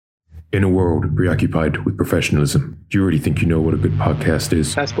In a world preoccupied with professionalism, do you really think you know what a good podcast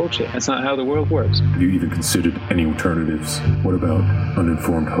is? That's bullshit. That's not how the world works. Have you even considered any alternatives? What about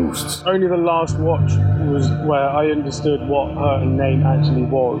uninformed hosts? Only the last watch was where I understood what her name actually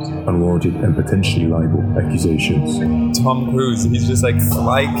was. Unwarranted and potentially liable accusations. Tom Cruise, he's just like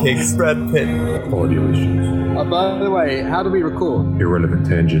fly kicks Brad Pitt. Audio issues. By the way, how do we record? Irrelevant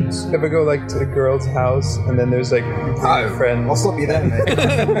tangents. Ever go like to the girl's house and then there's like friends? I'll stop you there, mate.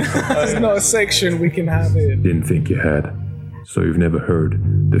 It's not a section we can have it. Didn't think you had. So you've never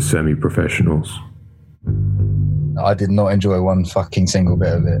heard the semi-professionals. I did not enjoy one fucking single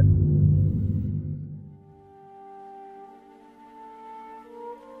bit of it.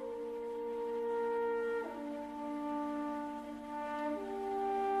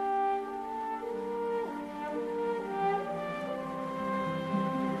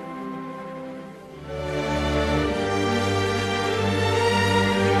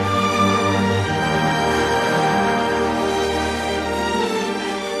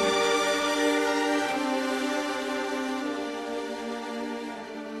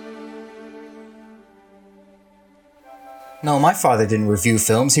 No, my father didn't review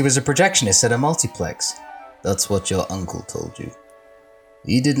films. He was a projectionist at a multiplex. That's what your uncle told you.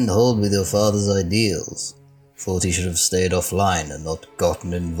 You didn't hold with your father's ideals. Thought he should have stayed offline and not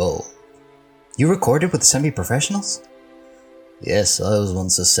gotten involved. You recorded with semi-professionals? Yes, I was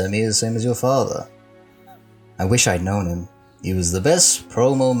once a semi, the same as your father. I wish I'd known him. He was the best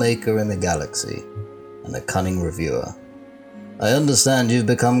promo maker in the galaxy, and a cunning reviewer. I understand you've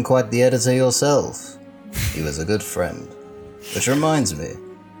become quite the editor yourself. He was a good friend. Which reminds me,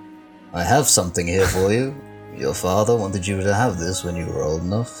 I have something here for you. Your father wanted you to have this when you were old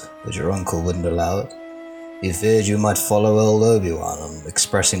enough, but your uncle wouldn't allow it. He feared you might follow old Odeon on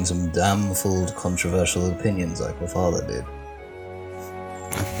expressing some damn-fooled controversial opinions like your father did.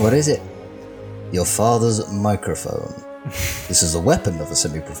 What is it? Your father's microphone. This is a weapon of a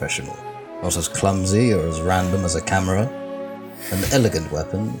semi-professional. Not as clumsy or as random as a camera. An elegant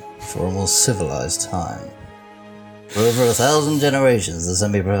weapon for a more civilized time. For over 1,000 generations, the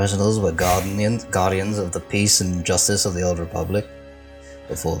semi-professionals were guardians of the peace and justice of the Old Republic.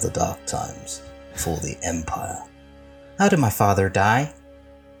 Before the dark times. Before the Empire. How did my father die?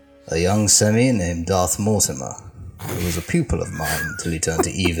 A young semi named Darth Mortimer, who was a pupil of mine until he turned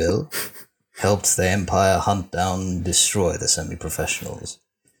to evil, helped the Empire hunt down and destroy the semi-professionals.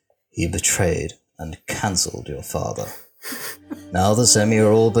 He betrayed and cancelled your father. Now the semi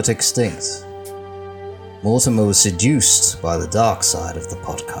are all but extinct. Mortimer was seduced by the dark side of the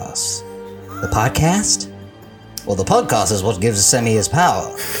podcast. The podcast? Well, the podcast is what gives a semi his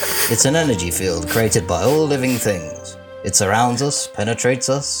power. It's an energy field created by all living things. It surrounds us, penetrates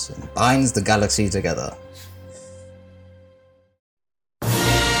us, and binds the galaxy together.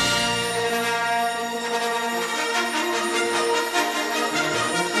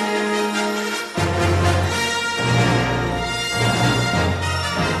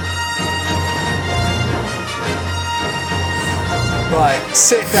 Right,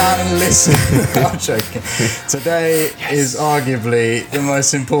 sit down and listen. I'm joking. Today is arguably the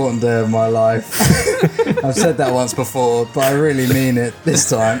most important day of my life. I've said that once before, but I really mean it this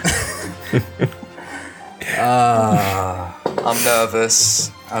time. I'm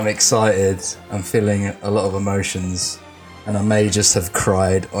nervous. I'm excited. I'm feeling a lot of emotions. And I may just have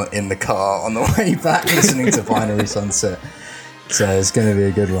cried in the car on the way back listening to Binary Sunset. So it's going to be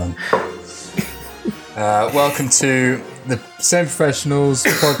a good one. Welcome to the Semi-Professionals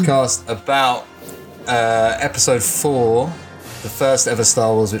podcast about episode 4, the first ever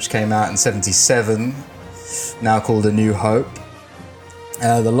Star Wars, which came out in 1977, now called A New Hope.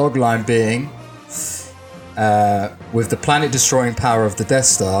 The logline being, with the planet-destroying power of the Death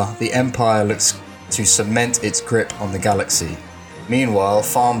Star, the Empire looks to cement its grip on the galaxy. Meanwhile,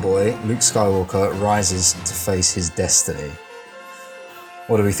 farm boy Luke Skywalker rises to face his destiny.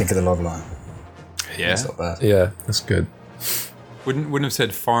 What do we think of the logline? Yeah, It's not bad. Yeah, that's good. wouldn't have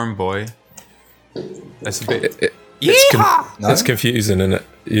said farm boy. That's a bit. It's confusing, isn't it?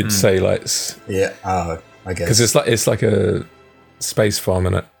 You'd say like, Yeah, I guess. because it's like a space farm,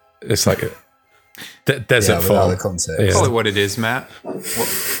 innit? It's like a desert without farm. the context. Yeah. Call it what it is, Matt.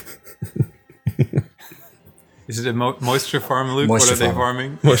 What? Is it a moisture farm, Luke? Moisture what are they farm.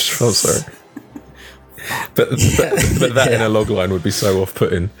 farming? Moisture, oh, sorry. But that in a logline would be so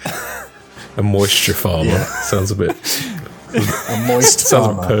off-putting. A moisture farmer sounds a bit. A moist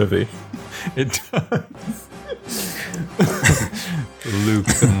Sounds farmer. pervy. It does. Luke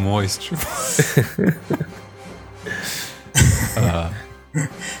the moisture.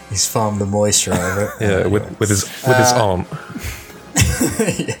 He's farmed the moisture out of it. Yeah, with his aunt.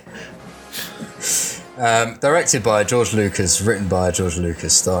 Directed by George Lucas, written by George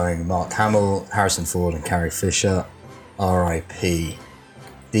Lucas, starring Mark Hamill, Harrison Ford, and Carrie Fisher. R.I.P.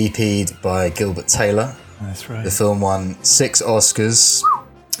 DP'd by Gilbert Taylor. That's right. The film won 6 Oscars.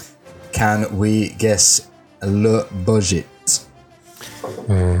 Can we guess le budget?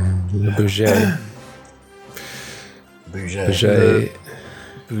 Le budget. Budget.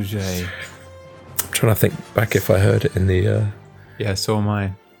 Bouget. I'm trying to think back if I heard it in the Yeah, so am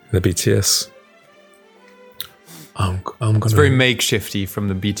I. BTS. I'm gonna. It's very makeshifty from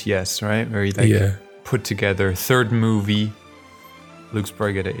the BTS, right? Very like put together. Third movie. Luke's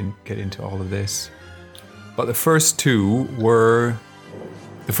probably gonna get into all of this. But the first two were...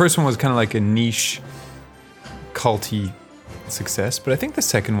 The first one was kind of like a niche, culty success. But I think the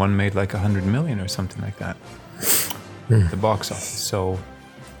second one made like 100 million or something like that. The box office. So...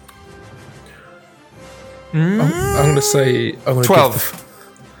 I'm gonna say 12.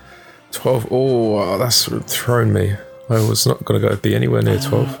 12. Oh, that's thrown me. I was not gonna go be anywhere near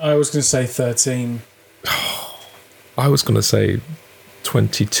 12. I was going to say 13. I was gonna say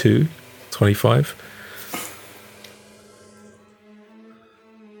 22, 25.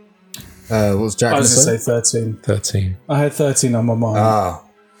 What was Jack I going was to going say? to say 13. 13. I had 13 on my mind. Ah,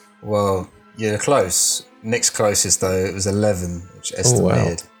 well, you're close. Nick's closest though, it was 11, which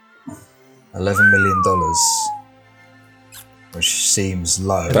estimated $11 million, which seems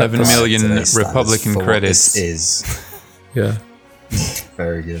low. 11 by million today's standards Republican for what credits. This is Yeah.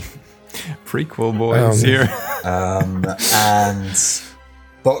 very good. Prequel boys here. And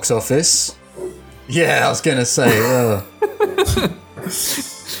box office. Yeah, I was gonna say.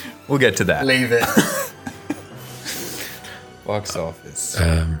 We'll get to that. Leave it. Box office.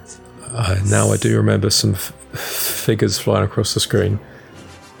 Now I do remember some figures flying across the screen.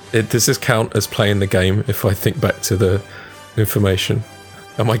 Does this count as playing the game if I think back to the information?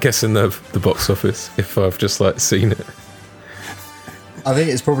 Am I guessing the box office if I've just like seen it? I think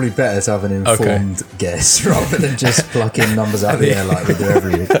it's probably better to have an informed guess rather than just plucking numbers out of the air like we do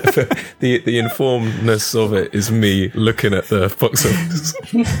every week. The informedness of it is me looking at the box office.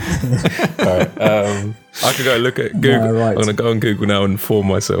 Alright, I could go look at Google. No, right. I'm gonna go on Google now and inform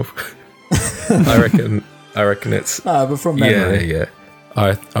myself. I reckon it's But from memory. yeah.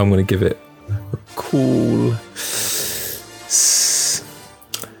 I'm gonna give it a cool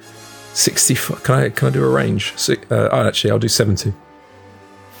 65. Can I do a range? I'll do 70.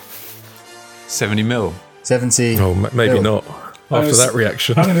 70 mil. 70. Oh, maybe Bill. not. After that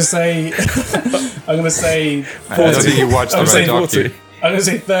reaction, I'm going to say... I'm going to say 40. I don't think you watched the I'm right saying docu. 40. I'm going to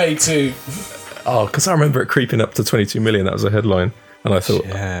say 32. oh, because I remember it creeping up to 22 million. That was a headline, and I thought,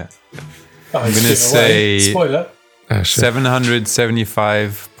 Yeah. I'm gonna say- Spoiler. ah, shit.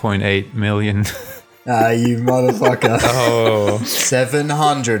 775.8 million. Ah, you motherfucker. Oh,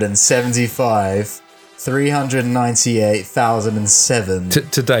 775. 398,007.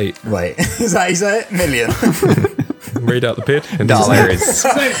 to date, Wait, is that how you say it? Million. read out the bid. Dollars.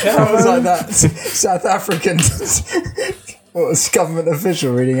 That was like that South African what was government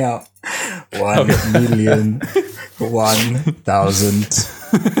official reading out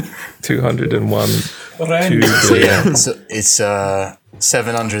 1,001,000. 201. Rand. So yeah, so it's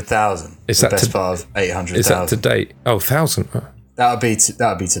 700,000. Is the that best to- part of 800,000? Is that to date? Oh, 1,000. That would be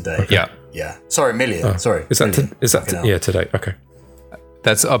today. Yeah. Yeah. Sorry, million. Sorry. Is that million. Fucking hell. yeah, today? Okay.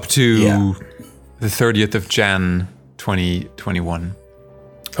 That's up to Yeah. the 30th of Jan 2021.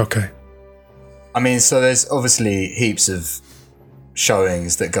 Okay. I mean, so there's obviously heaps of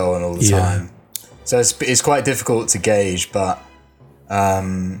showings that go on all the Yeah. time. So it's quite difficult to gauge, but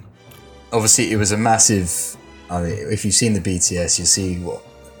obviously it was a massive... I mean, if you've seen the BTS, you see what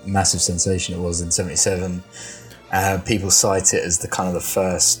massive sensation it was in 77. People cite it as the kind of the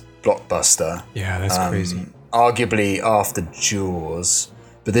first blockbuster. Yeah, that's crazy. Arguably after Jaws,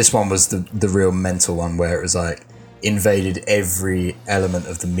 but this one was the real mental one where it was like invaded every element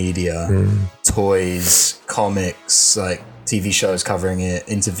of the media, toys, comics, like TV shows covering it,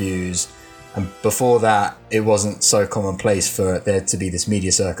 interviews. And before that, it wasn't so commonplace for there to be this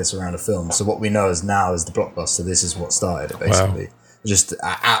media circus around a film. So what we know as now is the blockbuster. This is what started it, basically. Wow. Just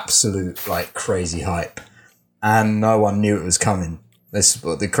absolute like crazy hype, and no one knew it was coming.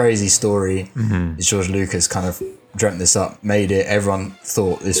 The crazy story is George Lucas kind of dreamt this up, made it. Everyone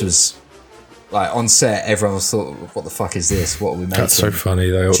thought this was like on set. Everyone thought, "What the fuck is this? What are we making?" That's so funny.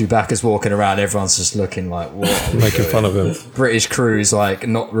 They all Chewbacca's walking around. Everyone's just looking like, "What?" are we making doing? fun of him. British crews like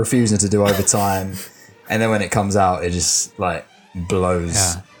not refusing to do overtime, and then when it comes out, it just like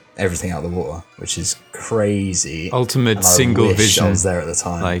blows everything out of the water, which is crazy. Ultimate And I single wish vision. I was there at the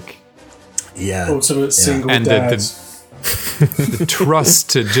time. Like yeah, Ultimate single And dad. the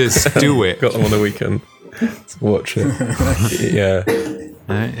trust to just do it. Got them on the weekend. watch it. Yeah.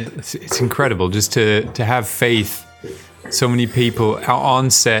 It's incredible just to have faith. So many people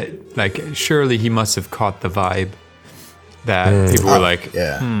on set, like, surely he must have caught the vibe that people were like,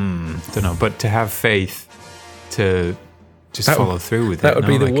 don't know. But to have faith to just follow through with it. That would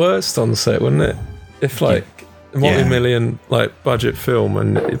be the worst on set, wouldn't it? If like a multi-million like budget film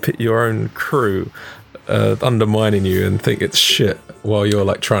and your own crew undermining you and think it's shit while you're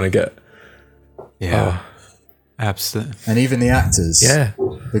like trying to get. Absolutely. And even the actors. Yeah.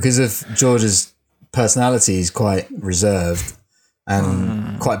 Because of George's personality, he's quite reserved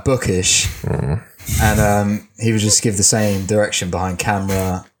and quite bookish. And he would just give the same direction behind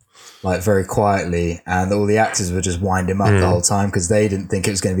camera, like very quietly. And all the actors would just wind him up the whole time because they didn't think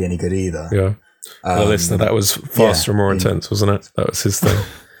it was going to be any good either. Yeah. Well, listener, that was Faster and More Intense, wasn't it? That was his thing.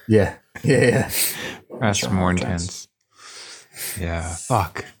 Yeah. Faster and More Intense. Yeah,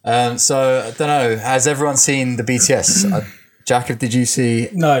 fuck. So, I don't know. Has everyone seen the BTS? Jack, did you see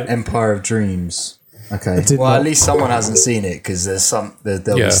Empire of Dreams? Okay. Well, at least someone hasn't seen it because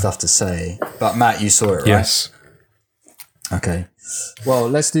there'll be stuff to say. But Matt, you saw it, right? Yes. Okay. Well,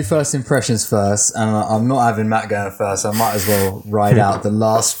 let's do first impressions first. And I'm not having Matt going first. I might as well ride out the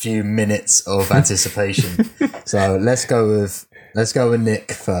last few minutes of anticipation. So let's go with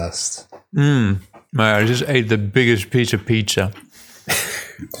Nick first. I just ate the biggest piece of pizza.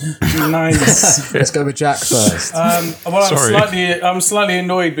 Nice. Let's go with Jack first. I'm slightly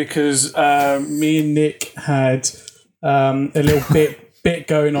annoyed because me and Nick had a little bit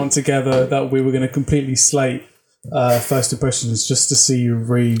going on together that we were going to completely slate first impressions just to see you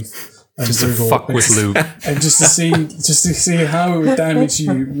read and just to fuck with Luke and just to see how it would damage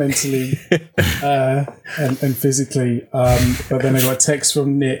you mentally and physically. But then I got a text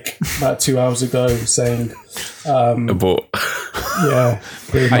from Nick about 2 hours ago saying, Abort. Yeah,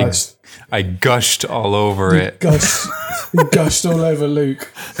 pretty much. I gushed all over it. Gushed all over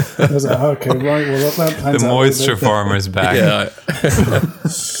Luke. I was like, okay, right, well, that pans the out moisture farmer's back. Yeah.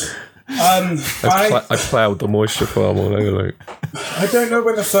 I ploughed the moisture farm all over Luke. I don't know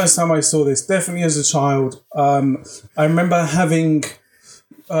when the first time I saw this. Definitely as a child. I remember having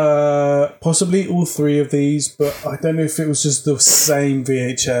possibly all three of these, but I don't know if it was just the same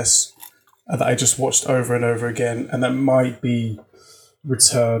VHS that I just watched over and over again, and that might be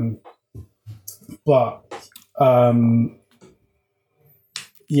Return. But one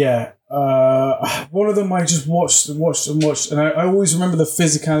of them I just watched, and I always remember the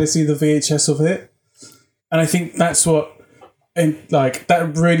physicality of the VHS of it, and I think that's what, and like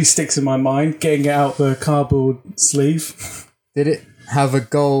that really sticks in my mind. Getting it out the cardboard sleeve. Did it have a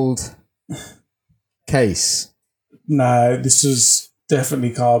gold case? No, this was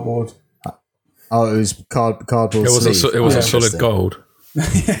definitely cardboard. Oh, it was cardboard. It was sleeve. it was a solid gold.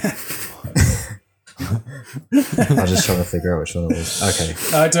 I was just trying to figure out which one it was. Okay.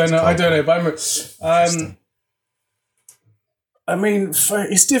 I don't know. But I mean,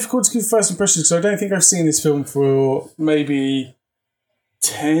 it's difficult to give first impressions because I don't think I've seen this film for maybe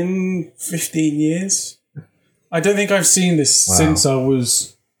 10, 15 years. I don't think I've seen this since I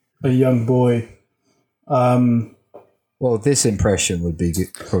was a young boy. Well, this impression would be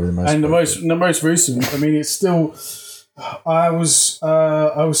probably the most. And the most recent. I mean, it's still. I was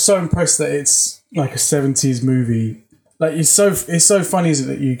so impressed that it's like a 70s movie. Like it's so funny, isn't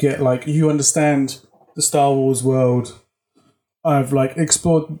it? You get like you understand the Star Wars world. I've like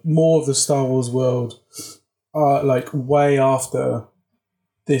explored more of the Star Wars world, like way after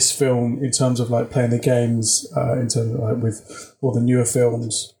this film in terms of like playing the games, in terms of like with all the newer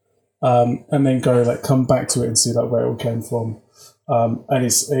films, and then come back to it and see like where it all came from. And it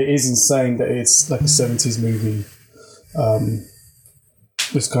is insane that it's like a 70s movie.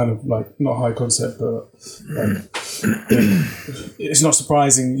 It's kind of like not high concept, but it's not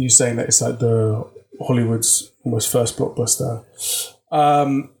surprising you saying that it's like the Hollywood's almost first blockbuster.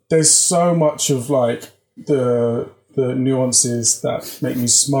 There's so much of like the nuances that make me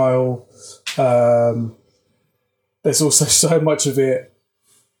smile. There's also so much of it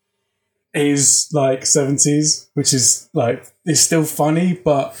is like 70s, which is like it's still funny,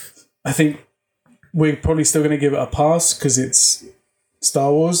 but I think we're probably still going to give it a pass because it's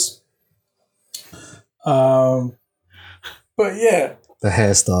Star Wars. But yeah. The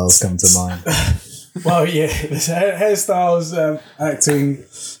hairstyles come to mind. Well, yeah. The hairstyles, acting,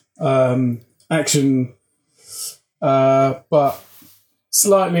 action, but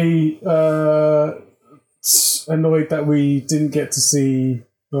slightly annoyed that we didn't get to see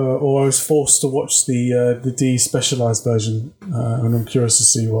or I was forced to watch the de-specialised version, and I'm curious to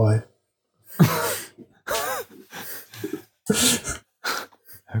see why.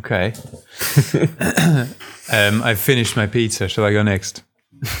 Okay. I finished my pizza. Shall I go next?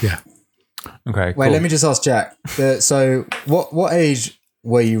 Yeah. Okay. Wait, let me just ask Jack. So, what age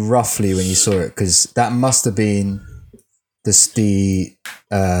were you roughly when you saw it? Because that must have been the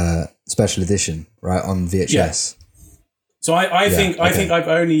special edition, right, on VHS. Yeah. So I think I've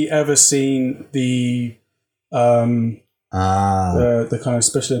only ever seen the kind of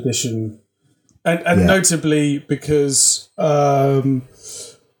special edition, and notably because of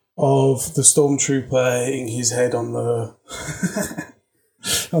the stormtrooper hitting his head on the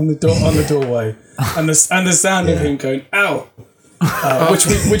on the doorway, and the sound of him going "ow,"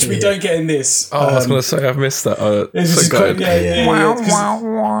 which we don't get in this. I was going to say I've missed that.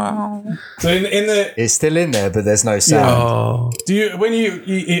 So in the it's still in there, but there's no sound. Oh. Do you when you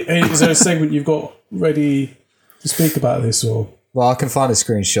is there a segment you've got ready to speak about this, or? Well, I can find a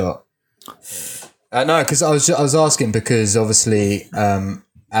screenshot. No, because I was asking because obviously,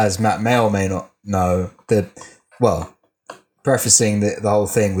 as Matt may or may not know, prefacing the whole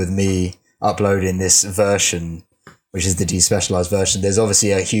thing with me uploading this version, which is the despecialized version, there's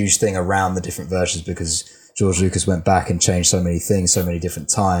obviously a huge thing around the different versions because George Lucas went back and changed so many things so many different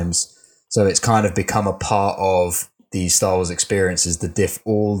times. So it's kind of become a part of the Star Wars experiences,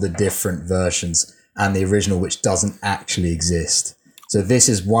 all the different versions and the original, which doesn't actually exist. So this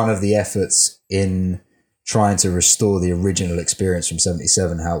is one of the efforts in trying to restore the original experience from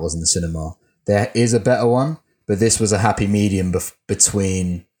 77, how it was in the cinema. There is a better one, but this was a happy medium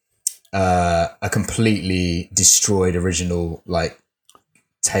between a completely destroyed original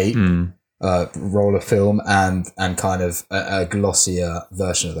tape, roll of film, and kind of a glossier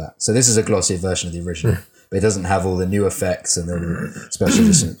version of that. So this is a glossier version of the original, but it doesn't have all the new effects and the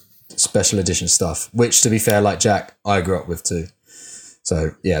special edition stuff, which, to be fair, like Jack, I grew up with too.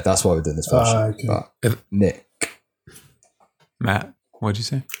 So yeah, that's why we're doing this version. Okay. But Nick, Matt, what did you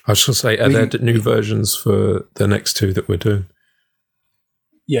say? I was going to say, are there new versions for the next two that we're doing?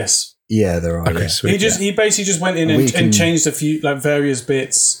 Yes. Yeah, there are. Okay, yeah. sweet. He basically just went in and changed a few various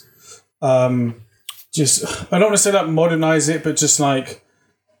bits. Just I don't want to say modernize it, but just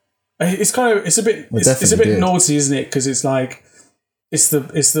it's a bit naughty, isn't it? Because it's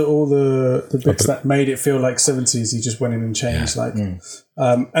it's all the bits that made it feel like 70s. He just went in and changed and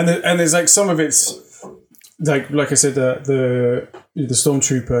there's some of it's like I said, the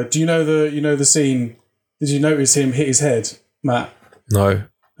stormtrooper. Do you know the scene? Did you notice him hit his head, Matt? No.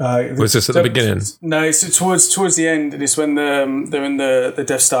 Was this at the beginning? No, it's towards the end, and it's when they're in the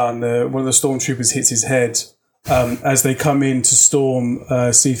Death Star, and one of the stormtroopers hits his head as they come in to storm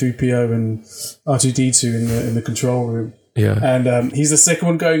C-3PO and R2-D2 in the control room. Yeah, and he's the second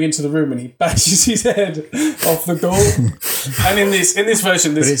one going into the room, and he bashes his head off the door. And in this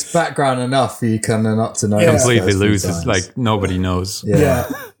version, but it's background enough for you kind of not to know. Completely loses, nobody knows. Yeah.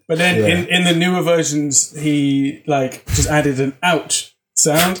 But then in the newer versions, he just added an ouch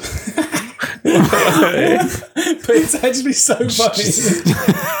sound. But it's actually so funny.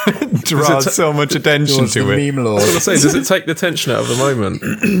 Draws so much attention to it. I was going to say, does it take the tension out of the moment?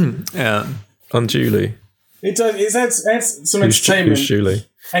 Yeah, unduly. It does. It adds some entertainment. Who's Julie?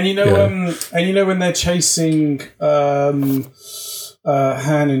 And when they're chasing Han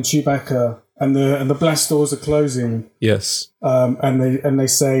and Chewbacca, and the blast doors are closing. Yes. And they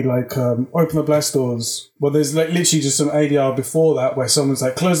say open the blast doors. Well, there's literally just some ADR before that where someone's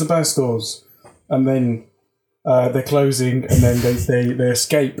like, close the blast doors, and then they're closing, and then they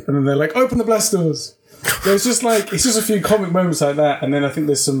escape, and then they're like, open the blast doors. So it's just a few comic moments like that, and then I think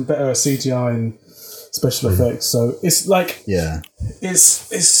there's some better CGI and special effects. So it's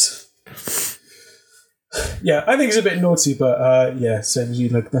it's yeah, I think it's a bit naughty, but same as you.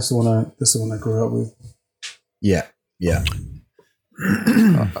 That's the one I grew up with. Yeah.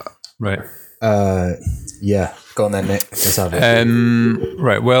 Right. Yeah. Go on then, Nick. Let's have it.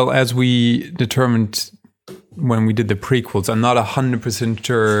 Right. Well, as we determined when we did the prequels, I'm not 100%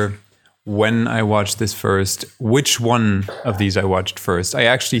 sure when I watched this first, which one of these I watched first. I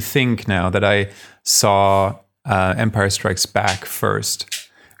actually think now that I saw Empire Strikes Back first,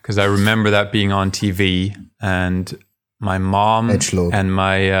 because I remember that being on TV, and my mom and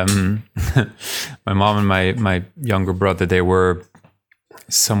my my younger brother, they were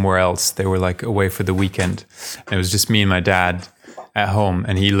somewhere else. They were away for the weekend, and it was just me and my dad at home,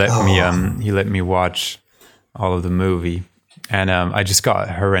 and he let me watch all of the movie, and I just got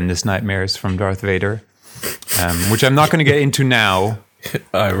horrendous nightmares from Darth Vader, which I'm not going to get into now.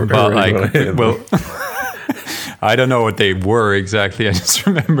 I don't know what they were exactly. I just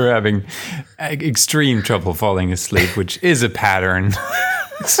remember having extreme trouble falling asleep, which is a pattern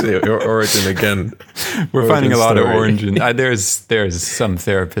See, your origin again. We're Origin finding a lot of story. origin. There's some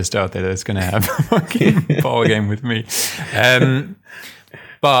therapist out there that's going to have a fucking ball game with me.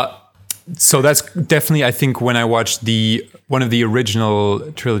 But so that's definitely, I think, when I watched one of the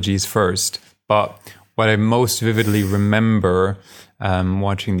original trilogies first. But what I most vividly remember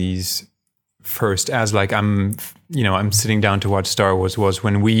watching these first, as like I'm sitting down to watch Star Wars, was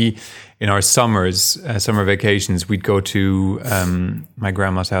when we, in our summer vacations, we'd go to my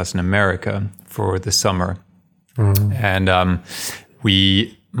grandma's house in America for the summer, and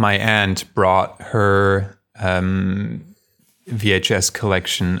my aunt brought her VHS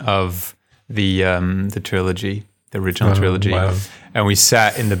collection of the trilogy, the original trilogy, wow. and we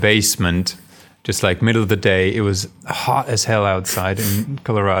sat in the basement. Just like middle of the day, it was hot as hell outside in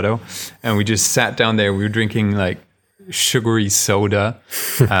Colorado, and we just sat down there. We were drinking like sugary soda,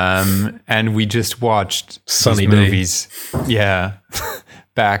 and we just watched Sunny these day. movies, yeah,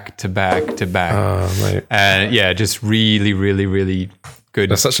 back to back to back, mate. and yeah, just really, really, really good.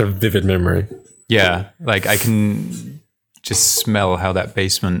 That's such a vivid memory. Yeah, like I can just smell how that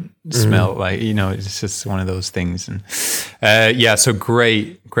basement smelled. Like, it's just one of those things. And so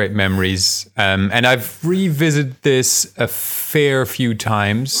great memories. And I've revisited this a fair few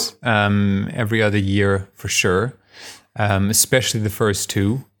times, every other year for sure, especially the first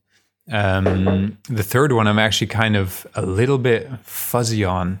two. The third one I'm actually kind of a little bit fuzzy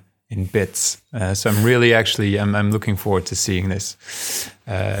on in bits. So I'm really I'm looking forward to seeing this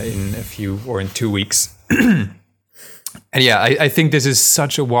in in 2 weeks. And yeah, I think this is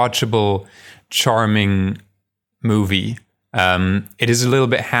such a watchable, charming movie. It is a little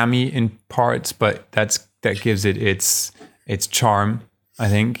bit hammy in parts, but that gives it its charm, I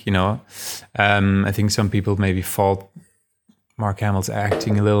think. I think some people maybe fault Mark Hamill's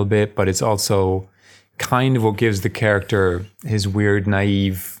acting a little bit, but it's also kind of what gives the character his weird,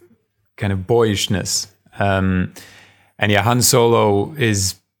 naive kind of boyishness. And yeah, Han Solo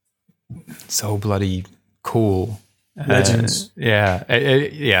is so bloody cool. Legends. Yeah.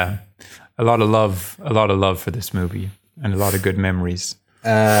 A lot of love for this movie, and a lot of good memories.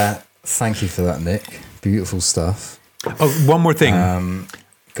 Thank you for that, Nick. Beautiful stuff. Oh, one more thing.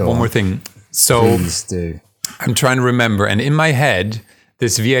 Go on. More thing. So Please do. I'm trying to remember, and in my head,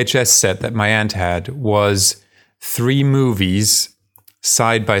 this VHS set that my aunt had was 3 movies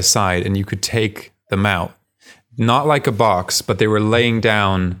side by side, and you could take them out. Not like a box, but they were laying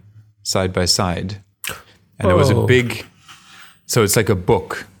down side by side. And there was a big, so it's like a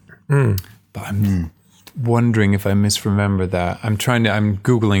book. But I'm wondering if I misremember that. I'm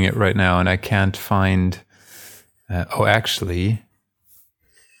Googling it right now, and I can't find, actually,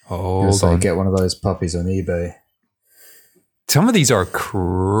 hold on. Get one of those puppies on eBay. Some of these are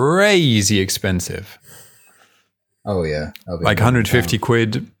crazy expensive. Oh yeah. Like 150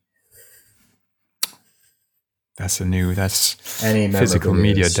 quid. That's Any physical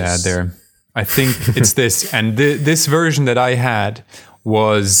media dad there. I think it's this. And this version that I had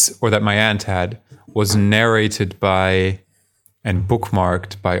that my aunt had, was narrated by and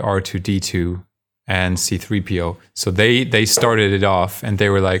bookmarked by R2-D2 and C-3PO. So they started it off, and they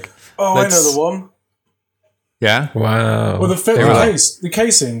were like, Oh, I know the one. Yeah? Wow. Well, the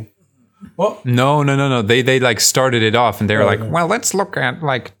casing. What? No. They like started it off, and they were like, well, let's look at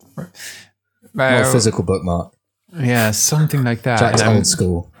like... Not a physical bookmark. Yeah, something like that. Jack's old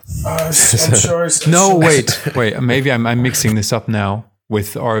school. I'm sure it's... No, wait. Maybe I'm mixing this up now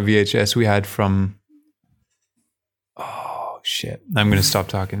with our VHS we had from... Oh, shit. I'm going to stop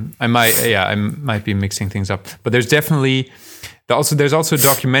talking. I might be mixing things up. But there's definitely... There's also a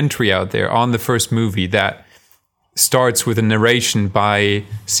documentary out there on the first movie that starts with a narration by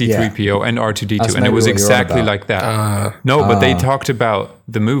C-3PO and R2-D2. And it was exactly like that. But they talked about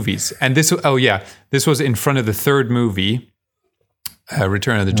the movies. And this was in front of the third movie,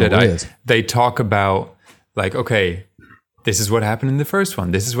 Return of the Jedi. Weird. They talk about, like, okay, this is what happened in the first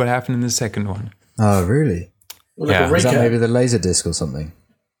one. This is what happened in the second one. Oh, really? Well, Yeah. Is that maybe the laser disc or something?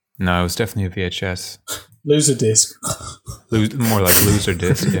 No, it was definitely a VHS. Loser disc. More like loser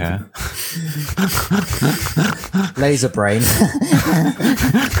disc, yeah. Laser brain.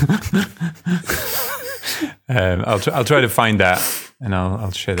 I'll try to find that, and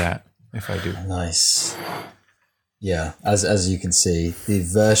I'll share that if I do. Nice. Yeah, as you can see, the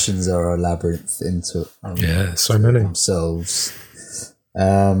versions are a labyrinth into so many themselves.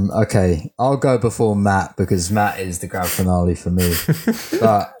 Okay, I'll go before Matt because Matt is the grand finale for me.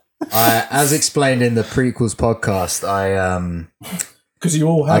 But as explained in the prequels podcast, because you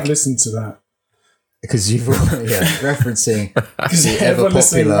all have listened to that. because you've referencing Because the everyone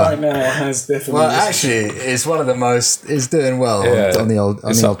listening ever-popular. right now has definitely. Well, actually, it's one of the most. It's doing well on the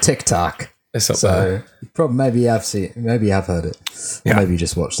old TikTok. It's up So there. probably maybe you have seen, maybe you have heard it, or maybe you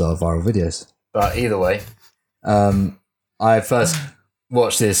just watched our viral videos. But either way, I first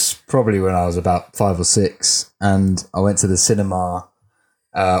watched this probably when I was about 5 or 6, and I went to the cinema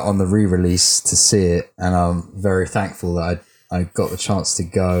on the re-release to see it, and I'm very thankful that I got the chance to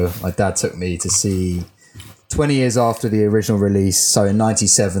go. My dad took me to see 20 years after the original release. So in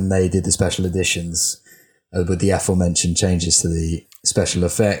 97, they did the special editions with the aforementioned changes to the special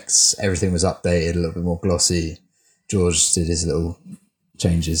effects. Everything was updated, a little bit more glossy. George did his little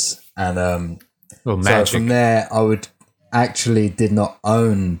changes. And so from there, I did not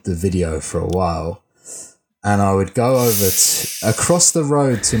own the video for a while. And I would go over across the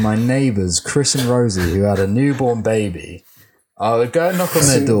road to my neighbours, Chris and Rosie, who had a newborn baby. I would go and knock on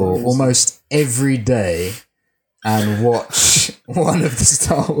their door almost every day and watch one of the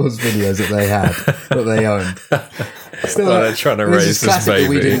Star Wars videos that they owned. Still, they're trying to raise this baby.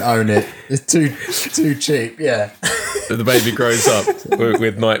 We didn't own it. It's too cheap. Yeah. The baby grows up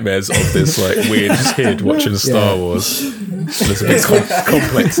with nightmares of this like weird kid watching Star Wars. There's a bit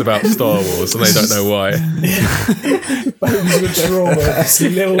complex about Star Wars, and they don't know why. Babies with trauma. This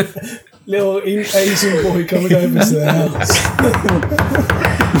little Asian boy coming over to the house.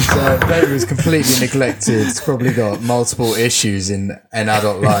 So baby was completely neglected. It's probably got multiple issues in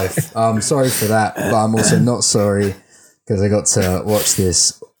adult life. I'm sorry for that, but I'm also not sorry because I got to watch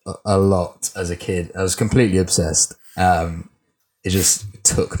this a lot as a kid. I was completely obsessed. It just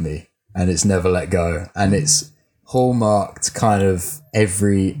took me, and it's never let go, and it's hallmarked kind of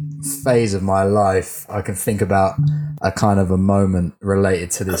every phase of my life. I can think about a kind of a moment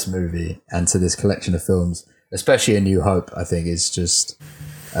related to this movie and to this collection of films, especially A New Hope. I think is just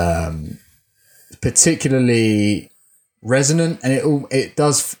particularly resonant, and it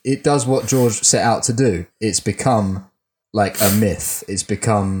does what George set out to do. It's become like a myth. It's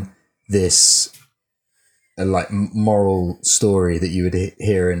become this like moral story that you would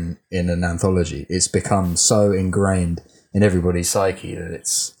hear in an anthology. It's become so ingrained in everybody's psyche that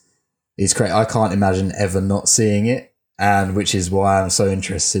it's great. I can't imagine ever not seeing it, and which is why I'm so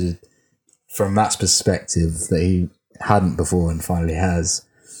interested from Matt's perspective that he hadn't before and finally has.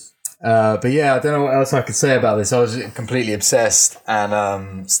 But yeah, I don't know what else I could say about this. I was completely obsessed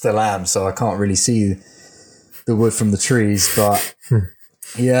and still am, so I can't really see the wood from the trees, but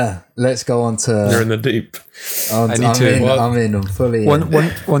yeah, let's go on to... You're in the deep. I'm fully in.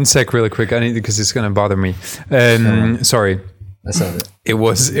 One sec really quick, I need because it's going to bother me. Sorry. Let's have it. It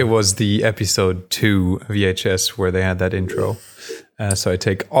was the episode 2 VHS where they had that intro. So I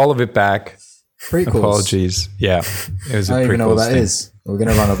take all of it back. Prequels. Apologies. Yeah, it was a prequels. I don't even know what that thing. is. We're going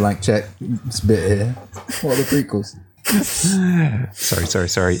to run a blank check. This bit here. What are the prequels?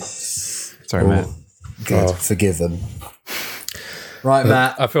 Sorry, Matt. Good. Forgiven. Right,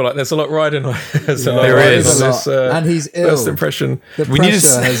 Matt. I feel like there's a lot riding on this. And he's ill. First impression. The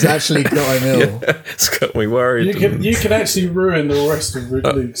pressure has actually got him ill. Yeah, it's got me worried. You can actually ruin the rest of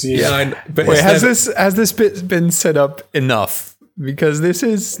Luke's year. But wait, has this bit been set up enough? Because this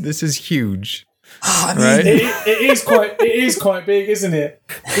is huge. I mean, right? It is quite big, isn't it?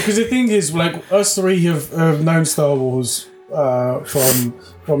 Because the thing is, like, us three have known Star Wars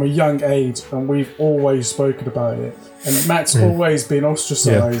from a young age, and we've always spoken about it. And Matt's always been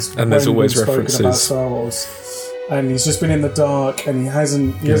ostracized, and there's always spoken references about Star Wars, and he's just been in the dark, and he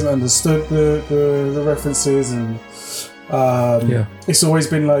hasn't understood the references, and it's always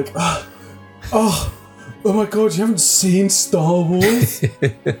been like, oh my god, you haven't seen Star Wars.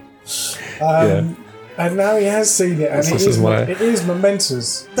 And now he has seen it, and it is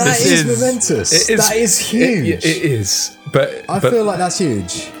momentous. That is momentous. That is huge. It is, but I feel like that's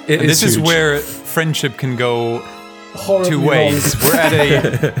huge. This is where friendship can go Horribly 2 ways. horrible.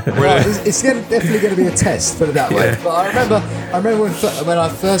 We're at a. It's definitely going to be a test, put it that way. But I remember when I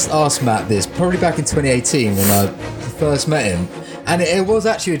first asked Matt this, probably back in 2018 when I first met him, and it was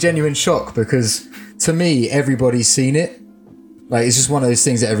actually a genuine shock because to me everybody's seen it. Like, it's just one of those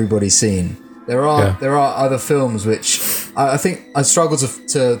things that everybody's seen. There are other films which I think I struggle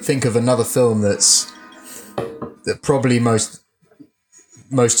to think of another film that probably most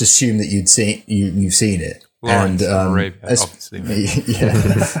assume that you've seen it. Lawrence and Arabia, obviously.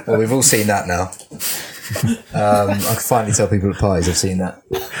 Yeah, well, we've all seen that now. I can finally tell people at parties I've seen that.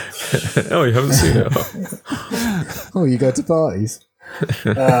 Oh, you haven't seen it? Oh, you go to parties.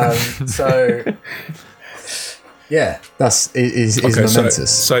 So yeah, is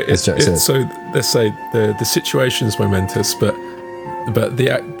momentous. So let's say the situation's momentous, but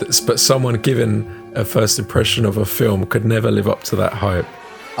but someone given a first impression of a film could never live up to that hype.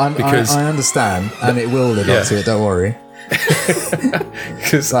 I understand, and it will live up to it. Don't worry.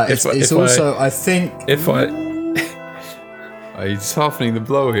 Because like, it's also, I think, if I. He's softening the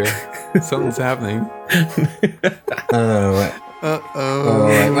blow here. Something's happening. Oh, wait.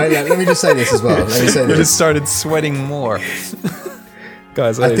 Wait, let me just say this as well. Let me say You this. just started sweating more.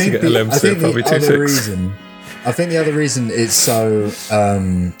 Guys, I need to get LMC, probably 2.6. I think the other reason it's so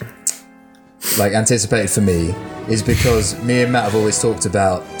like anticipated for me is because me and Matt have always talked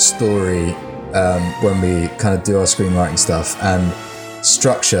about story when we kind of do our screenwriting stuff, and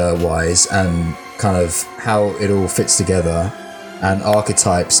structure wise and kind of how it all fits together and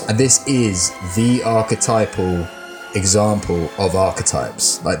archetypes, and this is the archetypal example of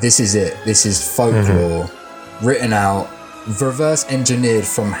archetypes. Like, this is it. This is folklore written out, reverse engineered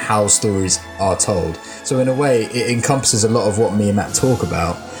from how stories are told. So in a way it encompasses a lot of what me and Matt talk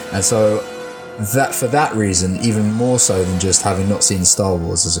about, and so that for that reason, even more so than just having not seen Star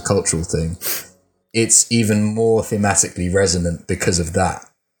Wars as a cultural thing, it's even more thematically resonant because of that.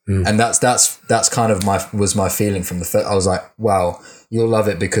 And that's kind of my feeling from the first. I was like, wow, you'll love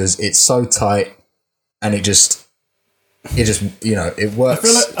it because it's so tight, and it just it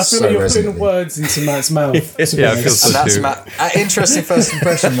works. I feel like you're putting words into Matt's mouth. Yeah, I feel so too. Matt, interesting first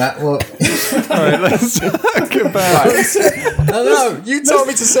impression, Matt. What? All right, let's talk about. No, you told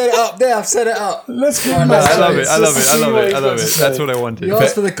me to set it up. There, I've set it up. Let's go. I love it. That's what I wanted. You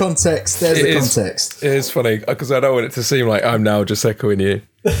asked for the context. There's the context. It is funny because I don't want it to seem like I'm now just echoing you.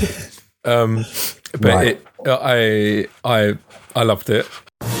 But Right. I loved it.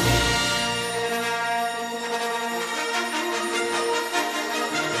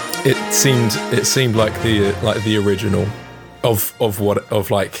 It seemed like the original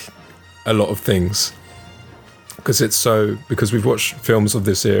of like a lot of things, because we've watched films of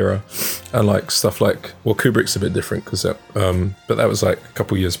this era and like stuff like, well, Kubrick's a bit different because but that was like a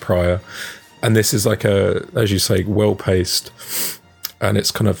couple years prior, and this is like a, as you say, well paced, and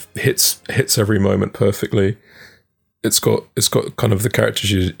it's kind of hits every moment perfectly. It's got kind of the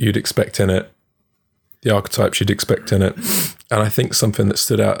characters you'd expect in it, the archetypes you'd expect in it. And I think something that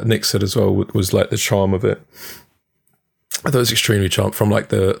stood out, Nick said as well, was like the charm of it. I thought it was extremely charming from like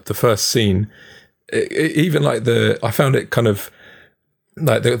the first scene. Even like I found it kind of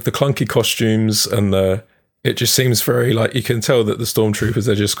like the clunky costumes, and it just seems very like, you can tell that the stormtroopers,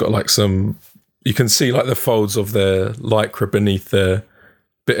 they just got like you can see like the folds of their lycra beneath their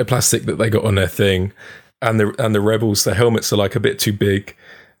bit of plastic that they got on their thing. And the rebels, their helmets are like a bit too big.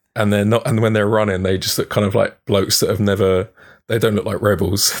 And they're not, and when they're running, they just look kind of like blokes that have never, they don't look like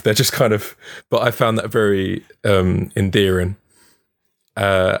rebels. They're just kind of, but I found that very endearing.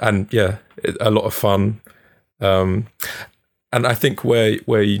 And yeah, a lot of fun. And I think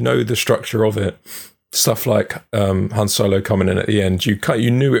where you know the structure of it, stuff like Han Solo coming in at the end,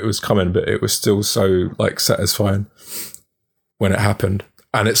 you knew it was coming, but it was still so like satisfying when it happened.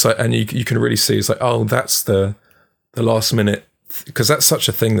 And it's like, and you can really see, it's like, oh, that's the last minute, because that's such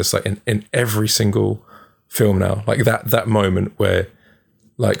a thing that's like in every single film now, like that moment where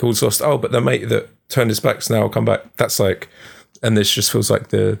like all's lost, oh, but the mate that turned his back's now come back. That's like, and this just feels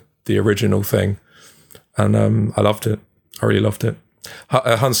like the original thing. And I loved it. I really loved it.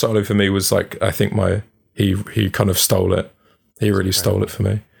 Han Solo for me was like, I think he kind of stole it. He really stole it for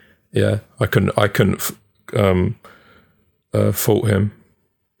me. Yeah, I couldn't fault him.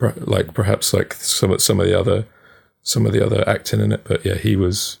 Like perhaps like some of the other acting in it, but yeah, he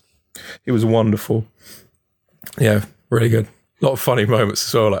was wonderful. Yeah, really good. A lot of funny moments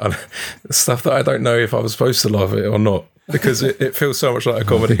as well, like stuff that I don't know if I was supposed to love it or not, because it feels so much like a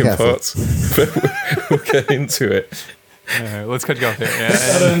comedy in parts. But we'll get into it. Let's cut you off here.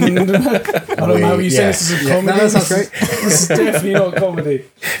 I don't know how you say this is a comedy. No, that sounds great. This is definitely not comedy.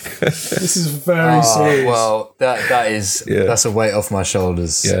 This is very serious. Well, that's a weight off my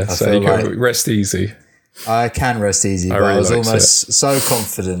shoulders. Yeah, I so feel you can rest easy. I can rest easy, but really I was liked almost so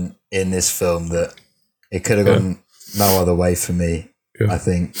confident in this film that it could have gone no other way for me, I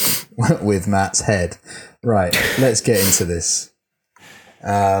think, with Matt's head. Right, let's get into this.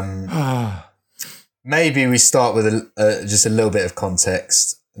 Maybe we start with just a little bit of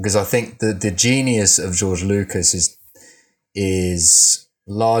context, because I think the genius of George Lucas is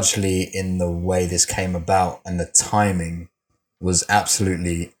largely in the way this came about, and the timing was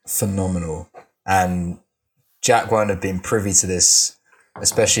absolutely phenomenal. And Jack won't have been privy to this,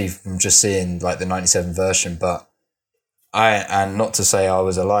 especially from just seeing like the 97 version, but and not to say I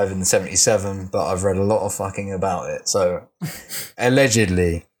was alive in the 77, but I've read a lot of fucking about it. So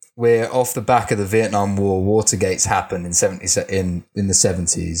allegedly, we're off the back of the Vietnam War. Watergate's happened in the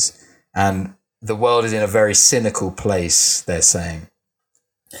 70s, and the world is in a very cynical place, they're saying.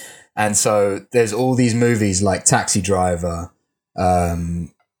 And so there's all these movies like Taxi Driver,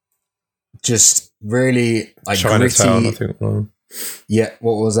 just really like Chinatown, gritty. I think. Yeah,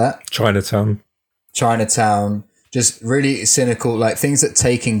 what was that? Chinatown, just really cynical, like things that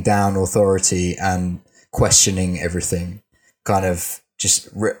taking down authority and questioning everything, kind of just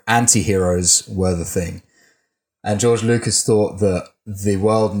anti-heroes were the thing. And George Lucas thought that the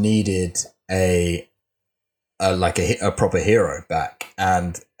world needed a proper hero back,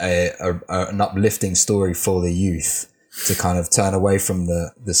 and an uplifting story for the youth to kind of turn away from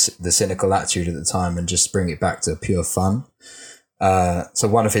the cynical attitude at the time and just bring it back to pure fun. So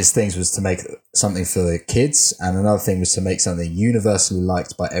one of his things was to make something for the kids, and another thing was to make something universally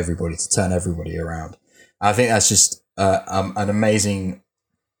liked by everybody, to turn everybody around. I think that's just an amazing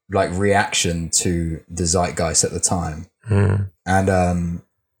reaction to the zeitgeist at the time. And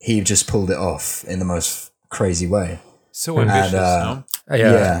he just pulled it off in the most crazy way. So ambitious, no?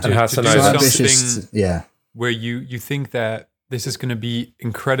 Yeah. And has to to do know something where you think that this is going to be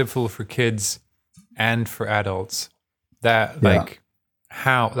incredible for kids and for adults. That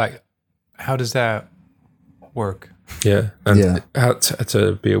how does that work? Yeah, and how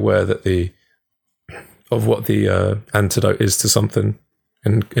to be aware that what the antidote is to something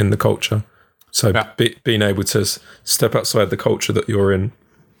in the culture. So being able to step outside the culture that you're in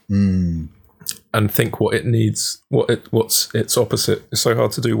and think what it needs, what's its opposite. It's so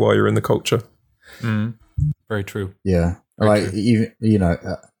hard to do while you're in the culture. Very true. Yeah. Even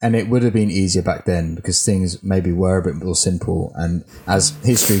and it would have been easier back then because things maybe were a bit more simple. And as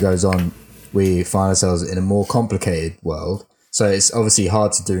history goes on, we find ourselves in a more complicated world. So it's obviously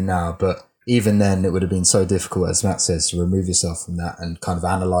hard to do now, but even then it would have been so difficult, as Matt says, to remove yourself from that and kind of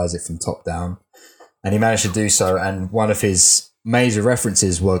analyze it from top down. And he managed to do so. And one of his major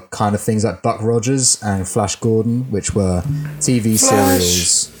references were kind of things like Buck Rogers and Flash Gordon, which were TV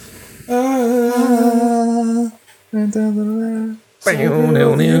serials.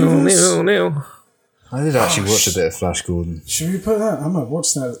 I did actually watch a bit of Flash Gordon. Should we put that? I might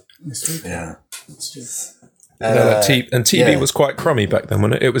watch that this week. Yeah. And TV was quite crummy back then,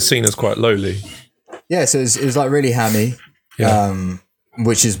 wasn't it? It was seen as quite lowly. Yeah, so it was like really hammy,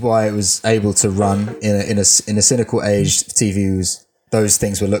 which is why it was able to run in a cynical age. TV those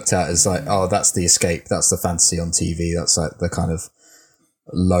things were looked at as like, oh, that's the escape, that's the fantasy on TV, that's like the kind of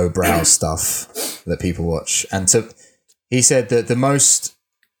lowbrow stuff that people watch. And he said that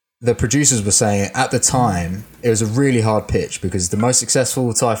the producers were saying at the time it was a really hard pitch because the most successful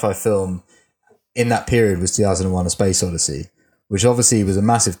sci-fi film in that period was 2001: A Space Odyssey, which obviously was a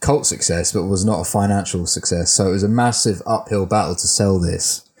massive cult success but was not a financial success. So it was a massive uphill battle to sell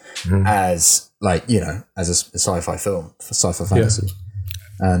this as as a sci-fi film for sci-fi fantasy.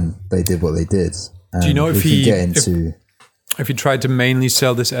 And they did what they did. Do you know if he tried to mainly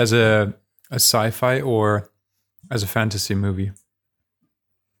sell this as a sci-fi or as a fantasy movie?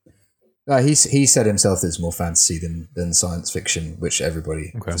 He said himself that it's more fantasy than science fiction, which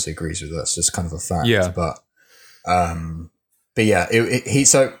everybody obviously agrees with. That's just kind of a fact. Yeah. But yeah,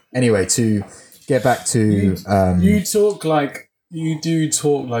 so anyway, to get back to you do talk like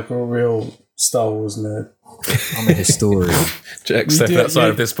a real Star Wars nerd. I'm a historian. Jack, step outside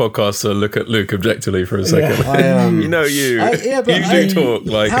of this podcast to look at Luke objectively for a second. Yeah, you do talk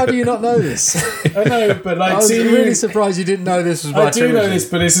like. How do you not know this? I know, but I was really surprised you didn't know this was my trilogy. I do know this,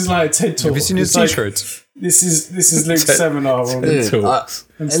 but this is like a TED talk. Have you seen his t-shirts? This is Luke's seminar on talks.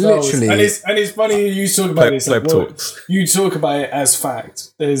 Literally, and it's funny you talk about this. Talks. You talk about it as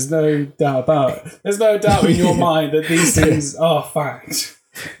fact. There's no doubt about it. There's no doubt in your mind that these things are fact.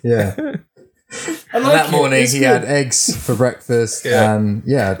 Yeah. And that morning he had eggs for breakfast, and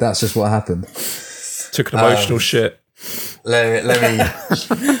that's just what happened. Took an emotional shit. Let me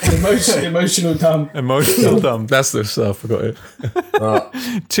emotional dumb. Emotional dumb. That's the stuff. I got it. Well,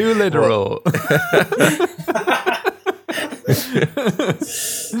 too literal.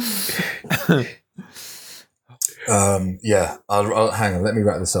 I'll hang on. Let me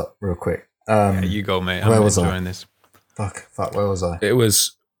wrap this up real quick. You go, mate. I'm enjoying this. Fuck. Where was I? It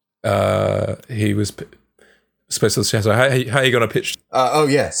was. He was supposed to say, so how are you going to pitch?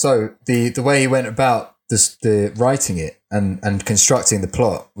 So the way he went about the writing it and constructing the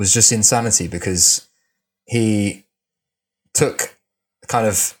plot was just insanity, because he took kind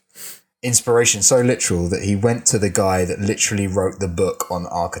of inspiration so literal that he went to the guy that literally wrote the book on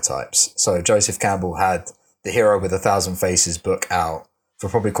archetypes. So Joseph Campbell had the Hero with 1,000 Faces book out for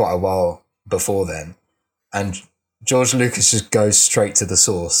probably quite a while before then, and George Lucas just goes straight to the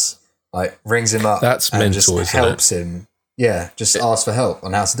source, like rings him up. That's and mental, just isn't helps him. Yeah, just asks for help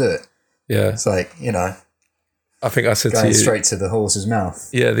on how to do it. Yeah, it's like, you know, I think I said going to you straight to the horse's mouth.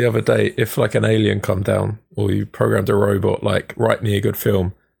 Yeah, the other day, if like an alien come down or you programmed a robot, like write me a good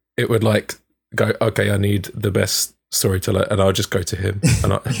film, it would like go, okay, I need the best storyteller, and I'll just go to him,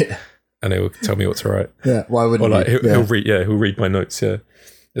 and and he will tell me what to write. Yeah, why wouldn't or like you? He'll read. Yeah, he'll read my notes. Yeah,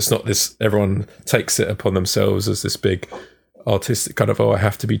 it's not this. Everyone takes it upon themselves as this big artistic kind of, I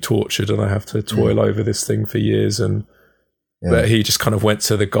have to be tortured and I have to toil over this thing for years, and but he just kind of went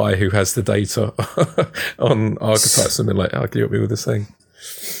to the guy who has the data on archetypes and been like, "Can you help me with this thing?"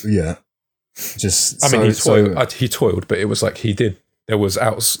 Yeah, just. I mean, he toiled, but it was like he did. There was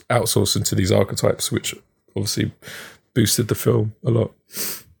outsourcing to these archetypes, which obviously boosted the film a lot.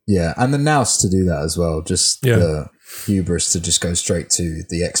 Yeah, and the nous to do that as well. Just the hubris to just go straight to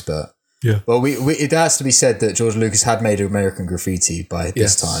the expert. Yeah. Well, it has to be said that George Lucas had made American Graffiti by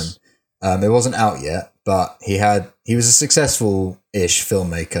this time. It wasn't out yet, but he was a successful-ish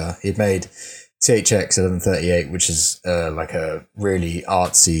filmmaker. He'd made THX 1138, which is like a really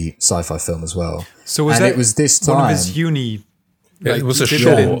artsy sci-fi film as well. So it was this time one of his uni? It was a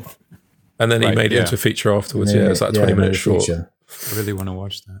short, and then he made it into a feature afterwards. Yeah, it was like 20-minute short. I really want to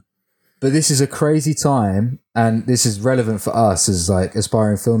watch that. But this is a crazy time, and this is relevant for us as like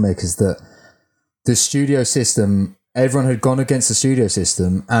aspiring filmmakers, that the studio system, everyone had gone against the studio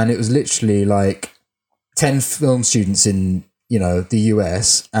system, and it was literally like 10 film students in, you know, the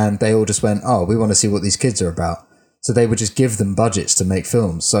US, and they all just went, oh, we want to see what these kids are about. So they would just give them budgets to make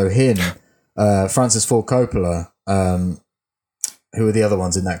films. So him, Francis Ford Coppola, who are the other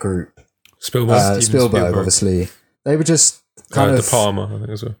ones in that group? Spielberg, obviously. They were just kind of De Palma, I think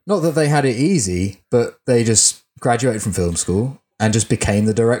as well. Not that they had it easy, but they just graduated from film school and just became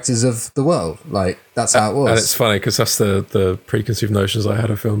the directors of the world. Like, that's how it was. And it's funny because that's the preconceived notions I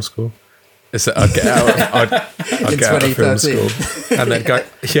had of film school. Is that I'd get out of film school, and they'd go,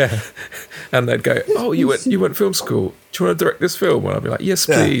 and they'd go, oh, you went film school. Do you want to direct this film? And I'd be like, yes,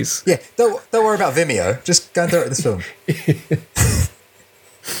 please. Yeah, don't worry about Vimeo. Just go and direct this film.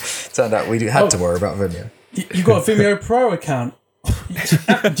 Turned out we had to worry about Vimeo. You got a Vimeo Pro account.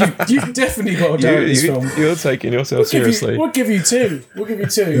 You've definitely got to direct this film. You're taking yourself seriously. We'll give you two.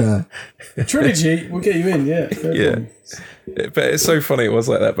 Yeah. Trilogy, we'll get you in, yeah. But it's so funny it was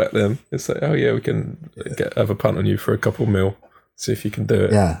like that back then. It's like, oh yeah, we can have a punt on you for a couple mil. See if you can do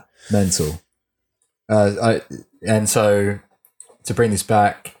it. Yeah, mental. And so to bring this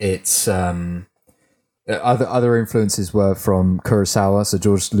back, it's other influences were from Kurosawa. So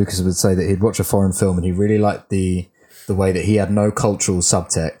George Lucas would say that he'd watch a foreign film and he really liked the way that he had no cultural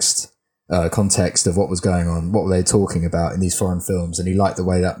subtext, context of what was going on, what were they talking about in these foreign films, and he liked the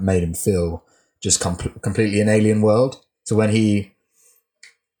way that made him feel just completely an alien world. So when he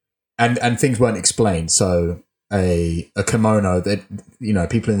and things weren't explained, so a kimono that, you know,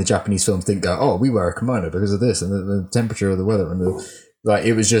 people in the Japanese films think, oh, we wear a kimono because of this and the temperature of the weather and like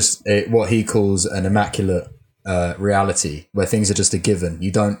it was just what he calls an immaculate reality where things are just a given.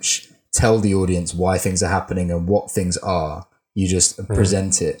 You don't tell the audience why things are happening and what things are. You just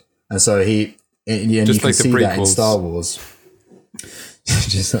present it. And so you can like see that in Star Wars.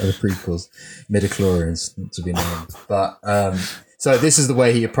 Just like the prequels, midichlorians, not to be named. But so this is the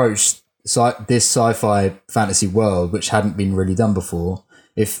way he approached this sci-fi fantasy world, which hadn't been really done before.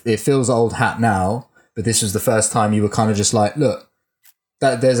 It feels old hat now, but this was the first time you were kind of just like, look,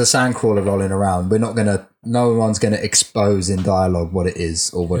 there's a sandcrawler rolling around. No one's gonna expose in dialogue what it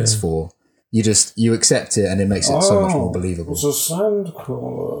is or what it's for. You accept it, and it makes it so much more believable. It's a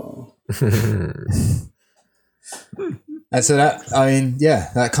sandcrawler. And so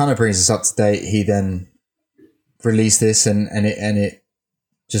that kind of brings us up to date. He then released this, and it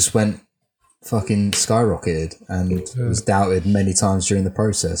just went fucking skyrocketed, and was doubted many times during the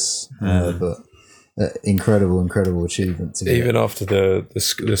process. But incredible achievement. Even after the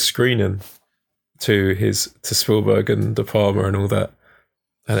screening to Spielberg and De Palma and all that,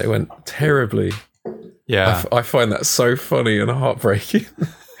 and it went terribly. Yeah, I find that so funny and heartbreaking.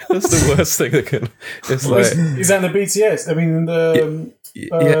 That's the worst thing that can. It's like, is that in the BTS? I mean, the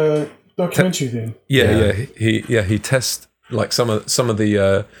documentary thing. He tests like some of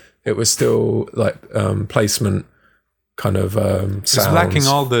the. It was still like placement kind of sounds. It's lacking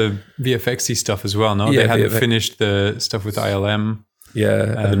all the VFXy stuff as well. No, they hadn't finished the stuff with ILM. Yeah,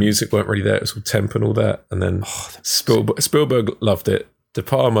 and the music weren't really there. It was all temp and all that. And then Spielberg loved it. De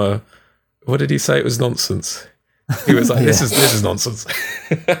Palma, what did he say? It was nonsense. He was like, "This is nonsense."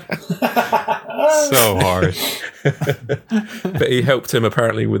 So hard. But he helped him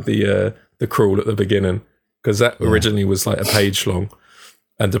apparently with the crawl at the beginning. because that originally was like a page long,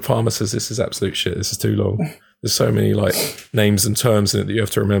 and De Palma says this is absolute shit. This is too long. There's so many like names and terms in it that you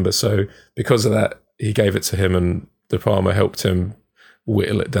have to remember. So because of that, he gave it to him, and De Palma helped him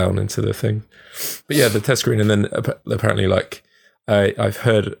whittle it down into the thing. But yeah, the test screen, and then apparently, like I've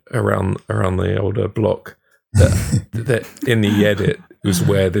heard around the older block that in the edit was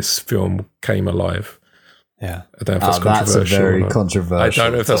where this film came alive. Yeah, I don't know if that's a very controversial. I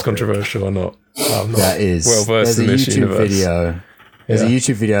don't know if that's controversial or not. I'm not that is well versed in this universe. There's a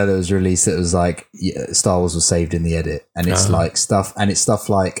YouTube video that was released that was like Star Wars was saved in the edit, and it's like stuff, and it's stuff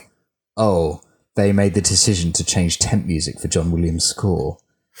like, oh, they made the decision to change temp music for John Williams' score,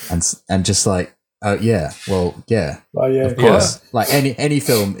 and just like, of course, like any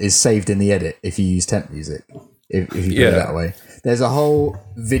film is saved in the edit if you use temp music, if you put it that way. There's a whole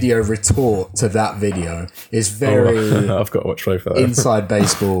video retort to that video. It's very I've got to watch both of that. Inside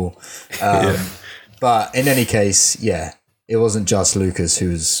baseball. But in any case, it wasn't just Lucas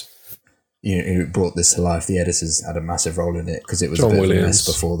who brought this to life. The editors had a massive role in it because it was John a bit Williams. Of a mess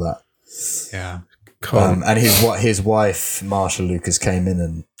before that. Yeah. And his wife, Marsha Lucas, came in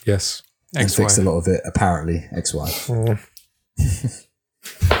and fixed a lot of it, apparently, ex-wife.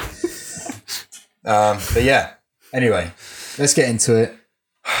 But yeah, anyway, let's get into it.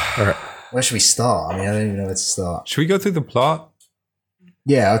 All right. Where should we start? I mean, I don't even know where to start. Should we go through the plot?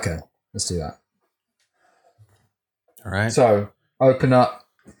 Yeah, okay. Let's do that. All right. So, open up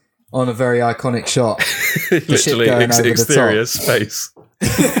on a very iconic shot. Literally, exterior space.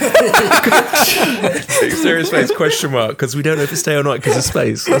 Exterior space, question mark, because we don't know if it's day or night because of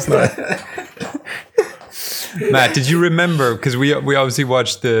space. That's not. Matt, did you remember? Because we obviously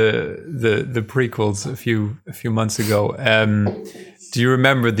watched the prequels a few months ago. Do you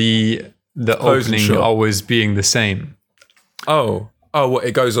remember the opening always being the same? Oh, what,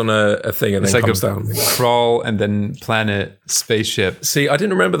 it goes on a thing and it's then comes down. Crawl and then planet, spaceship. See, I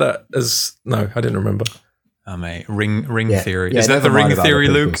didn't remember that I didn't remember. Oh, mate, ring theory. Is that the ring theory,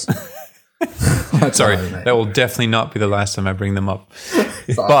 Luke? Sorry, that will definitely not be the last time I bring them up.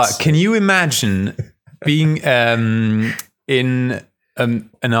 But can you imagine being in a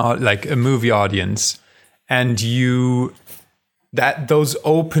movie audience and those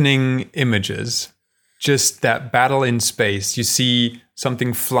opening images, just that battle in space, you see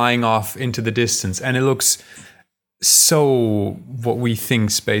something flying off into the distance and it looks so what we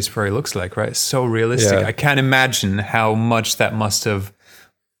think space probably looks like, right? So realistic. I can't imagine how much that must have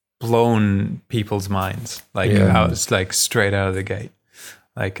blown people's minds. How it's like straight out of the gate.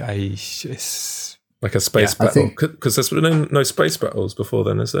 It's like a space battle, because there's been no space battles before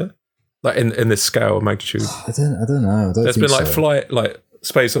then, is there? Like in this scale of magnitude. I don't know. There's been flight, like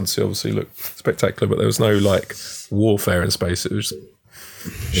Space Odyssey obviously looked spectacular, but there was no like warfare in space. It was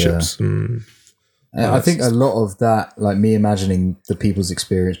ships and I think a lot of that, like me imagining the people's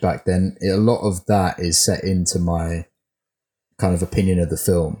experience back then, a lot of that is set into my kind of opinion of the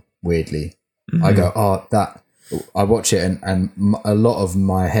film, weirdly. Mm-hmm. I go, I watch it and a lot of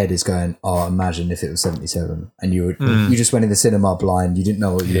my head is going, imagine if it was 77 and you just went in the cinema blind, you didn't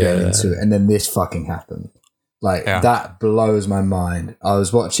know what you were going into, and then this fucking happened. That blows my mind. I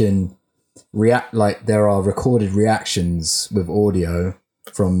was watching there are recorded reactions with audio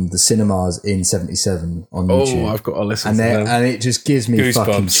from the cinemas in 77 on YouTube. Oh, I've got to listen to them. And it just gives me Goosebumps.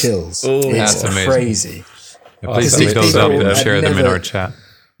 Fucking chills. It's crazy. Please dig those up and share them in our chat.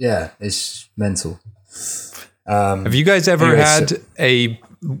 Yeah, it's mental. Have you guys ever had an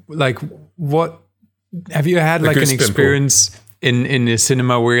experience in a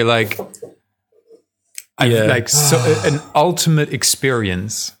cinema where you're like, an ultimate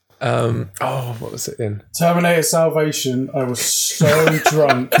experience? What was it in? Terminator Salvation. I was so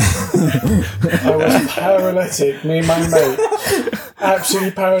drunk. I was paralytic. Me and my mate,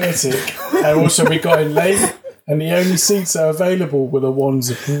 absolutely paralytic. And also we got in late, and the only seats that are available were the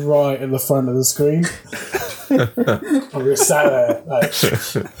ones right at the front of the screen. And we were sat there like.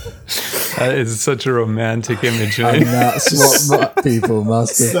 That is such a romantic image. And that's what people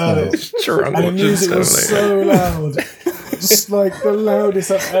must have felt. And the music was so loud. Just like the loudest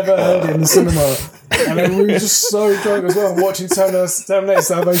I've ever heard in the cinema. And then we were just so drunk as well, watching Terminator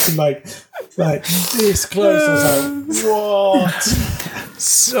Salvation like this close. I was like, what?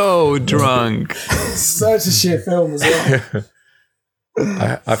 So drunk. Such a shit film as well.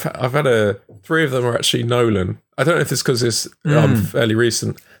 I've had three of them are actually Nolan. I don't know if it's because it's fairly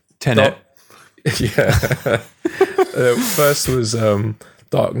recent. Tenet. First was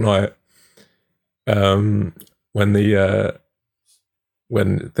Dark Knight. When the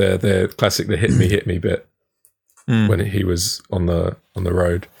classic the hit me bit when he was on the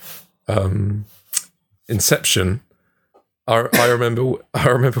road. Inception. I remember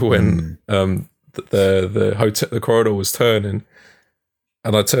when the hotel, the corridor was turning,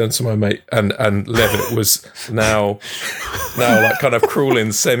 and I turned to my mate, and Levitt was now like kind of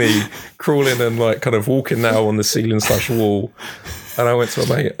crawling and like kind of walking now on the ceiling/wall. And I went to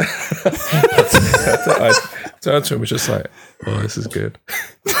my mate. I turned to him and was just like, "Oh, this is good."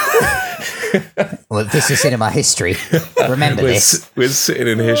 Well, this is cinema history. Remember this. We're sitting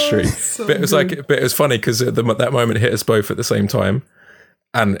in history. But it was funny because that moment hit us both at the same time,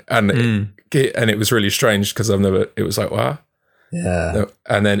 and it was really strange because it was like, wow. Yeah.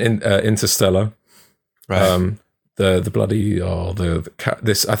 And then Interstellar, Right. the bloody the cat.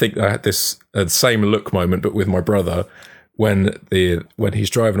 This, I think I had this same look moment, but with my brother. When he's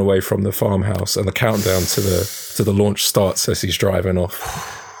driving away from the farmhouse and the countdown to the launch starts as he's driving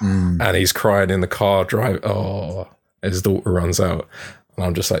off, and he's crying in the car his daughter runs out, and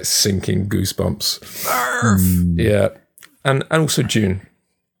I'm just like sinking goosebumps. Yeah, and also Dune,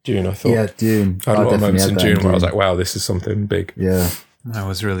 I thought. Yeah, Dune. I had a lot of moments in Dune where I was like, wow, this is something big. Yeah. I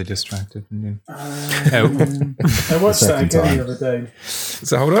was really distracted. I watched that again the other day. Does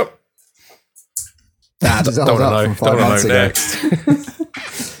that hold up? Does it hold up from 5 months ago? Next.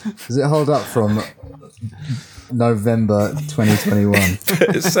 Does it hold up from November 2021?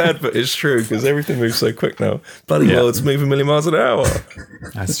 It's sad, but it's true because everything moves so quick now. Bloody world's moving a million miles an hour.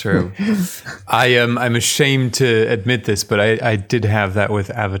 That's true. I'm ashamed to admit this, but I did have that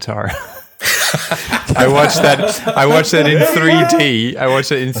with Avatar. I watched that in 3D. I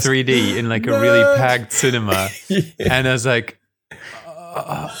watched it in 3D in like a really packed cinema, and I was like,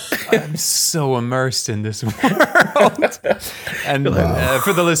 I'm so immersed in this world. And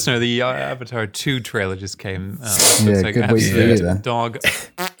for the listener, the Avatar 2 trailer just came. It's like good week for you then. Dog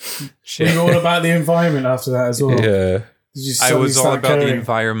shit. Were you all about the environment after that as well? Yeah. I was all about the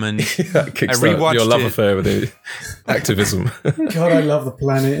environment. I rewatched your love affair with the activism. God, I love the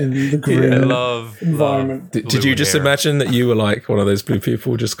planet and the green environment. Did you just imagine that you were like one of those blue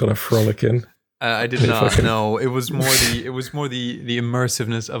people just kind of frolicking? I did not know. It was more the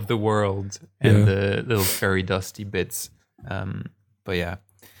immersiveness of the world and the little fairy dusty bits. But yeah,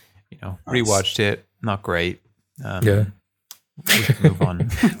 rewatched it. Not great. We can move on.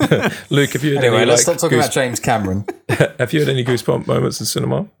 Luke, have you had Anyway, any, let's stop talking about James Cameron. Have you had any goosebump moments in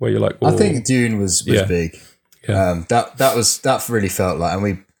cinema where you're like, I think Dune was big. Yeah. That really felt like, and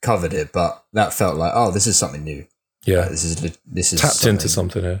we covered it, but that felt like, oh, this is something new. Yeah, this is tapped into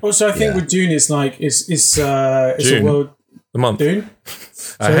something here. Also, I think with Dune, it's like it's a world. The month. Dune.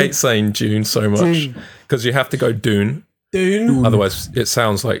 I hate saying June so much because you have to go Dune. Dune. Otherwise, it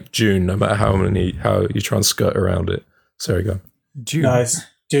sounds like June, no matter how you try and skirt around it. So there you go. Dune. Nice.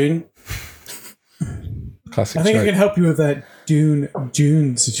 Dune. Classic. I think joke. I can help you with that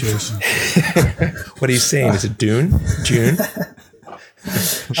Dune situation. What are you saying? Is it Dune? June?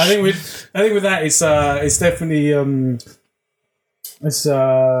 I think with that it's definitely it's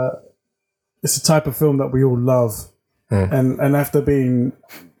a type of film that we all love, and after being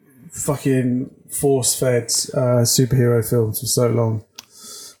fucking force fed superhero films for so long,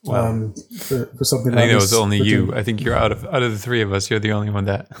 for something. I think that was only you. I think you're out of the three of us. You're the only one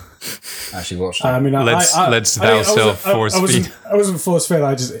that actually watched it. I mean, let's thou self force feed. I wasn't force fed.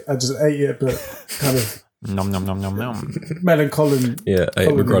 I just ate it, but kind of. Nom nom nom nom nom. Melancholy. Yeah, ate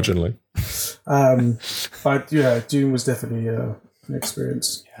it begrudgingly. But yeah, Dune was definitely an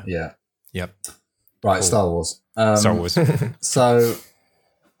experience. Yeah. Yep. Right, cool. Star Wars. Star Wars. So,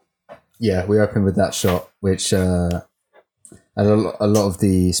 yeah, we opened with that shot, which and a lot of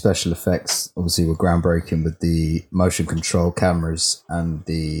the special effects obviously were groundbreaking with the motion control cameras and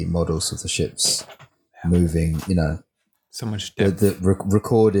the models of the ships moving. So much depth. The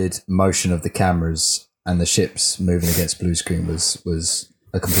recorded motion of the cameras and the ships moving against blue screen was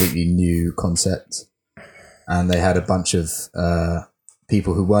a completely new concept. And they had a bunch of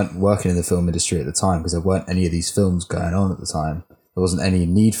people who weren't working in the film industry at the time because there weren't any of these films going on at the time. There wasn't any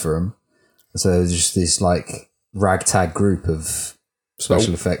need for them. So there was just this like ragtag group of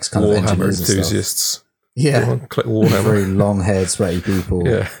special effects kind of engineers and enthusiasts. Stuff. Yeah. Very long-haired, sweaty people.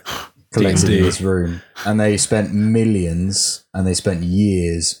 Yeah. Collected in this room. And they spent millions and they spent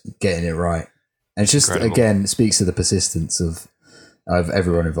years getting it right. And it's just, again, speaks to the persistence of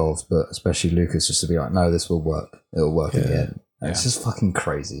everyone involved, but especially Lucas, just to be like, no, this will work. It'll work again. And it's just fucking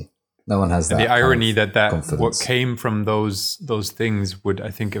crazy. No one has that. And the irony that confidence. What came from those things would,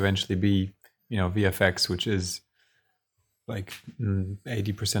 I think, eventually be, VFX, which is like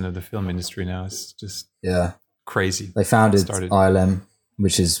 80% of the film industry now. It's just crazy. They founded ILM,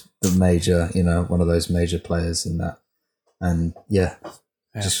 which is the major, one of those major players in that. And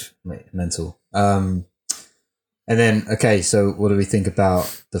just mental. And then, okay, so what do we think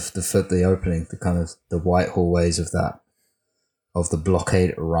about the opening, the kind of the white hallways of the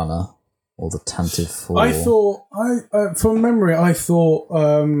blockade runner or the Tantive 4? I thought, from memory, I thought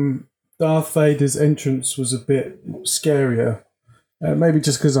Darth Vader's entrance was a bit scarier. Maybe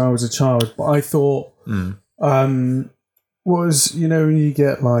just because I was a child, but I thought, was, when you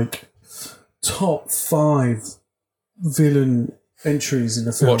get like top 5 villain entries in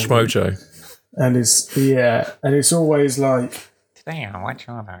a film. Watch Mojo. And it's always like, Damn, watch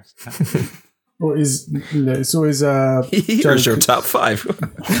all those. it's always Here's your top 5.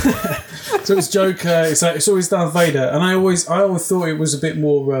 So it's Joker. It's always Darth Vader, and I always thought it was a bit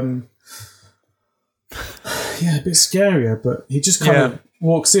more, a bit scarier. But he just kind of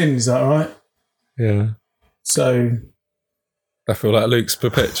walks in. Is that right? Yeah. So I feel like Luke's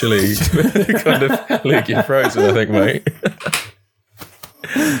perpetually kind of leaking frozen, I think, mate.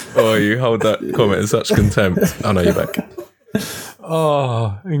 Oh, you hold that comment in such contempt. Oh, no, you're back.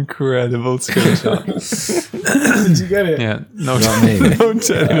 Oh, incredible screenshot. did you get it? Yeah, no, Not me. no,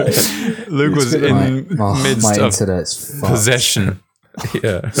 Luke was in midst my of internet's fucked. Possession.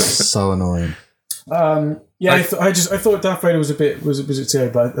 Yeah. So annoying. I thought Darth Vader was a bit scary,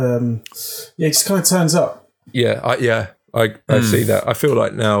 but he just kind of turns up. Yeah, I see that. I feel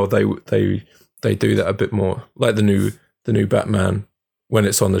like now they do that a bit more, like the new Batman, when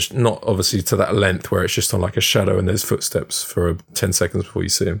it's on not obviously to that length where it's just on like a shadow and there's footsteps for 10 seconds before you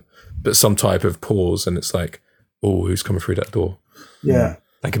see him, but some type of pause and it's like, oh, who's coming through that door? Yeah,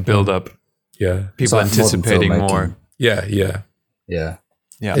 like a build up. Yeah, People like anticipating more. Yeah. Yeah.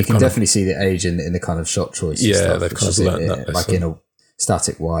 You can definitely see the age in the kind of shot choice. Yeah, stuff, they've kind of learned that. Like in a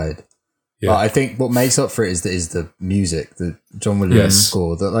static wide. Yeah. But I think what makes up for it is the music, the John Williams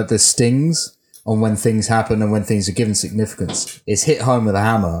score, that like the stings on when things happen and when things are given significance. It's hit home with a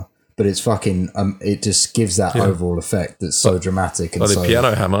hammer, but it's fucking. It just gives that overall effect that's so dramatic and like so the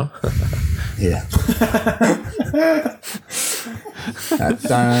piano hammer. Yeah.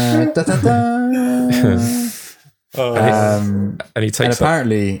 And he takes and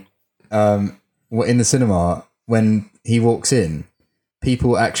apparently, in the cinema, when he walks in,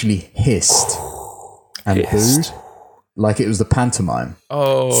 people actually hissed and booed like it was the pantomime.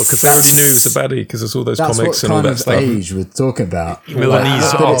 Oh, because they already knew it was a baddie because it's all those That's comics what and all kind that of stuff. age we're talking about.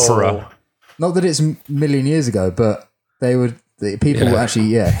 Milanese opera. Not that it's a million years ago, but people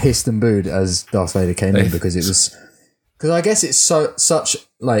actually hissed and booed as Darth Vader came in because it was I guess it's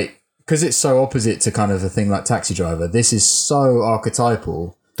because it's so opposite to kind of a thing like Taxi Driver. This is so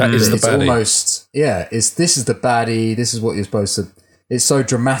archetypal. That is the it's baddie. Almost this is the baddie. This is what you're supposed to. It's so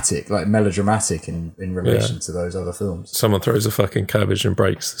dramatic, like melodramatic in relation to those other films. Someone throws a fucking cabbage and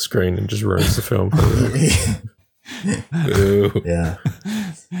breaks the screen and just ruins the film. Yeah.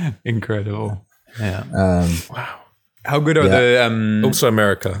 Incredible. Yeah. Wow. How good are the also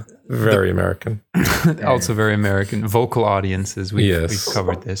America, very American, also very American vocal audiences? We've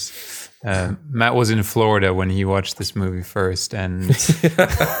covered this. Matt was in Florida when he watched this movie first, and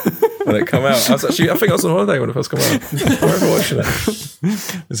when it came out, I think I was on holiday when it first came out. I remember watching it.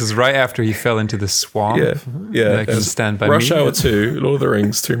 This is right after he fell into the swamp. Yeah. I can stand by Rush me. Hour 2, Lord of the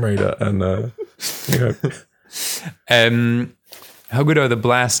Rings, Tomb Raider, and how good are the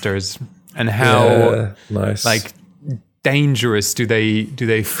blasters, and how nice, like dangerous do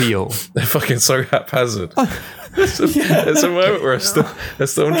they feel? They're fucking so haphazard. There's a moment where a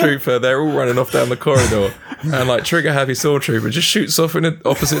stormtrooper, they're all running off down the corridor, and like trigger happy stormtrooper just shoots off in the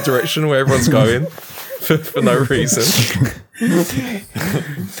opposite direction where everyone's going for no reason.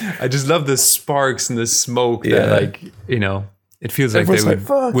 I just love the sparks and the smoke that, like, it feels like everyone's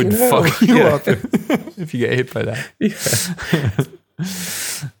they would fuck you up if you get hit by that.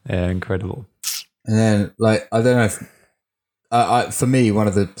 Yeah, incredible. And then, like, I don't know if for me, one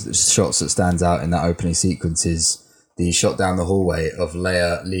of the shots that stands out in that opening sequence is the shot down the hallway of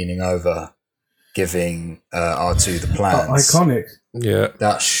Leia leaning over, giving R2 the plans. Iconic. Yeah.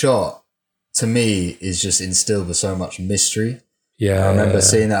 That shot, to me, is just instilled with so much mystery. Yeah. I remember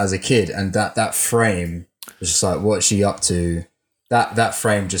seeing that as a kid, and that frame was just like, what's she up to? That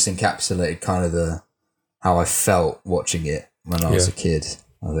frame just encapsulated kind of how I felt watching it when I was a kid,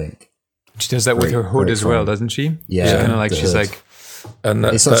 I think. She does that with her hood as well, doesn't she? Yeah. She's kind of like, she's like... And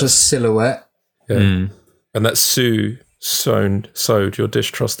it's such a silhouette. Yeah. And that Sue sowed your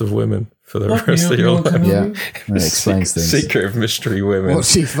distrust of women for the rest of your life. Yeah. And it explains things. Secret of mystery women.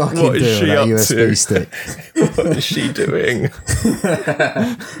 What's she fucking What is doing she with that up USB to? stick? What is she doing?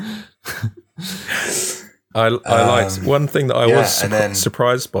 I liked one thing that I was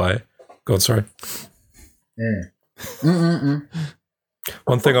surprised by. Go on, sorry. Yeah.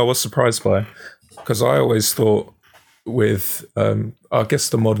 One thing I was surprised by, because I always thought with, I guess,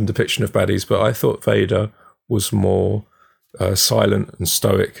 the modern depiction of baddies, but I thought Vader was more silent and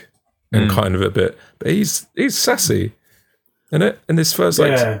stoic and kind of a bit, but he's sassy. In this first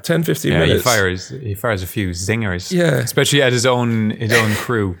 10, 15 minutes. He fires a few zingers. Yeah. Especially at his own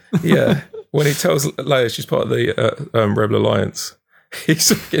crew. Yeah. When he tells Leia she's part of the Rebel Alliance,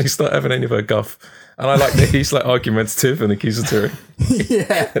 he's not having any of her guff. And I like that he's like argumentative and accusatory.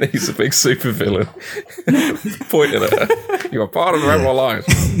 Yeah. And he's a big super villain. Pointing at her. You're part of the Rebel Alliance.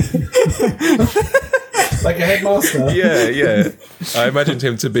 Like a headmaster. Yeah. I imagined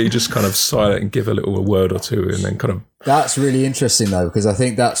him to be just kind of silent and give a little word or two and then kind of... That's really interesting, though, because I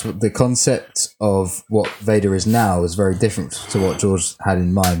think that's what the concept of what Vader is now is very different to what George had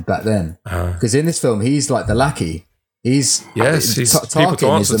in mind back then. Because in this film, he's like the lackey. He's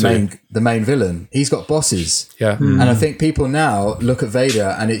Tarkin is the main villain. He's got bosses. Yeah. And I think people now look at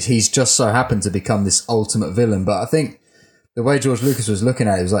Vader and he's just so happened to become this ultimate villain. But I think the way George Lucas was looking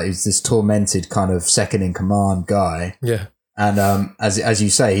at it was like he's this tormented kind of second in command guy. Yeah. And as you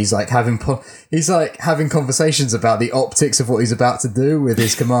say, he's like having conversations about the optics of what he's about to do with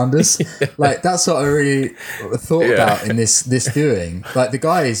his commanders. Yeah. Like that's what I really thought about in this viewing. Like the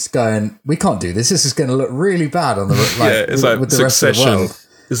guy is going, "We can't do this. This is going to look really bad on the with the rest of the world."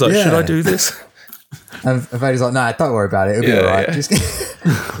 It's like, should I do this? And Vader's like, "Nah, don't worry about it. It'll be all right." Yeah.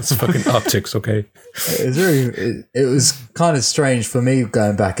 It's fucking optics, okay? It was kind of strange for me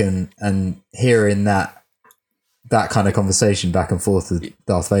going back and hearing that kind of conversation back and forth with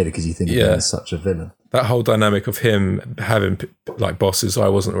Darth Vader because you think of him as such a villain. That whole dynamic of him having like bosses, I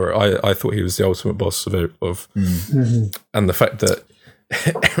wasn't aware. I thought he was the ultimate boss of and the fact that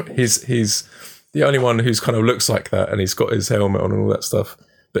he's the only one who's kind of looks like that, and he's got his helmet on and all that stuff,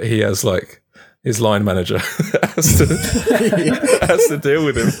 but he has like his line manager has to deal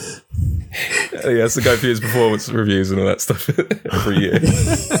with him. He has to go through his performance reviews and all that stuff every year.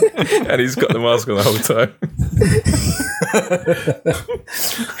 And he's got the mask on the whole time.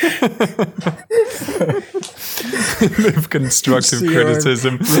 With constructive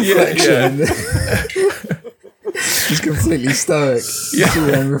criticism. He's completely stoic. Yeah. See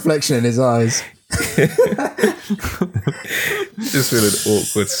your own reflection in his eyes. Just feeling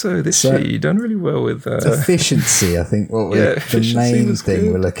awkward. So this year you done really well with efficiency. I think the main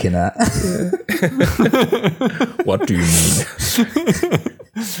thing we're looking at. Yeah. What do you mean?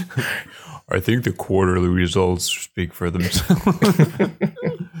 I think the quarterly results speak for themselves.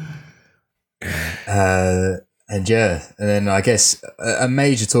 And then I guess a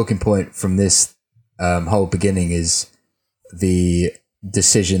major talking point from this whole beginning is the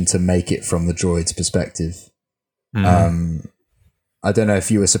decision to make it from the droid's perspective. I don't know if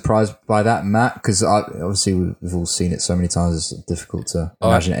you were surprised by that, Matt, because obviously we've all seen it so many times. It's difficult to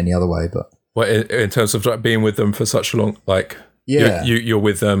imagine it any other way. But in terms of like being with them for such a long, like you're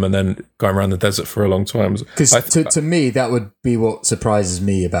with them and then going around the desert for a long time. Because to me, that would be what surprises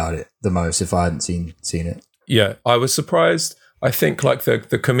me about it the most if I hadn't seen it. Yeah, I was surprised. I think like the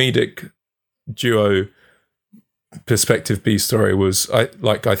comedic duo perspective B story was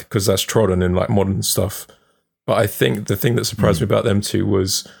because that's trodden in like modern stuff. But I think the thing that surprised me about them two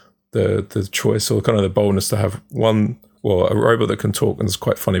was the choice or kind of the boldness to have a robot that can talk and is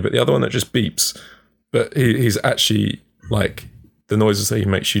quite funny, but the other one that just beeps. But he's actually like the noises that he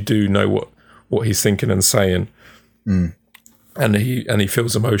makes, you do know what he's thinking and saying. And he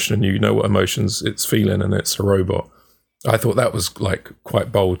feels emotion, and you know what emotions it's feeling, and it's a robot. I thought that was like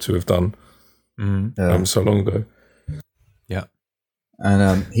quite bold to have done so long ago. Yeah.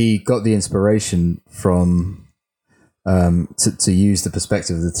 And he got the inspiration from to use the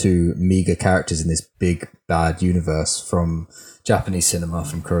perspective of the two meager characters in this big bad universe from Japanese cinema,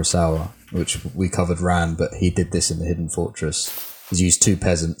 from Kurosawa, which we covered Ran, but he did this in The Hidden Fortress. He's used two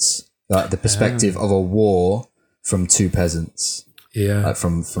peasants, like the perspective of a war from two peasants. Yeah.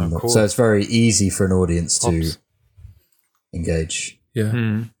 Cool. So it's very easy for an audience to engage.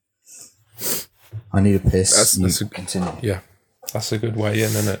 Yeah. I need a piss. Continue. Yeah. That's a good way in,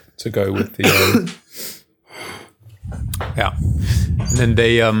 isn't it? To go with the yeah. And then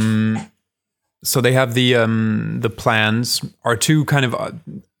they so they have the plans. R2 kind of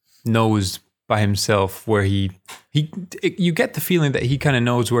knows by himself where you get the feeling that he kind of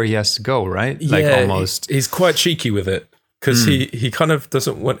knows where he has to go, right? Like almost. He's quite cheeky with it because he kind of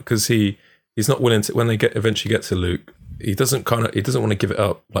doesn't want, because he's not willing to, when they eventually get to Luke, he doesn't want to give it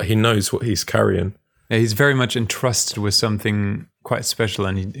up. Like he knows what he's carrying. Yeah, he's very much entrusted with something quite special,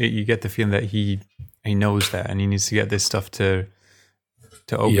 and you get the feeling that he knows that, and he needs to get this stuff to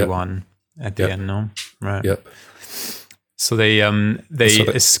Obi-Wan at the end. No, right? Yep. So they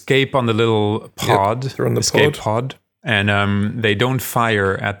escape on the little pod. They're on the escape pod, And they don't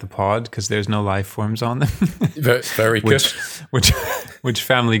fire at the pod because there's no life forms on them. Very good. Which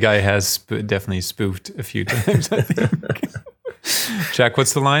Family Guy has definitely spoofed a few times, I think. Jack,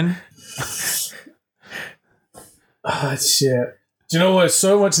 what's the line? Shit. Do you know what?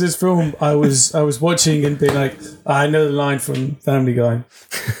 So much of this film I was watching and being like, I know the line from Family Guy.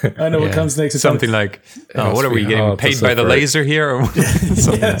 I know what comes next. Something like, what are we getting paid by the laser here? Or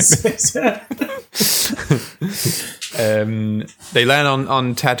yes. They land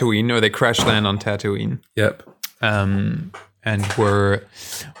on Tatooine, or they crash land on Tatooine. Yep. And we're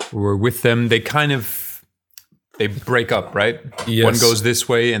with them. They break up, right? Yes. One goes this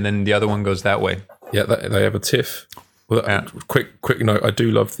way, and then the other one goes that way. Yeah, they have a tiff. Well, quick note. I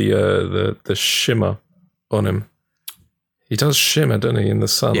do love the shimmer on him. He does shimmer, doesn't he, in the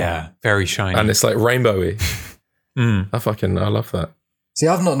sun? Yeah, very shiny, and it's like rainbowy. I love that. See,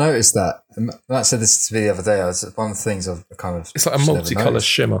 I've not noticed that. Matt said this to me the other day. One of the things I've kind of... It's like a multicolour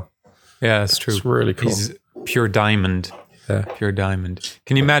shimmer. Yeah, that's true. It's really cool. He's pure diamond. Yeah. Pure diamond.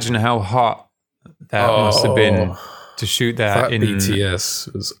 Can you imagine how hot that must have been to shoot that in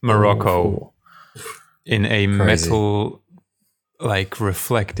BTS was Morocco awful. In a metal, like,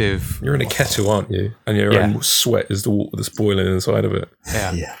 reflective... You're in a kettle, aren't you? And your own sweat is the water that's boiling inside of it.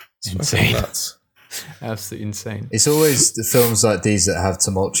 Yeah. It's insane. Nuts. Absolutely insane. It's always the films like these that have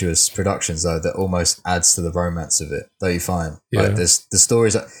tumultuous productions, though, that almost adds to the romance of it, don't you find? Yeah. Like, there's the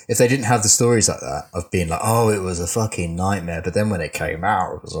stories... If they didn't have the stories like that, of being like, oh, it was a fucking nightmare, but then when it came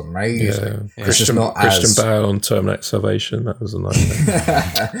out, it was amazing. Yeah. It's just not Christian Bale on Terminator Salvation, that was a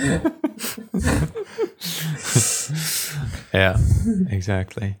nightmare. Yeah,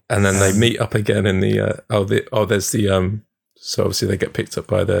 exactly. And then they meet up again in the... there's the... So obviously they get picked up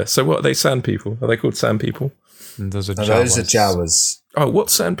by so what are they, sand people? Are they called sand people? And those are No, Jawas. those are Jawas. Oh,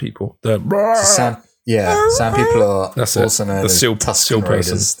 what's sand people? Sand people are That's also known as seal Tusken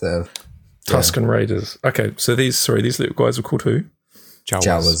person. Raiders. Tusken Raiders. Okay, so these little guys are called who?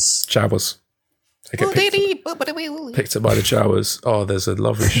 Jawas. They get picked up by the Jawas. Oh, there's a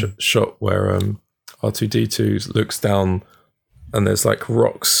lovely shot where R2-D2 looks down and there's like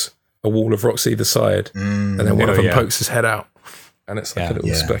rocks, a wall of rocks either side, and then one of them pokes his head out, and it's like a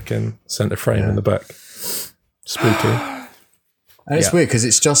little speck in center frame in the back. Spooky. And it's weird because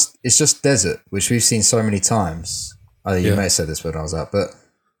it's just desert, which we've seen so many times. You may have said this when I was out, but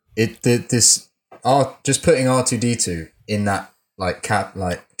just putting R2-D2 in that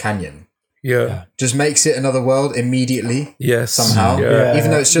canyon, just makes it another world immediately. Yes, somehow,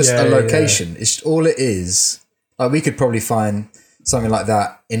 even though it's just a location. It's all it is. Like, we could probably find something like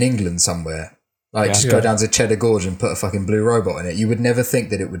that in England somewhere. Just go down to Cheddar Gorge and put a fucking blue robot in it. You would never think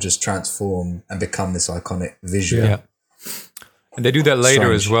that it would just transform and become this iconic visual. Yeah. And they do that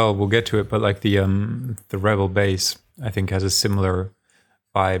later as well. We'll get to it, but like the Rebel base, I think, has a similar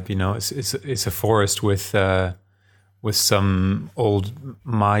vibe. You know, it's a forest with some old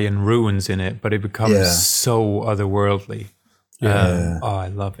Mayan ruins in it, but it becomes so otherworldly. I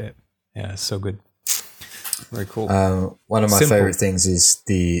love it. Yeah, it's so good. Very cool. One of my favorite things is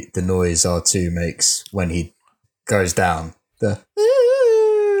the noise R2 makes when he goes down.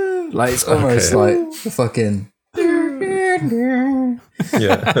 It's almost like the fucking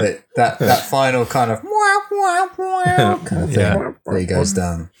that final kind of kind of thing that he goes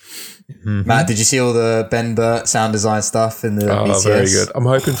down. Matt, did you see all the Ben Burt sound design stuff in the BTS? Very good. I'm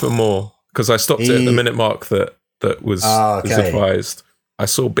hoping for more because I stopped it at the minute mark that was advised. I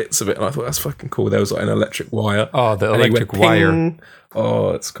saw bits of it and I thought that's fucking cool. There was like an electric wire. Oh, the electric wire.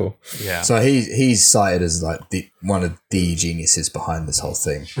 Oh, that's cool. Yeah. So he's cited as like one of the geniuses behind this whole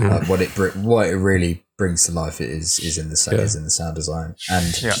thing. What it really brings to life is in the sound design,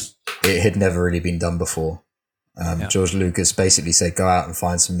 and it had never really been done before. George Lucas basically said, "Go out and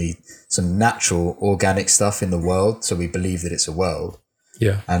find some natural organic stuff in the world, so we believe that it's a world."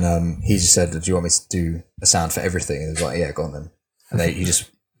 Yeah. And he just said, "Do you want me to do a sound for everything?" And he was like, "Yeah, go on then." And he just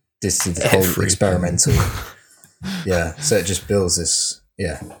did the whole experimental. Yeah, so it just builds this.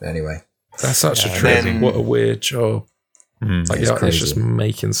 Yeah, anyway. That's such a trip. What a weird job. It's just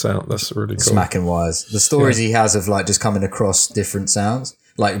making sound. That's really cool. Smacking wires. The stories he has of like just coming across different sounds,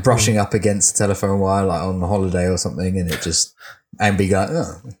 like brushing up against a telephone wire, like on a holiday or something, and it just, and be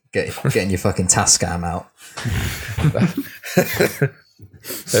going, getting your fucking Tascam out.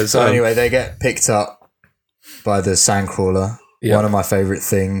 So anyway, they get picked up by the sandcrawler. Yep. One of my favourite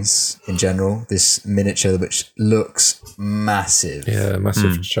things in general, this miniature which looks massive. Yeah,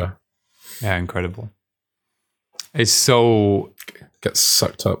 massive. Yeah, incredible. It's so... Gets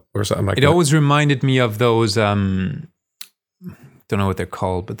sucked up. Or is that a magnet? It always reminded me of those don't know what they're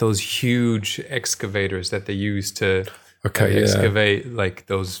called, but those huge excavators that they use to Okay, excavate like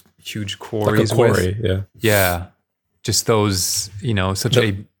those huge quarries. Like a quarry, yeah. Yeah. Just those, such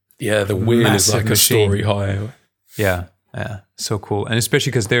the wheel is like machine. a story high. Yeah, so cool. And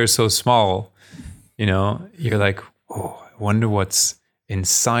especially because they're so small, you're like, oh, I wonder what's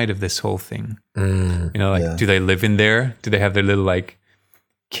inside of this whole thing. Do they live in there? Do they have their little like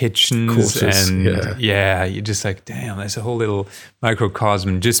kitchens? Quarters, and you're just like, damn, that's a whole little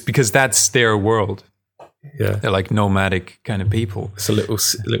microcosm just because that's their world. Yeah. They're like nomadic kind of people. It's a little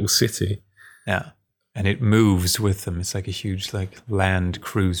city. Yeah. And it moves with them. It's like a huge like land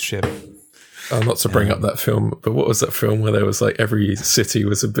cruise ship. Not to bring up that film, but what was that film where there was like every city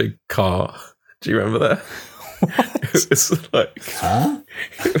was a big car? Do you remember that? It was like,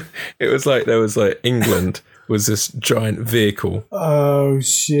 it was like there was like England was this giant vehicle. Oh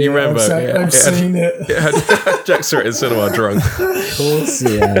shit! You remember? I've seen it. It had Jack saw it in cinema drunk. Of course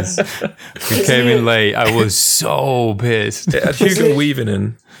he has. We came in late. I was so pissed. It had Hugo Weaving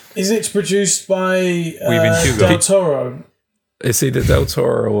in. Is it produced by Hugo. Del Toro? It's either Del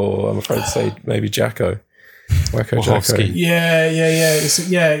Toro or I'm afraid to say maybe Jacko. Wacko Jacko. Yeah.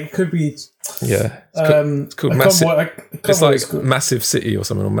 It could be. Yeah, it's called Massive. It's like Massive City or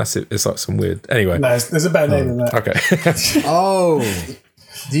something, or Massive. It's like some weird. Anyway, no, there's a better name than that. Okay. Oh,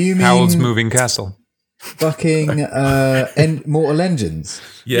 do you mean Howl's Moving Castle? fucking Mortal Engines?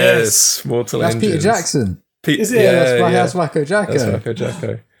 Yes, Mortal That's Engines. Peter Jackson. Is it? Yeah, that's Wacko Jacko. That's Wacko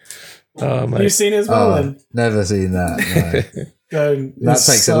Jacko. Oh, mate. You've seen it as well, then? Never seen that. No. That It's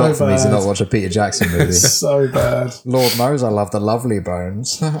takes a so lot for me to bad. not watch a Peter Jackson movie. It's so bad. Lord knows I love the Lovely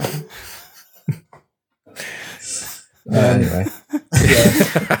Bones. Anyway,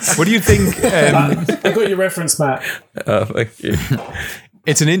 What do you think? I got your reference, Matt. Thank you.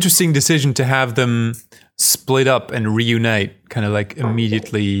 It's an interesting decision to have them split up and reunite kind of like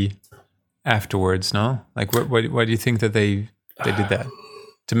immediately afterwards, no? Like, why do you think that they did that?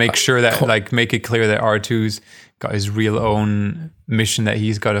 To make sure that, like, make it clear that R2's got his real own mission that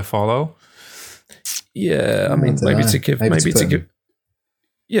he's got to follow? Yeah, I mean, maybe to give them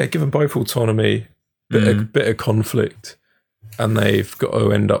both autonomy, bit of conflict, and they've got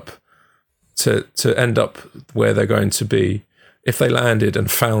to end up where they're going to be. If they landed and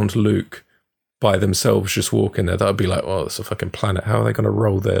found Luke by themselves just walking there, that would be like, well, it's a fucking planet. How are they going to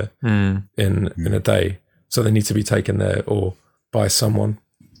roll there in a day? So they need to be taken there or by someone.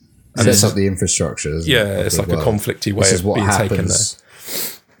 And sets up the infrastructure. It's like a conflicty way of being taken there.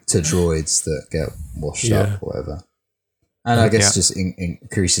 To droids that get washed up or whatever. And I guess just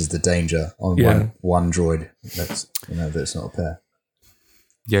increases the danger on one droid that's not a pair.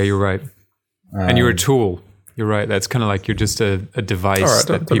 Yeah, you're right. And you're a tool. You're right. That's kind of like you're just a device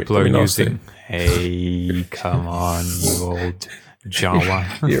that people are using. Hey, come on, you old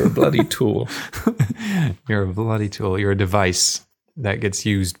Jawa. You're a bloody tool. You're a bloody tool. You're a device that gets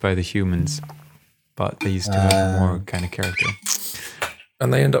used by the humans, but they used to have more kind of character.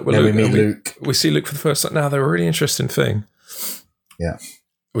 And they end up with Luke. We meet Luke. We see Luke for the first time. Now, they're a really interesting thing. Yeah.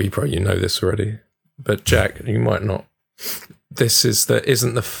 Well, you know this already, but Jack, you might not.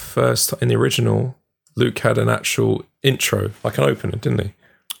 Isn't the first in the original. Luke had an actual intro, like an opener, didn't he?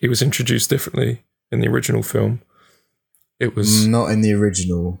 He was introduced differently in the original film. It was not in the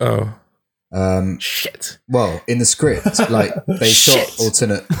original. Oh. Shit. Well, in the script, like they shot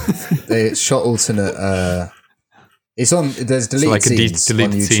alternate. It's on. There's deleted like scenes on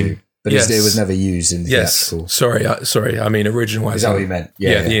YouTube, scene. but it was never used in the theatrical. Sorry. I mean, original. Is that what you meant?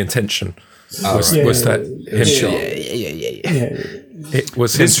 Yeah. The intention was that him shot. It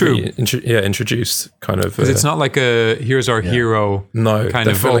was introduced kind of. Because it's not like a here's our hero kind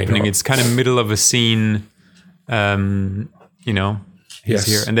of opening. Not. It's kind of middle of a scene. He's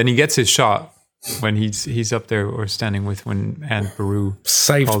here, and then he gets his shot when he's up there or standing with when Aunt Beru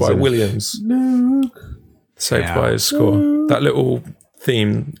saved by Williams. Luke. Saved by his score. That little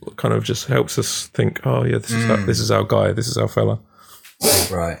theme kind of just helps us think, oh yeah, this is our guy, this is our fella.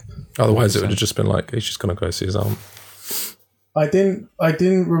 Right. Otherwise, it would have just been like he's just gonna go see his aunt. I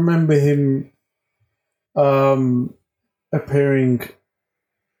didn't remember him appearing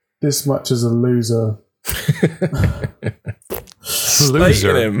this much as a loser.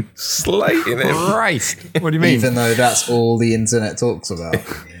 Slating him. Right. What do you mean? Even though that's all the internet talks about.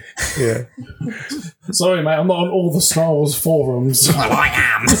 Yeah. Sorry, mate, I'm not on all the Star Wars forums. Well, I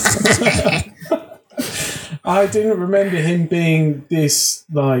am. I didn't remember him being this,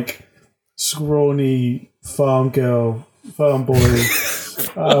 like, scrawny farm boy.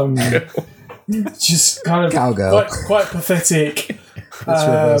 Just kind of cowgirl. Quite pathetic. That's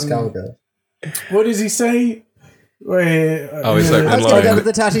reverse cowgirl. What does he say? Wait, he's like, Let's go down to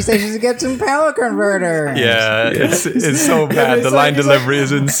the Tashi station to get some power converter. Yeah, it's so bad. The line delivery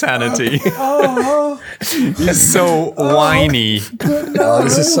is insanity. He's so whiny. Oh,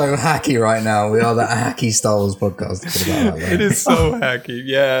 this is so hacky right now. We are the hacky Star Wars podcast. It is so hacky.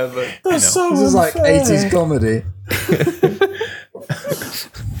 Yeah, but That's so This is like unfair. 80s comedy.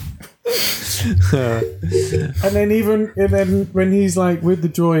 And then when he's like with the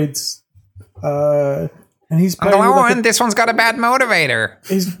droids, and he's playing with like this one's got a bad motivator.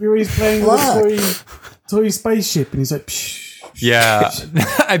 he's playing with a toy spaceship, and he's like, psh, Yeah,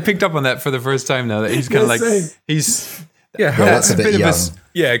 I picked up on that for the first time now. That he's kind of like Same. That's a bit young.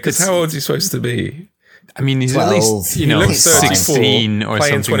 because how old is he supposed to be? I mean, he's 12. at least He looks 16 or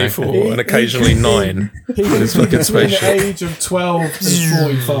playing something. 24, Like that. and occasionally 9. He was fucking between the spaceship. age of 12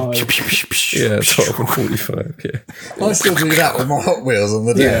 and 45. Yeah, 12 and 45. Yeah, I still do that with my Hot Wheels on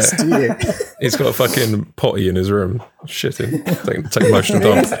the desk. Do you? he's got a fucking potty in his room, shitting, take emotional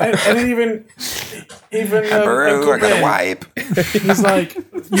dump. And then even Baru, I got a wipe. he's like,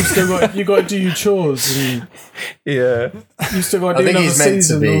 you got to do your chores, and Yeah, you still got I to do think another he's meant to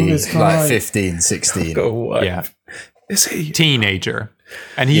season. be all this like time. 15, 16. got a wipe. Yeah, Is he? teenager,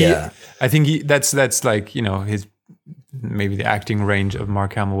 and he. Yeah. I think that's like his maybe the acting range of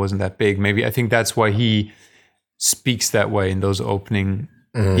Mark Hamill wasn't that big. Maybe I think that's why he speaks that way in those opening.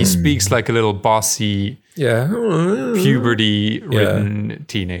 He speaks like a little bossy, Yeah, puberty-ridden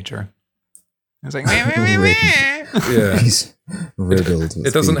teenager. It's like, yeah. He's riddled. With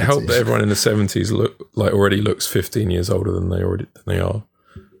It doesn't help puberty. that everyone in the 70s already looks 15 years older than they are.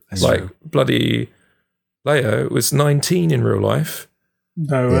 Like bloody Leia was 19 in real life.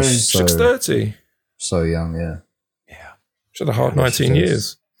 No Yeah, way. She looks 30. So young, yeah. She had a hard Yeah, 19 she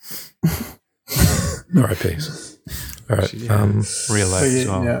years. R.I.P. All right. real life as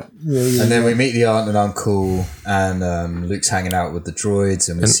well. Yeah. And then we meet the aunt and uncle, and Luke's hanging out with the droids,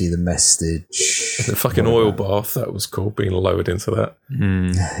 and we see the message. The fucking oil bath, that was cool, being lowered into that.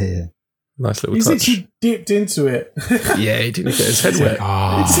 Yeah. Nice little He's touch. literally dipped into it. Yeah, he didn't get his head wet.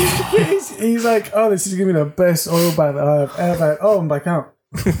 He's like, oh, this is going to be the best oil bath that I have ever had. Oh, I'm back out.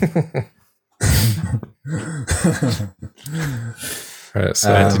 Right,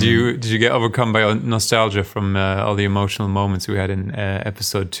 so, Did you get overcome by nostalgia from all the emotional moments we had in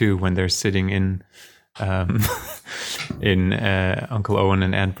episode 2 when they're sitting in Uncle Owen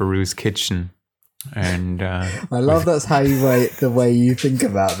and Aunt Beru's kitchen? And I love that's how the way you think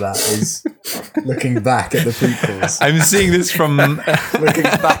about that is looking back at the prequels. I'm seeing this from Looking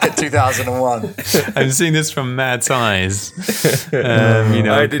back at 2001. I'm seeing this from Matt's eyes.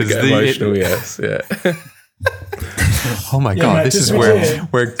 I did 'cause get emotional, yes. Yeah. Oh my Yeah, god, Matt, this just is to be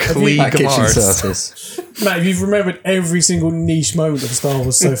where clear, Klieg That kitchen Mars. surface. Matt, you've remembered every single niche moment of Star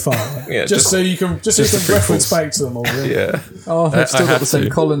Wars so far. Yeah, just so you can the reference prequels. back to them all. Yeah. Yeah. Oh, I've still got the same I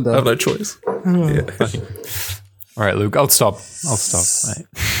colander. have no choice. Yeah. All right, Luke, I'll stop. Right.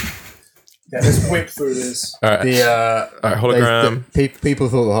 Yeah, let's whip through this. All right. The Hologram. people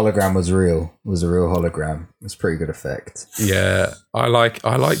thought the hologram was a real hologram. It's a pretty good effect. Yeah, I like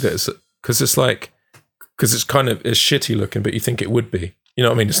this because it's kind of it's shitty looking, but you think it would be. You know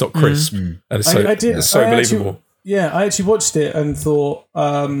what I mean? It's not crisp, and it's so I did. it's so I believable. I actually watched it and thought,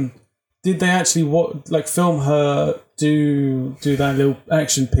 did they actually film her do that little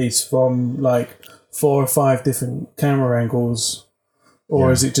action piece from like 4 or 5 different camera angles,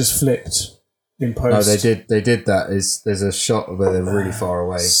 or is it just flipped in post? No, they did that. There's a shot where they're really far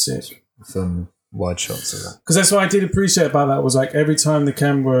away Sick. from wide shots of that. Because that's what I did appreciate about that was like every time the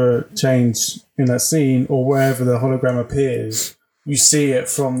camera changed in that scene or wherever the hologram appears, you see it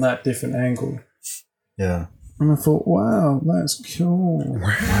from that different angle. Yeah. And I thought, wow, that's cool.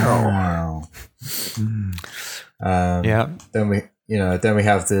 Wow. Yeah. Then we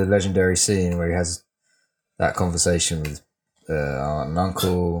have the legendary scene where he has that conversation with aunt and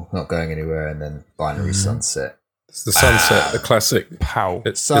uncle, not going anywhere, and then binary sunset. It's the sunset, the classic. Pow.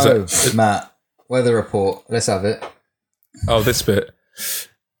 So, Matt, weather report. Let's have it. Oh, this bit.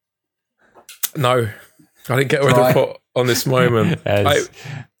 No, I didn't get a weather report on this moment. It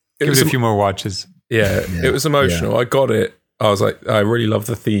Give was it a few more watches. Yeah, it was emotional. I got it. I was like, I really love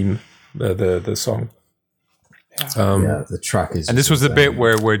the theme, the song. The track is. And this was the bit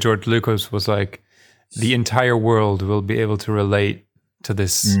where George Lucas was like, the entire world will be able to relate to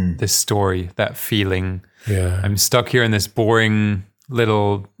this story, that feeling. Yeah, I'm stuck here in this boring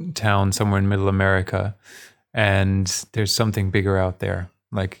little town somewhere in middle America, and there's something bigger out there.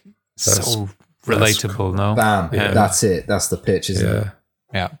 Like, so relatable, cool. no? Bam. Yeah. That's it. That's the pitch, isn't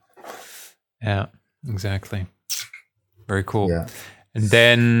it? Yeah, exactly. Very cool. Yeah. And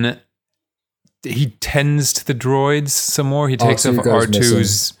then he tends to the droids some more. He takes off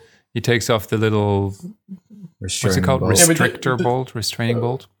R2's. He takes off the little. What's it called? Bolt. Restrictor bolt, restraining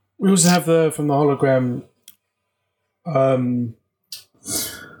bolt. We also have from the hologram. Ben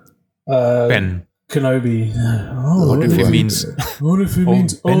Kenobi. What if it means? What if it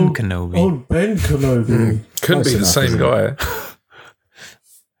means Ben Kenobi? Old Ben Kenobi. Couldn't be the same guy.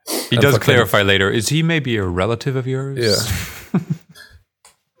 He does clarify later. Is he maybe a relative of yours? Yeah.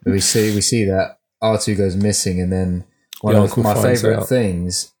 we see that R2 goes missing, and then one of my favourite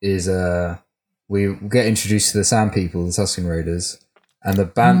things is we get introduced to the Sand People, the Tusken Raiders, and the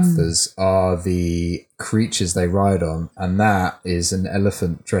Banthas are the creatures they ride on, and that is an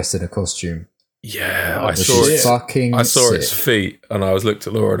elephant dressed in a costume. Yeah, I saw its feet, and I looked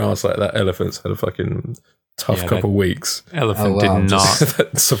at Laura, and I was like, "That elephant's had a fucking tough couple of weeks." Elephant did not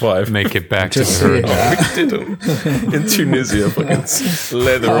survive. Make it back to the herd. It didn't. In Tunisia, fucking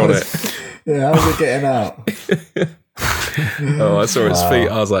leather on it. Yeah, how's it getting out? I saw its feet.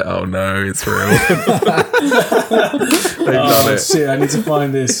 I was like, "Oh no, it's real." They've done it. Shit, I need to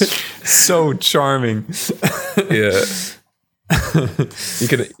find this. So charming. Yeah. you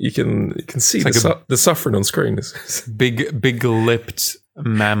can see the suffering on screen. Big lipped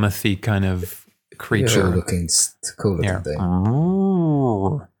mammothy kind of creature. Cool looking thing.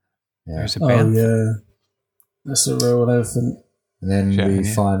 Oh. Yeah. There's a band. Yeah, that's a real elephant. And then we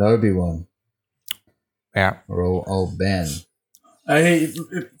find Obi-Wan. Yeah, or old Ben.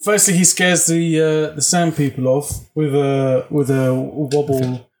 Firstly, he scares the Sand People off with a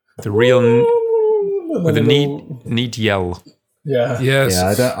wobble. The real with a neat yell. Yeah. Yes.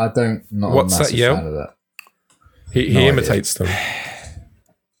 Yeah. I don't. Not What's a massive that yell? fan of that. He imitates them.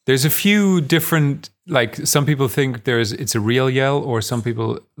 There's a few different. Like some people think it's a real yell, or some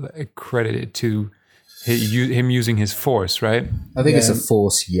people credit it to him using his force. Right. I think it's a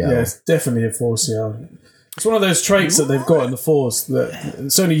force yell. Yeah, it's definitely a force yell. It's one of those traits that they've got in the Force that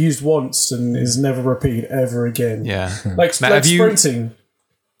it's only used once and is never repeated ever again. Yeah, like sprinting.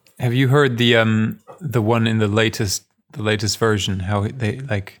 Have you heard the one in the latest version? How they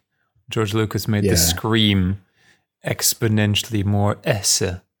George Lucas made the scream exponentially more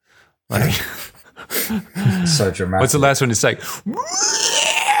like so dramatic. What's the last one? It's like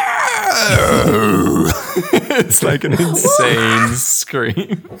it's like an insane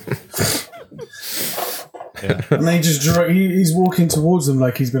scream. Yeah. And then he's walking towards them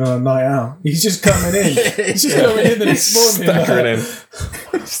like he's been on a night out. He's just coming in. He's just coming in the next morning. Staggering in.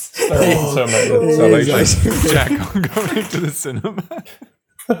 Jack, I'm going to the cinema.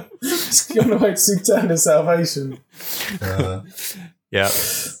 He's going to wait to see Terminator Salvation. Yeah.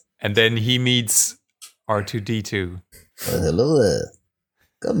 And then he meets R2-D2. Hello there.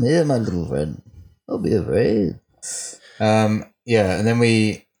 Come here, my little friend. Don't be afraid. Yeah, and then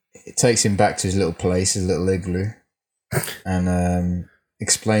it takes him back to his little place, his little igloo, and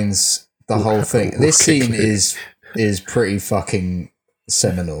explains the whole thing. This scene is pretty fucking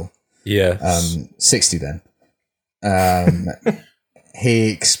seminal. Yeah. 60 then.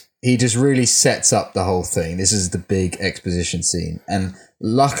 He just really sets up the whole thing. This is the big exposition scene, and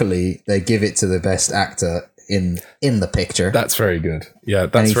luckily they give it to the best actor in the picture. That's very good. Yeah,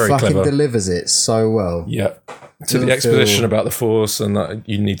 that's very clever. And he fucking delivers it so well. Yeah. To the exposition about the Force, and that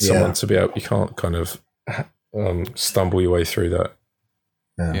you need someone to be able. You can't kind of stumble your way through that.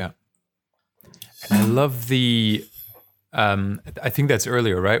 Yeah. And I love the. I think that's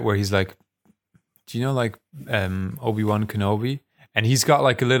earlier, right? Where he's like, "Do you know like Obi-Wan Kenobi?" And he's got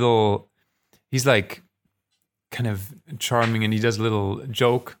like a little. He's like, kind of charming, and he does a little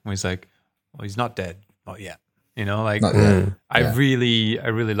joke where he's like, "Well, he's not dead, not yet." You know, like I really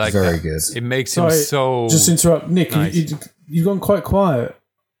like very that. Good. It makes him so. Just interrupt, Nick. Nice. You've gone quite quiet.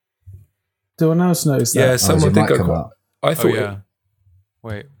 Do anyone else notice that? Yeah, someone did go quiet. I thought.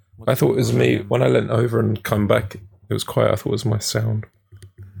 Wait. I thought it was me when I leant over and come back. It was quiet. I thought it was my sound.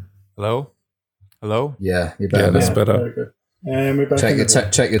 Hello. Yeah, you're better. Yeah, that's better. Very good. And we're back. Check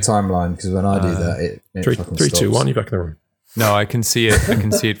your timeline, because when I do that, it 3, fucking 3, stops. 2, 1. You're back in the room. No, I can see it. I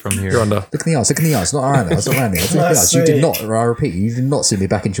can see it from here. You're under. Look in the eyes. Not around there. It's not around there. Look in the eyes. You did not. I repeat, you did not see me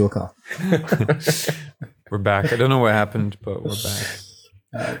back into your car. We're back. I don't know what happened, but we're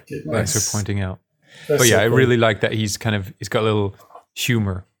back. Thanks for pointing out. But yeah, I really like that he's got a little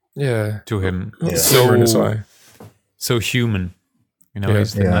humor. To him. Yeah. So in his eye. So human. You know,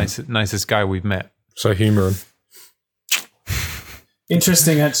 he's the nicest guy we've met. So humoring.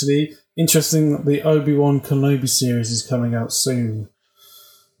 Interesting, actually. Interesting that the Obi-Wan Kenobi series is coming out soon,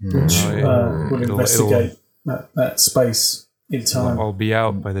 which will investigate that space in time. I'll be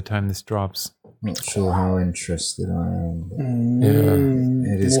out by the time this drops. Not sure how interested I am.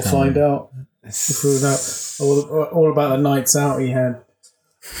 We'll find out. All about the nights out he had.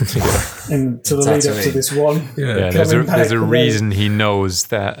 And to the lead up to this one. There's a reason he knows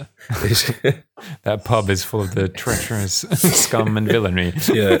that that pub is full of the treacherous scum and villainy.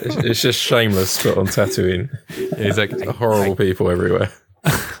 Yeah, it's just Shameless but on Tatooine. Yeah, he's like horrible people everywhere.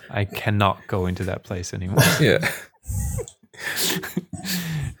 I cannot go into that place anymore. Yeah.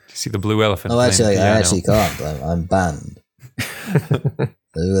 See the blue elephant. Oh, actually, I actually can't. I'm banned.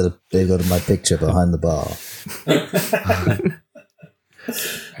 They've got my picture behind the bar.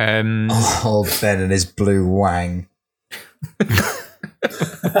 Old Ben and his blue wang.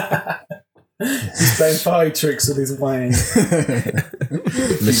 He's playing party tricks with his wang.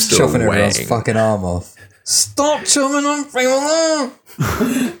 Just chopping everyone's fucking arm off. Stop chopping on people!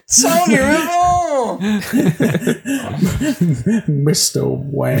 Tony River! Mr.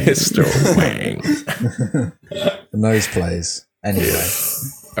 Wang. Mr. Wang. The nose plays. Anyway.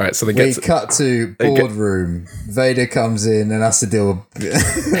 All right, so we cut to boardroom. Vader comes in and has to deal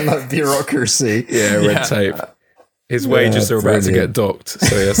with like bureaucracy. Yeah, red tape. His wages are about to get docked,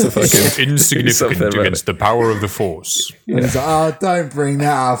 so he has to fucking insignificant against the power of the Force. And he's like, "Oh, don't bring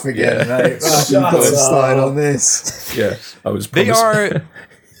that up again, mate. You've got to slide on this." Yeah, I was.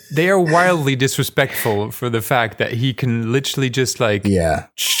 They are wildly disrespectful for the fact that he can literally just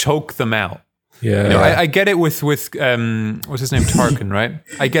choke them out. Yeah, you know, I get it with what's his name, Tarkin, right?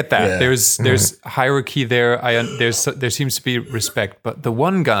 I get that. Yeah. There's hierarchy there. There seems to be respect, but the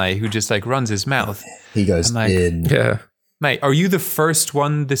one guy who just like runs his mouth, he goes in. Yeah, mate, are you the first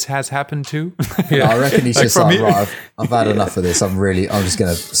one this has happened to? Yeah, I reckon he's just like, right, I've had enough of this. I'm just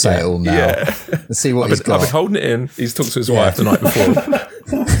going to say it all now. Yeah. Let's see what he's got. I've been holding it in. He's talked to his wife the night before.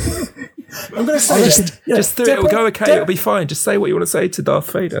 I'm going to say just do it. It'll go okay. It'll be fine. Just say what you want to say to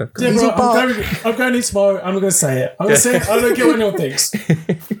Darth Vader. I'm going in tomorrow. I'm going to say it. I'm going to say it. I don't care what anyone thinks.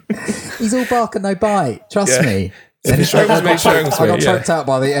 He's all bark and no bite. Trust me. I got choked out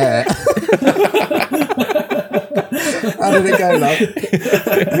by the air. How did it go, love?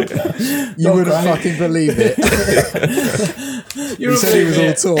 You wouldn't fucking believe it. He said he was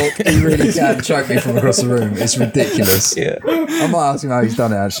all talk. He really can choke me from across the room. It's ridiculous. Yeah. I might ask him how he's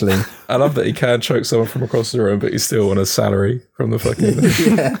done it, actually. I love that he can choke someone from across the room, but he's still on a salary from the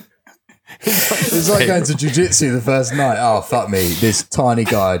fucking... Yeah. It's like going to jiu-jitsu the first night. Oh, fuck me. This tiny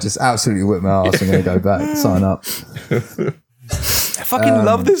guy just absolutely whipped my ass. I'm going to go back. Sign up. I fucking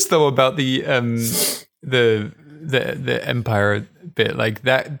love this, though, about the Empire bit. Like,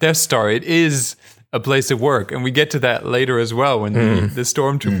 that Death Star, it is a place of work, and we get to that later as well when the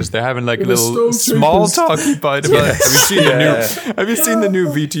stormtroopers, they're having like a little small talk about have you seen the new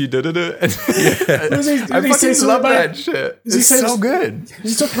VT I fucking love that shit. It's so good. Did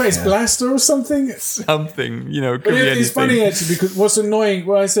he talk about his blaster or something? Something, you know, could be anything. It's funny actually, because what's annoying,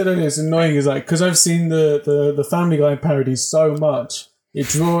 what I said earlier is annoying is like, because I've seen the Family Guy parodies so much, it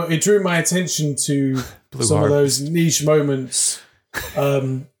drew my attention to some of those niche moments,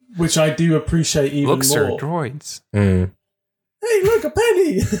 which I do appreciate even Look, more. Sir, droids. Hey, look, a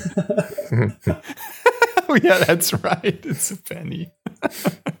penny! Oh, yeah, that's right. It's a penny.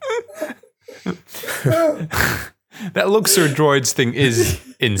 That look, Sir, droids thing is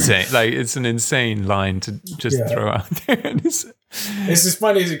insane. Like, it's an insane line to just throw out there. It's just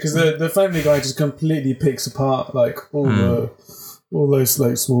funny, because the Family Guy just completely picks apart like all those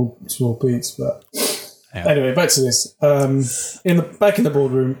like small beats, but. Yeah. Anyway, back to this. Back in the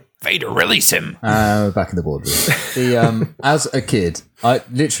boardroom. Vader, release him. Back in the boardroom. As a kid, I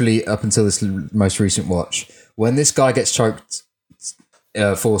literally up until this most recent watch, when this guy gets choked,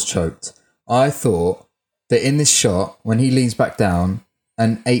 force choked, I thought that in this shot, when he leans back down,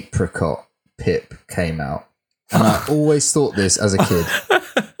 an apricot pip came out, and I always thought this as a kid.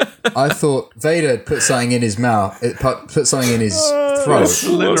 I thought Vader had put something in his mouth, put something in his throat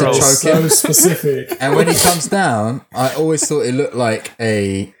to choke him. So specific. And when he comes down, I always thought it looked like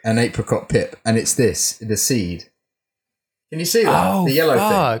an apricot pip, and it's the seed. Can you see that? The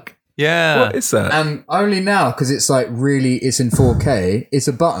yellow thing. Yeah. What is that? And only now, because it's like it's in 4K, it's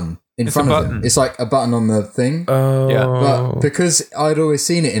a button in front of him. It's like a button on the thing. Oh. Yeah. But because I'd always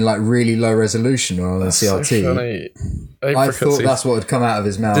seen it in like really low resolution on the CRT, so I thought that's what had come out of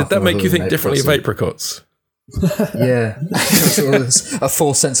his mouth. Did that make you think differently of apricots? Yeah. A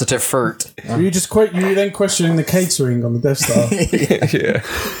force sensitive fruit. You then questioning the catering on the Death Star. Yeah.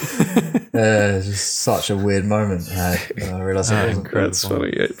 Just such a weird moment. I realised it wasn't. That's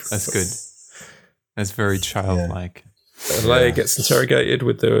funny. That's good. That's very childlike. Leia gets interrogated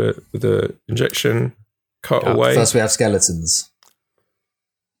with the injection cut away. First we have skeletons.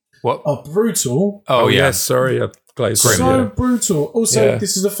 What? Oh, brutal. Oh, yeah. Sorry, I glazed so brutal. Also,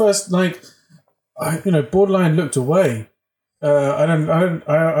 this is the first, like, Borderline looked away. I don't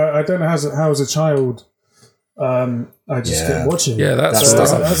know how as a child, I just kept watching. Yeah, that's so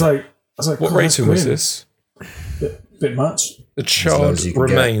I was like, what rating was this? Bit much. The child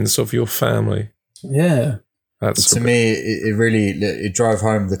remains of your family. Yeah. To me, it really drove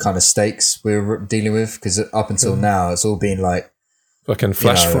home the kind of stakes we were dealing with, because up until now, it's all been like fucking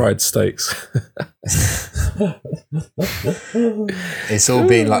flash fried steaks. It's all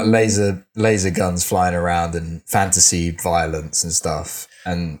been like laser guns flying around and fantasy violence and stuff,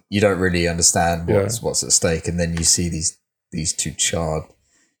 and you don't really understand what's at stake. And then you see these two charred.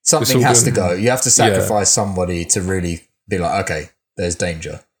 Something has to go. You have to sacrifice somebody to really be like, okay, there's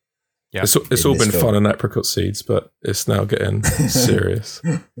danger. Yeah, it's all been fun and apricot seeds, but it's now getting serious.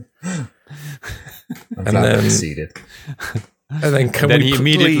 And then conceded. And then he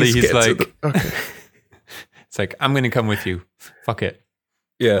immediately he's like, it's like, I'm going to come with you. Fuck it.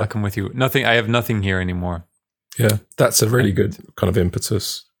 Yeah, I'll come with you. Nothing. I have nothing here anymore. Yeah, that's a really good kind of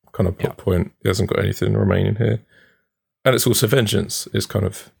impetus, kind of plot point. He hasn't got anything remaining here, and it's also vengeance. Is kind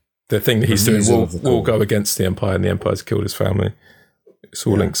of the thing that he's doing will go against the Empire, and the Empire's killed his family. It's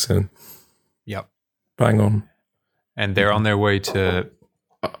all links in. Yep. Bang on. And they're on their way to.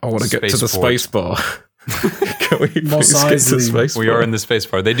 I want to get to the space bar. Can we please get to the space bar? We are in the space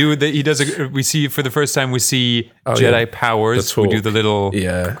bar. They do. He does. We see for the first time. We see Jedi powers. We do the little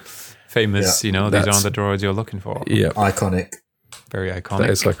famous. These aren't the droids you're looking for. Yeah, iconic. Very iconic. That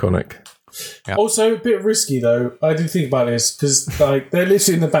is iconic. Yeah. Also a bit risky though. I do think about this because they're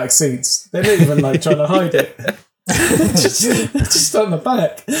literally in the back seats. They're not even trying to hide it. just on the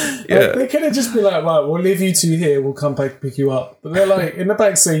back. They could have just been like, right, we'll leave you two here, we'll come back and pick you up. But they're in the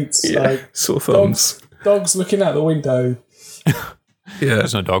back seats, sore thumbs. Dogs looking out the window.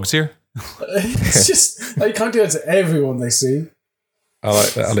 There's no dogs here. It's just you can't do that to everyone they see. I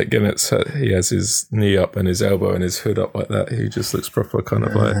like that Alec Guinness. He has his knee up and his elbow and his hood up like that. He just looks proper kind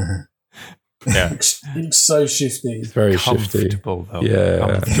of He's so shifty. Very shifty. Though.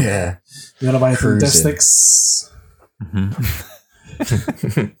 Yeah. You want to buy some Destics?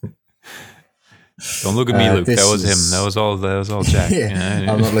 Don't look at me, Luke. That was him. That was all Jack.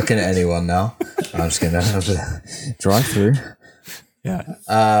 I'm not looking at anyone now. I'm just going to have a drive through. Yeah.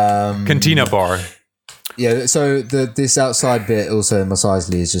 Cantina bar. Yeah, so this outside bit also in Mos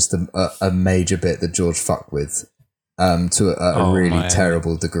Eisley is just a major bit that George fucked with to a really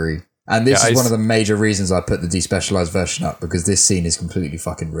terrible degree. And this is one of the major reasons I put the despecialized version up, because this scene is completely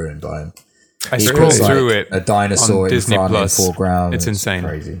fucking ruined by him. I scrolled through it. A dinosaur in Disney front Plus. in foreground. It's insane.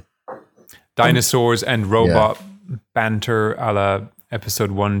 Crazy. Dinosaurs and robot banter a la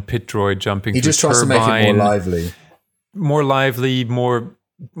episode 1 pit droid jumping He just tries to make it more lively. More lively, more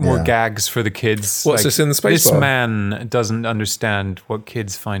gags for the kids. What's this in the space bar? This man doesn't understand what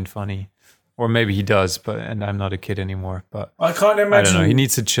kids find funny. Or maybe he does, and I'm not a kid anymore. But I can't imagine. I don't know. He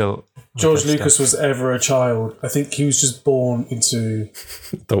needs to chill. George Lucas was ever a child. I think he was just born into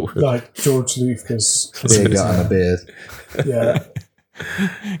George Lucas. Beard and a beard. Yeah.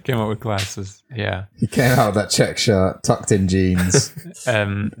 Came up with glasses. Yeah. He came out with that check shirt, tucked in jeans.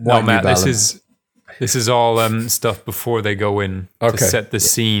 No, Matt, this is all stuff before they go in to set the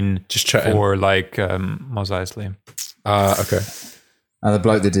scene for Mos Eisley. Okay. And the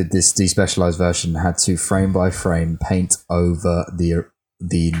bloke that did this despecialized version had to frame by frame paint over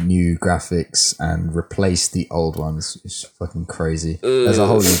the new graphics and replace the old ones. It's fucking crazy. There's a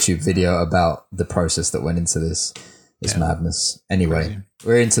whole YouTube video about the process that went into this. It's madness. Anyway, crazy.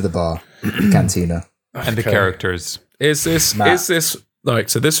 We're into the bar, cantina, and the characters. Is this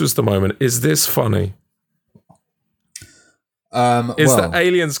so? This was the moment. Is this funny? Is the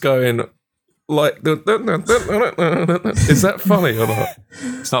aliens going? Is that funny or not?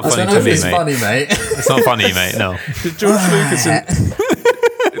 It's not funny to me, mate. Funny, mate. It's not funny, mate. No. Did George Lucas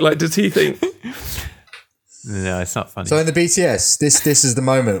does he think? No, it's not funny. So in the BTS, this is the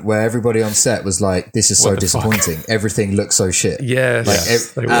moment where everybody on set was like, "This is so disappointing. Everything looks so shit."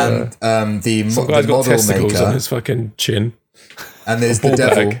 Yes, the some guy's got model testicles maker on his fucking chin, and there's the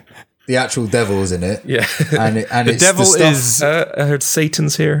devil. The actual devil's in it. Yeah, and the devil is. I heard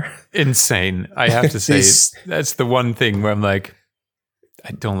Satan's here. Insane. I have to say, that's the one thing where I'm like,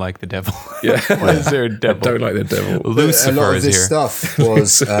 I don't like the devil. Yeah, why is there a devil? I don't like the devil. a Lucifer lot of is this here. stuff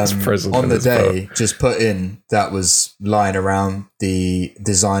was on the day just put in that was lying around the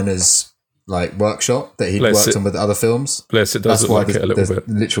designer's workshop that he'd worked on with other films. Bless it does look like it a little bit.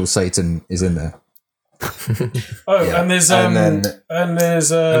 Literal Satan is in there. And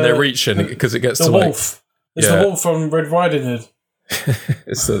they're reaching because it gets the to wolf. It's the wolf from Red Riding Hood.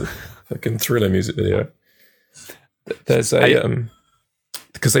 It's the fucking thriller music video. There's a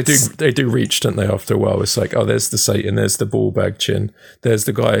because they do reach, don't they? After a while, it's like, oh, there's the Satan, there's the ball bag chin, there's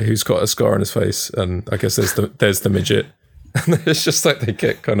the guy who's got a scar on his face, and I guess there's the midget, and it's just like they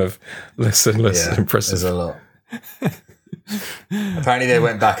get kind of less and less impressive. There's a lot. Apparently, they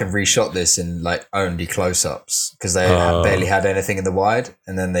went back and reshot this in like only close-ups because they barely had anything in the wide,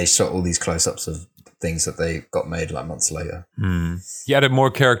 and then they shot all these close-ups of things that they got made like months later. He added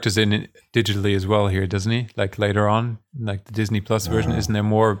more characters in it digitally as well here, doesn't he? Like later on, like the Disney Plus version, isn't there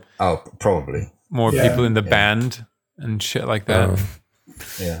more? Oh, probably more people in the band and shit like that.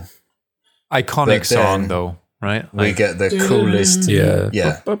 Yeah, iconic song though, right? We get the coolest.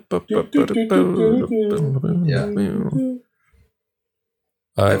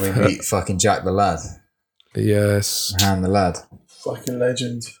 We meet fucking Jack the Lad. Yes, Han the Lad. Fucking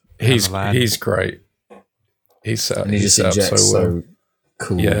legend. He's great. He just injects so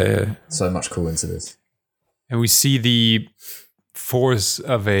cool. Yeah. So much cool into this. And we see the force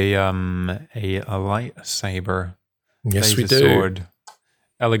of a lightsaber. Yes, we do. Sword,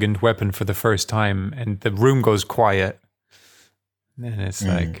 elegant weapon for the first time, and the room goes quiet. And it's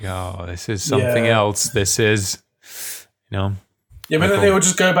like, oh, this is something else. This is, Yeah, but then they would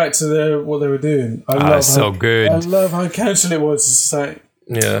just go back to what they were doing. So good. I love how casual it was. It's like,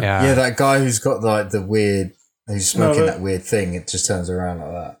 yeah, that guy who's got like the weird, who's smoking that weird thing. It just turns around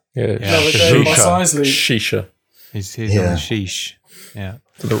like that. Shisha. He's on the sheesh. Yeah,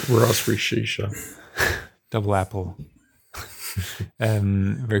 the raspberry shisha. Double apple.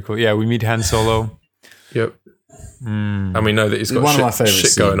 Very cool. Yeah, we meet Han Solo. Yep. And we know that he's got one of my favorite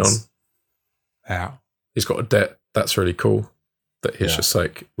shit going on. Yeah. He's got a debt. That's really cool. That he's just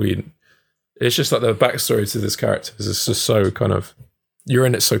like it's just like the backstory to this character is just so kind of, you're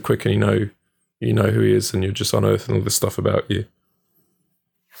in it so quick and you know who he is and you're just unearthing all this stuff about you.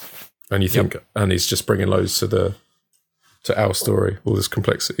 And you think, and he's just bringing loads to our story, all this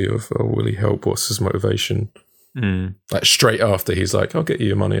complexity of, will he help? What's his motivation? Like straight after he's like, I'll get you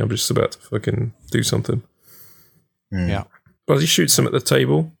your money. I'm just about to fucking do something. Yeah. But he shoots him at the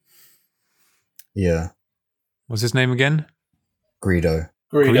table. Yeah. What's his name again? Greedo.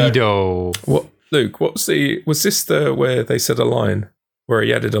 What, Luke? Was this where they said a line? Where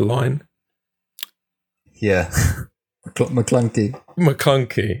he added a line? Yeah. McClunky.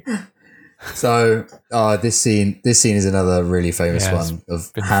 So, this scene is another really famous one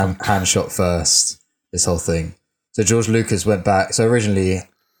of Han shot first. This whole thing. So George Lucas went back. So originally,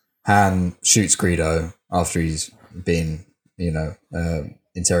 Han shoots Greedo after he's been,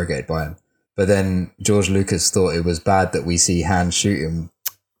 interrogated by him. But then George Lucas thought it was bad that we see Han shoot him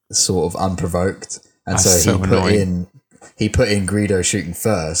sort of unprovoked, and he put in Greedo shooting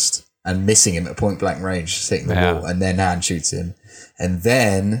first and missing him at point blank range, hitting the wall, and then Han shoots him, and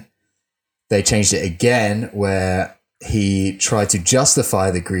then they changed it again where he tried to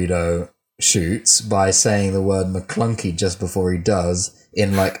justify the Greedo shoots by saying the word McClunky just before he does,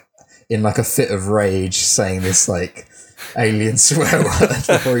 in like a fit of rage, saying this like alien swear word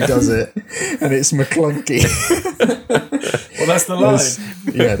before he does it, and it's McClunky. Well, that's the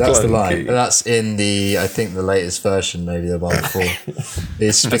line. That's the line. And that's in I think the latest version, maybe the one before.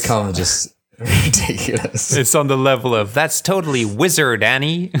 It's become just ridiculous. It's on the level of, that's totally wizard,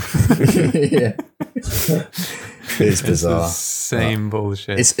 Annie. Yeah. It's bizarre. Same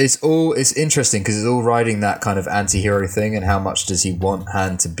bullshit. It's interesting because it's all riding that kind of anti-hero thing, and how much does he want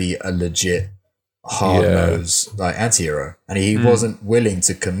Han to be a legit hard-nosed like anti-hero, and he wasn't willing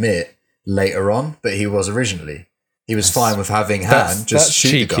to commit later on, but he was originally. He was fine with having Han just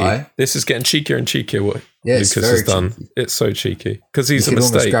shoot cheeky. the guy. This is getting cheekier and cheekier what Lucas has done. Cheeky. It's so cheeky because he's a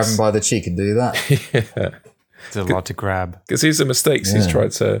mistake. mistake. Almost grab him by the cheek and do that. It's a lot to grab. Because he's a mistake he's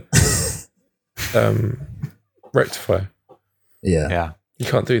tried to rectify. Yeah. You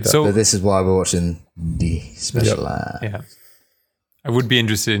can't do that. So, but this is why we're watching the special ad. Yeah. I would be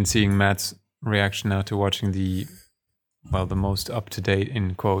interested in seeing Matt's reaction now to watching the most up-to-date,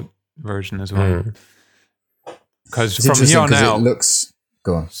 in quote, version as well. Because from here on out... It looks...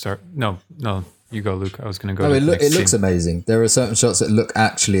 Go on. Sorry. No, you go, Luke. I was going to go to the the next It looks scene. amazing. There are certain shots that look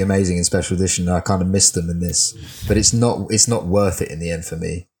actually amazing in special edition, and I kind of missed them in this. But it's not worth it in the end for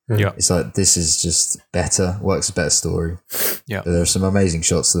me. Yeah. It's like, this is just better, works a better story. Yeah. There are some amazing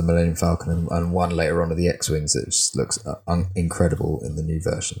shots of the Millennium Falcon and one later on of the X-Wings that just looks incredible in the new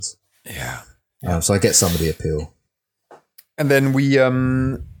versions. Yeah. So I get some of the appeal. And then we,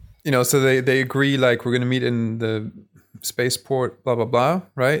 so they agree, like, we're going to meet in the spaceport, blah, blah, blah,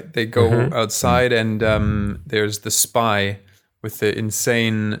 right? They go outside and there's the spy with the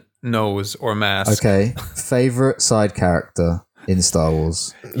insane nose or mask. Okay. Favorite side character in Star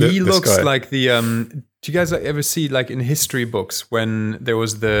Wars? He looks like the Do you guys ever see, like, in history books when there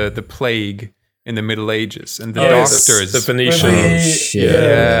was the plague in the Middle Ages and the doctors, the Venetian?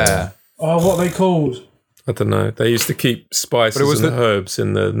 Yeah. Oh, what are they called? I don't know. They used to keep spices and herbs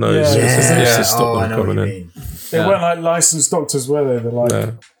in the nose to stop them coming in. They weren't like licensed doctors, were they? They're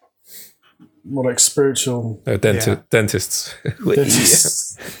like more like spiritual. Dentists.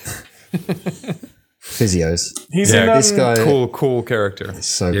 Physios. He's in this guy. Cool character.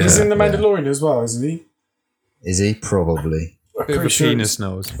 So he's in The Mandalorian as well, isn't he? Is he? Probably. Bit of a penis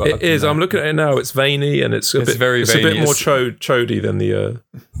nose. But it is. I'm looking at it now. It's veiny and it's a bit very it's veiny. a bit more chody than the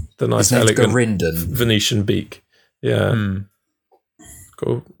nice elegant Venetian beak. Yeah.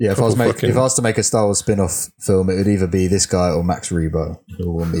 Cool. Yeah, if I was to make a Star Wars spin-off film, it would either be this guy or Max Rebo,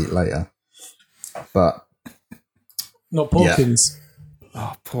 who we'll meet later. But not Porkins.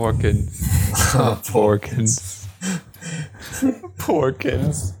 Oh, Porkins. Oh, Porkins.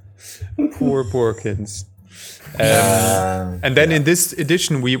 Porkins. Poor Porkins. And then in this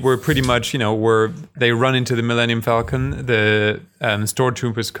edition, we were pretty much, where they run into the Millennium Falcon, the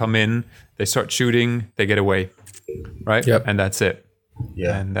stormtroopers come in, they start shooting, they get away, right? Yep. And that's it.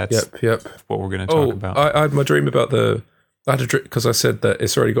 Yeah. And that's what we're going to talk about. I had my dream about I had a dream because I said that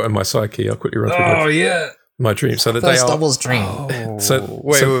it's already got in my psyche. I'll quickly run through my dream. So the Star Wars dream.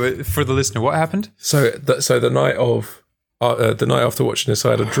 Wait, for the listener, what happened? So the night of the night after watching this, I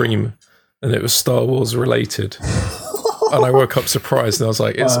had a dream, and it was Star Wars related. And I woke up surprised, and I was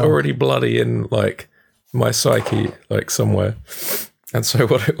like, "It's already bloody in like my psyche, like somewhere." And so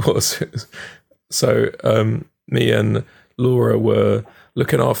what it was, me and Laura were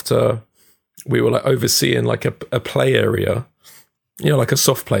looking after. We were like overseeing like a play area, like a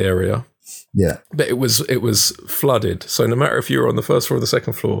soft play area. Yeah, but it was flooded. So no matter if you were on the first floor or the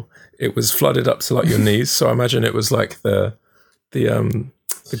second floor, it was flooded up to like your knees. So I imagine it was like the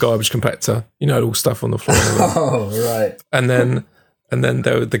garbage compactor, all stuff on the floor. Oh, right. And then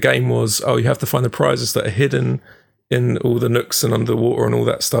the game was, you have to find the prizes that are hidden in all the nooks and underwater and all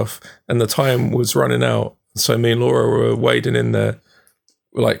that stuff. And the time was running out. So me and Laura were wading in there,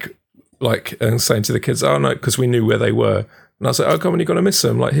 like and saying to the kids, "Oh no," because we knew where they were. And I was like, "Oh, come on, you're gonna miss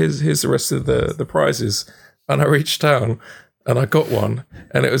them. Like here's the rest of the prizes." And I reached down and I got one,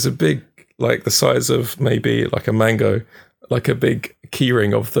 and it was a big, like the size of maybe like a mango, like a big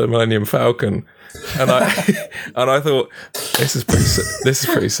keyring of the Millennium Falcon. And I thought, this is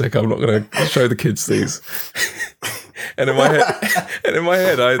pretty sick. I'm not gonna show the kids these. And in my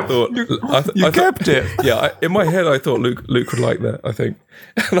head, I thought I kept it. Yeah, in my head, I thought Luke would like that. I think,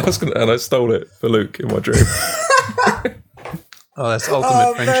 and I stole it for Luke in my dream. Oh, that's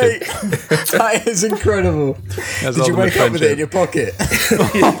ultimate friendship. Mate, that is incredible. Did you wake up with it in your pocket?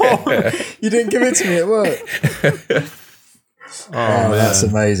 You didn't give it to me at work. Oh man, that's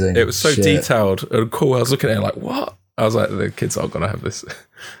amazing. It was so detailed and cool. I was looking at it like, what? I was like, the kids aren't gonna have this.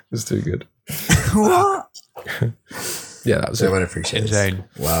 It's too good. What? Yeah, that was they won't appreciate it.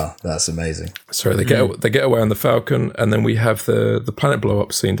 Wow, that's amazing. So they get away on the Falcon, and then we have the planet blow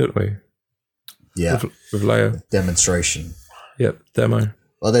up scene, didn't we? Yeah, with Leia demonstration. Yep, demo.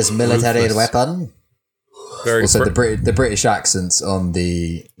 Well, there's military weapon. Very also, the British accents on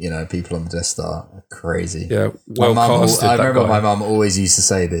the people on the Death Star are crazy. Yeah, I remember my mum always used to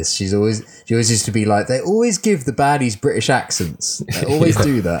say this. She always used to be like, they always give the baddies British accents. They always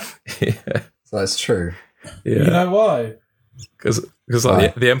do that. Yeah, so that's true. Yeah, you know why? Because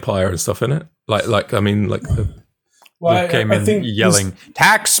like the Empire and stuff in it. Like I mean like the. Well, came in yelling,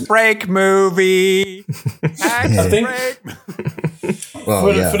 "Tax break movie! Tax break!" Well,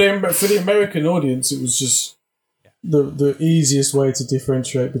 for the American audience, it was just the easiest way to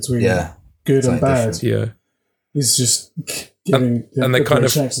differentiate between good and bad. Different. Yeah, it's just giving and they kind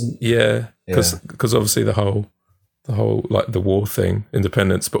of accent. because obviously the whole like the war thing,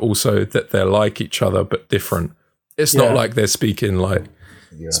 independence, but also that they're like each other but different. It's not like they're speaking like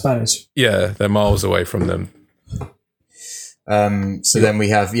Spanish. Yeah, they're miles away from them. So then we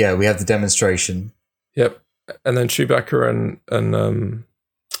have the demonstration. Yep, and then Chewbacca and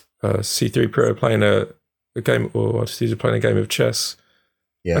C-3PO playing a game, or R2-D2 playing a game of chess.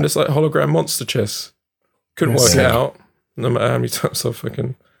 Yeah, and it's like hologram monster chess. Couldn't work it out, no matter how many times I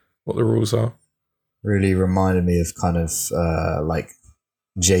fucking what the rules are. Really reminded me of kind of like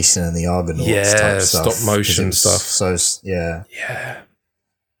Jason and the Argonauts type stuff. Stop motion stuff. So yeah,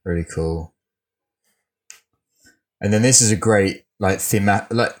 really cool. And then this is a great part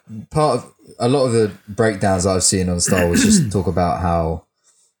of a lot of the breakdowns that I've seen on Star Wars just talk about how,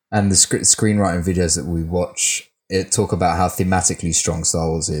 and the screenwriting videos that we watch, it talk about how thematically strong Star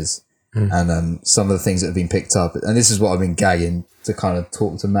Wars is, And some of the things that have been picked up, and this is what I've been gagging to kind of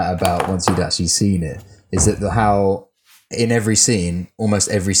talk to Matt about once he'd actually seen it, is that how in every scene, almost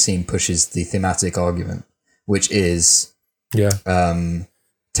every scene pushes the thematic argument, which is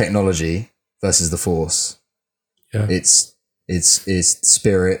technology versus the Force. Yeah. It's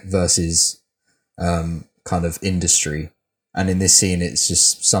spirit versus kind of industry. And in this scene, it's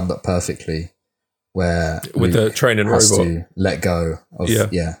just summed up perfectly, where with Luke the training has robot to let go of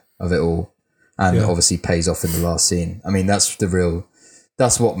of it all, and obviously pays off in the last scene. I mean, that's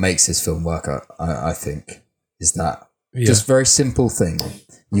what makes this film work. I think is that just very simple thing.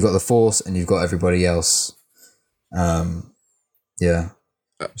 You've got the Force, and you've got everybody else. It's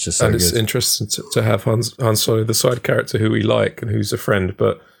just so and good. it's interesting to have Han Solo, the side character who we like and who's a friend,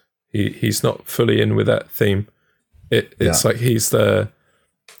 but he's not fully in with that theme. It's like he's like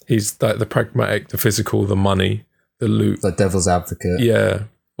the pragmatic, the physical, the money, the loot, the devil's advocate. Yeah,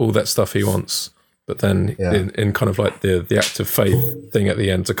 all that stuff he wants. But then in kind of like the act of faith thing at the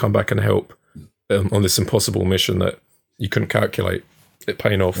end to come back and help on this impossible mission that you couldn't calculate, it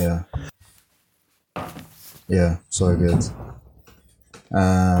paying off. Yeah, so good.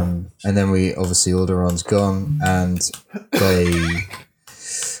 And then we obviously Alderaan's gone, and they,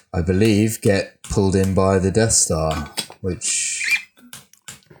 I believe, get pulled in by the Death Star, which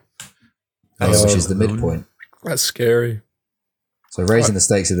is the midpoint. That's scary. So raising the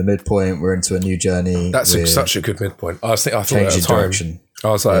stakes at the midpoint, we're into a new journey. That's such a good midpoint. I thought at the time, I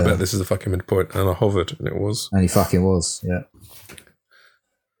was like, I bet this is the fucking midpoint, and I hovered, and it was. And he fucking was, yeah.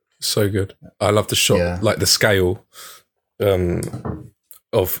 So good. I love the shot, like the scale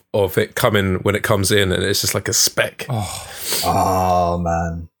of it coming when it comes in, and it's just like a speck. Oh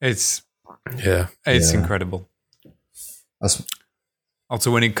man, it's incredible.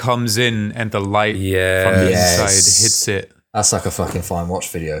 Also, when it comes in and the light from the inside hits it, that's like a fucking fine watch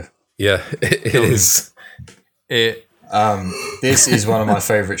video. Yeah, it is. This is one of my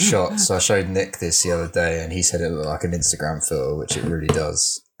favorite shots. I showed Nick this the other day, and he said it looked like an Instagram filter, which it really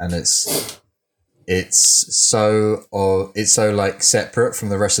does. And it's so like separate from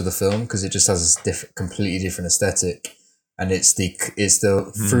the rest of the film because it just has a completely different aesthetic, and it's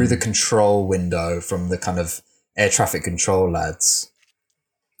the through the control window from the kind of air traffic control lads.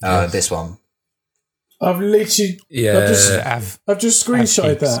 This one, I've literally, I've just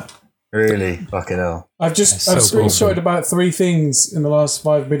screenshotted that. Really, fucking hell! I've screenshotted about 3 things in the last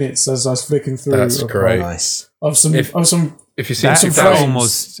 5 minutes as I was flicking through. That's great. Nice. If you see that frames,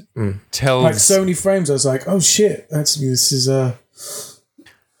 almost tells like so many frames, I was like, oh shit, this is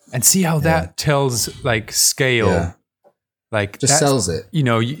and see how that tells like scale, like just sells it. You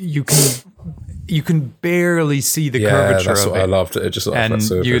know, you can barely see the curvature that's of what it. I loved. It just and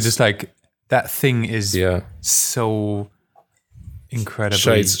you're just like that thing is so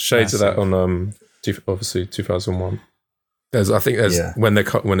incredibly shades massive. of that on obviously 2001. There's when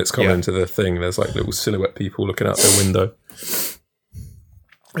it's coming into the thing, there's like little silhouette people looking out their window.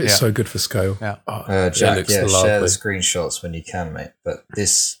 It's so good for scale. Yeah. Jack, share the screenshots when you can, mate. But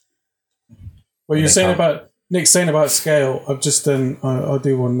this, well, you're saying about Nick's saying about scale. I've just done. I'll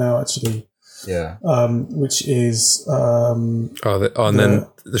do one now, actually. Yeah. Which is and then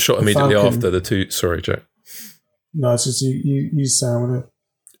the shot immediately Falcon. after the two. Sorry, Jack. No, it's just you sound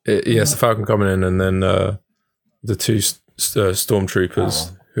it. Yes, the Falcon coming in, and then the two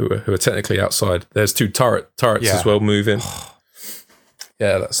stormtroopers who are technically outside. There's 2 turrets as well moving.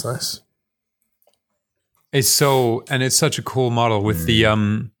 Yeah, that's nice. It's such a cool model with the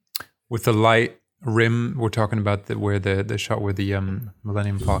light rim. We're talking about where the shot where the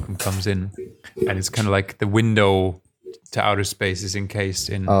Millennium Falcon comes in, and it's kind of like the window to outer space is encased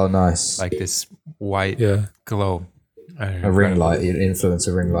in nice, like this white glow. A ring light, you'd influence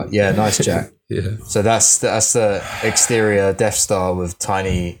a ring light. Yeah, nice, Jack. Yeah. So that's the exterior Death Star with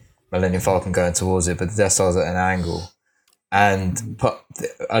tiny Millennium Falcon going towards it, but the Death Star's at an angle. And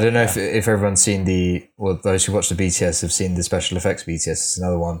I don't know if everyone's seen those who watch the BTS have seen the special effects BTS. It's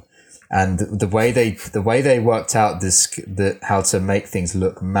another one. And the way they worked out how to make things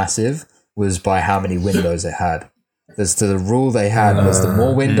look massive was by how many windows it had. The rule they had was the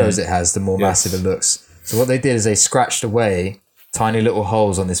more windows it has, the more massive it looks. So what they did is they scratched away tiny little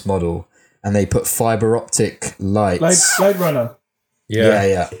holes on this model, and they put fiber optic lights. Light Runner.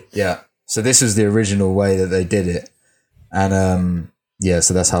 Yeah. So this was the original way that they did it, and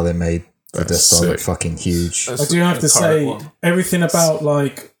so that's how they made the Death Star look fucking huge. I do have to say, everything about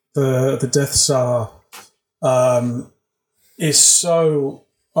like the Death Star is so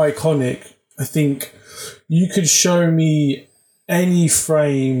iconic. I think you could show me any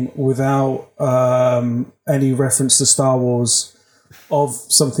frame without any reference to Star Wars of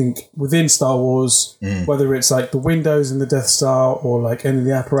something within Star Wars, whether it's like the windows in the Death Star or like any of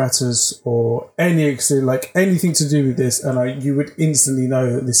the apparatus or like anything to do with this, and you would instantly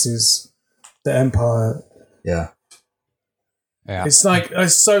know that this is the Empire. Yeah. Yeah. It's like,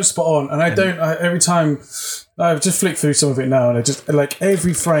 it's so spot on. And every time I've just flicked through some of it now, and I just like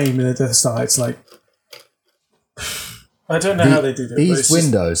every frame in the Death Star, it's like, I don't know how they did it. These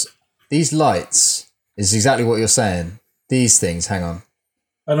windows, these lights is exactly what you're saying. These things, hang on.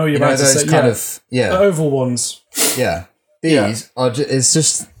 I know you're about to say, the oval ones. Yeah. These are it's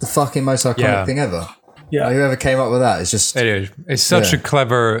just the fucking most iconic thing ever. Yeah. Like, whoever came up with that is just... It is. It's such a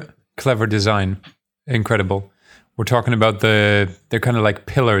clever design. Incredible. We're talking about they're kind of like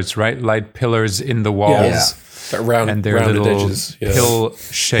pillars, right? Light pillars in the walls. Yeah. And they're little edges. Yeah.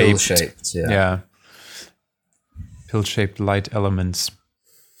 Pill-shaped. Yeah. Pill-shaped light elements.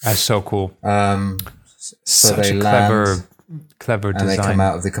 That's so cool. So Such they a land, clever and design. they come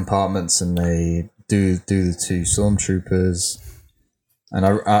out of the compartments and they do the two stormtroopers. And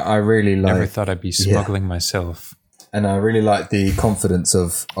I really like... Never thought I'd be smuggling myself. And I really like the confidence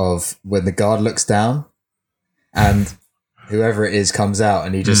of when the guard looks down and whoever it is comes out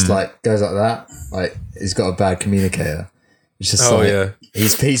and he just like goes like that. Like he's got a bad communicator. It's just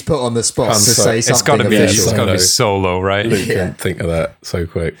he's put on the spot to say something It's got to be Solo, right? Luke can think of that so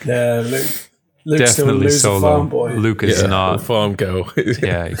quick. Yeah, Luke Definitely still Solo. farm boy. Luke is not. Farm girl.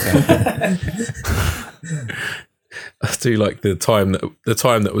 Yeah, exactly. I do like the time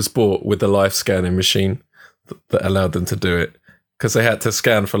that was bought with the life scanning machine that allowed them to do it, because they had to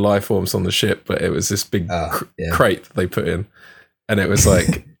scan for life forms on the ship, but it was this big crate that they put in, and it was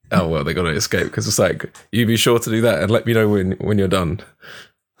like, oh well, they got to escape, because it's like, you be sure to do that and let me know when you're done.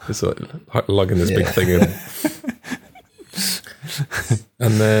 It's like lugging this big thing in.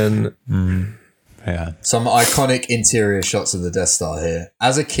 And then some iconic interior shots of the Death Star here.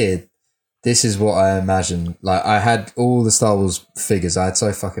 As a kid, this is what I imagined. Like, I had all the Star Wars figures. I had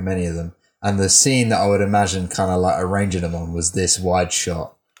so fucking many of them. And the scene that I would imagine kind of like arranging them on was this wide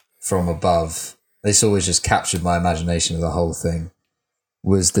shot from above. This always just captured my imagination of the whole thing.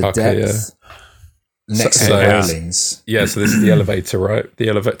 Was the depth next to the railings. Yeah, so this is the elevator, right? The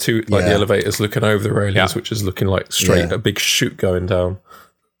the elevator's looking over the railings, which is looking like straight, a big chute going down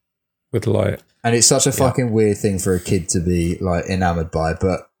with light. And it's such a fucking weird thing for a kid to be like enamored by.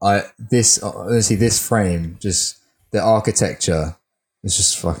 But honestly, this frame, just the architecture, it's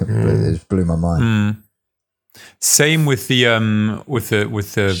just fucking it blew my mind. Same with the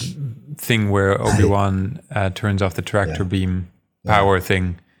thing where Obi-Wan turns off the tractor beam power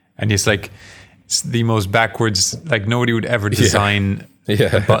thing, and he's like, it's the most backwards. Like, nobody would ever design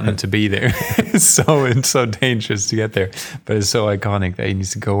a button to be there. It's so dangerous to get there, but it's so iconic that he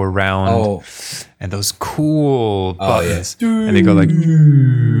needs to go around. And those cool buttons, and they go like.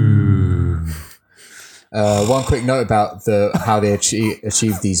 One quick note about how they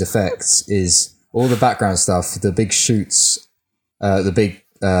achieve these effects is all the background stuff, the big shoots, what do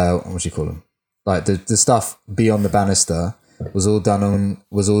you call them? Like the stuff beyond the banister was all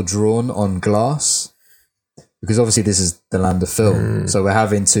drawn on glass, because obviously this is the land of film, so we're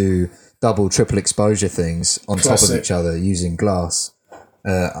having to triple exposure things on top of each other using glass.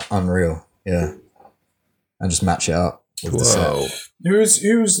 Unreal, and just match it up with the set. Who was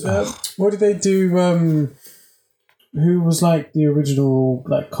what did they do? Who was like the original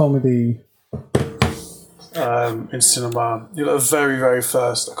like comedy in cinema? You know, the very, very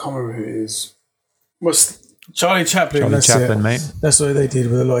first. I can't remember who it is. Was Charlie Chaplin? Charlie Chaplin, mate. That's what they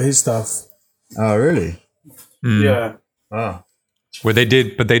did with a lot of his stuff. Oh, really? Yeah. Wow. Where they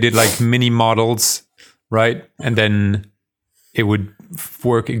did like mini models, right? And then it would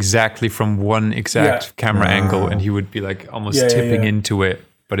work exactly from one exact camera angle, and he would be like almost tipping into it,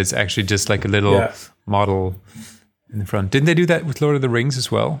 but it's actually just like a little model in the front. Didn't they do that with Lord of the Rings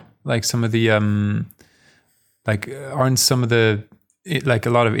as well? Like some of the aren't some of the like a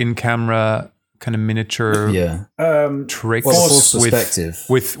lot of in-camera kind of miniature tricks force perspective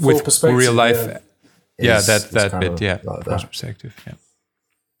with perspective, real life that bit like force that. perspective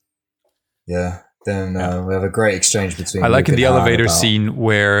Then we have a great exchange between. I like in the Luke and Han elevator about... scene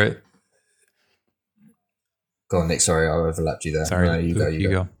where. Go on, Nick. Sorry, I overlapped you there. Sorry, no, you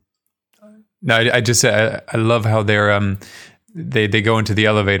go. No, I just said I love how they're they go into the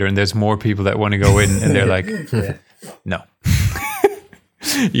elevator and there's more people that want to go in, and they're like, no,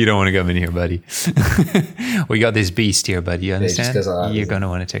 you don't want to come in here, buddy. We got this beast here, buddy. You understand? You're gonna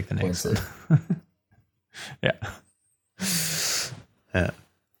want to take the next one. Yeah.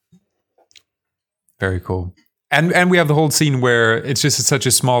 Very cool. And we have the whole scene where it's just such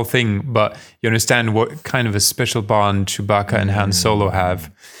a small thing, but you understand what kind of a special bond Chewbacca and Han Solo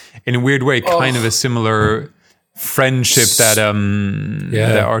have. In a weird way, kind of a similar friendship that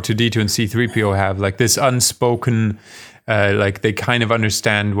R2-D2 and C-3PO have. Like this unspoken, like they kind of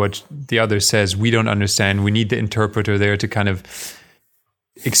understand what the other says. We don't understand. We need the interpreter there to kind of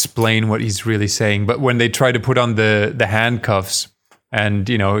explain what he's really saying. But when they try to put on the handcuffs, and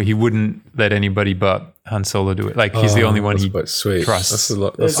he wouldn't let anybody but Han Solo do it. Like he's the only one he sweet. trusts.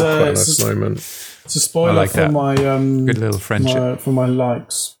 That's a quite nice moment. It's a spoiler like for my good little friendship for my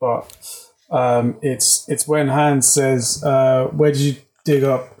likes, but it's when Han says, "Where did you dig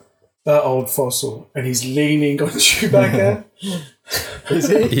up that old fossil?" And he's leaning on Chewbacca. Is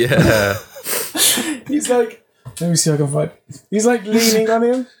he? Yeah. He's like, let me see if I can find. He's like leaning on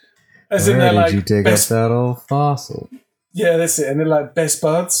him, as in Where they're did like you dig up that old fossil? Yeah, that's it. And they're like best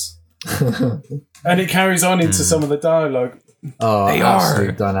buds. And it carries on into some of the dialogue. Oh, They absolute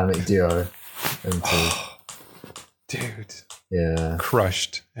are. dynamic duo. Them two. dude. Yeah.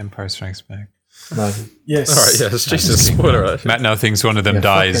 Crushed Empire Strikes Back. No, Yes. All right, yeah, it's Jesus. Spoiler alert. Matt now thinks one of them Yeah,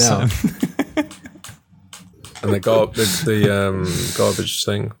 dies. fucking And the garbage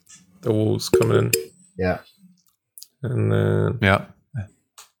thing, the walls coming in, yeah. and then Yeah.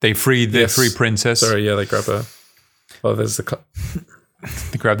 They free the free princess. Sorry, yeah, they grab her. Oh, there's the.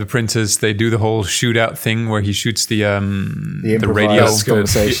 They grab the princess. They do the whole shootout thing where he shoots the radio improvised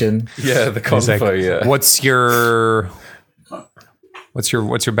conversation. Yeah, the He's like, convo. Yeah. What's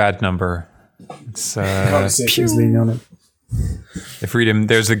your bad number? It's He's leaning on him. they freed him.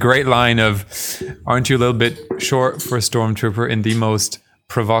 There's a great line of, "Aren't you a little bit short for a stormtrooper?" in the most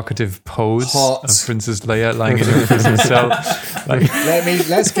provocative pose Hot. of Princess Leia lying in her prison cell. Like,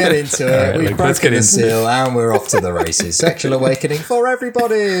 Let's get into it. Alright, We've let's broken get the into seal and we're off to the races. Sexual awakening for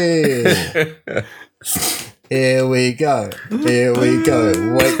everybody. Here we go. Here we go.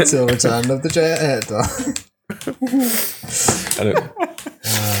 Wait till Return of the Jedi.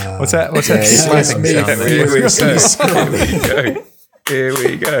 what's that? What's that? Yeah, it's slapping me. sound? Here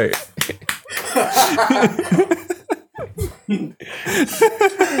we go.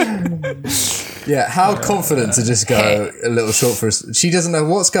 Yeah, how confident to just go a little short for us. She doesn't know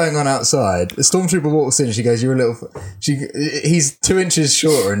what's going on outside. A stormtrooper walks in. She goes, "You're a little." He's 2 inches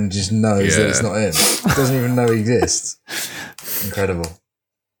shorter and just knows that it's not him. Doesn't even know he exists. Incredible.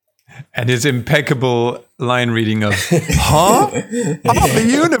 And his impeccable line reading of, "Huh? The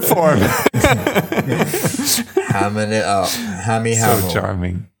uniform." Hamming it up. Hammy So Hamill.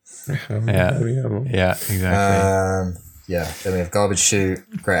 charming. Yeah, exactly. Yeah, then we have garbage chute,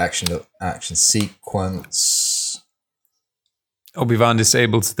 great action sequence. Obi-Wan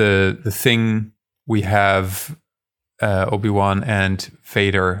disables the thing. We have Obi-Wan and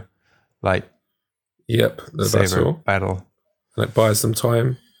Vader like Yep, the saber battle. And it buys them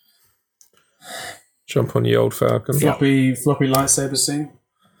time. Jump on the old Falcon. Floppy lightsaber scene.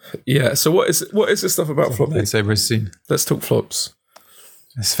 Yeah. So what is this stuff about floppy? lightsaber scene. Let's talk flops.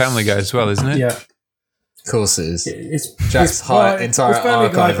 It's Family Guy as well, isn't it? Yeah. Of course it is. It's Jack's entire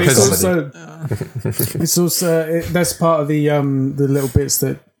archive of it's also that's part of the little bits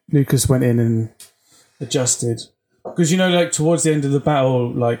that Lucas went in and adjusted, because like towards the end of the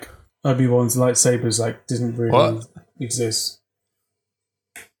battle, like Obi-Wan's lightsabers like didn't really exist.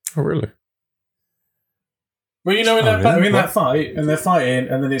 Oh really? Well, in that fight, and they're fighting,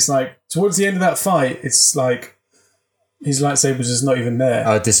 and then it's like towards the end of that fight, it's like his lightsaber's just not even there.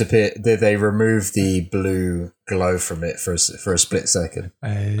 Oh, disappear. They remove the blue glow from it for a split second,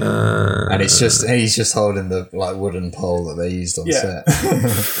 and he's just holding the wooden pole that they used on set.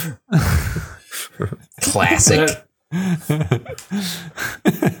 Classic.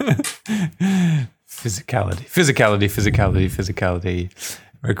 Physicality.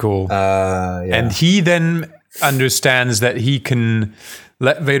 Very cool. Yeah. And he then understands that he can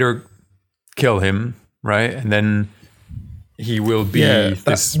let Vader kill him, right? And then he will be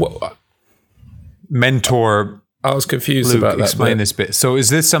this mentor. I was confused Luke, about that. explain this bit. So is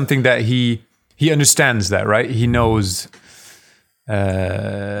this something that he understands that, right? He knows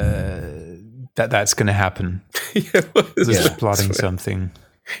that's going to happen. He's plotting something.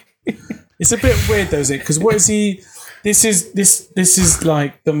 It's a bit weird, though, isn't it? Because what is he? This is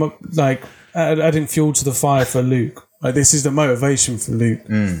like adding fuel to the fire for Luke. Like this is the motivation for Luke.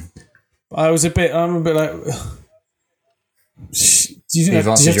 I'm a bit like, do you You've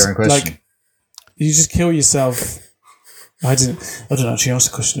answered your own question. Like, you just kill yourself. I don't actually ask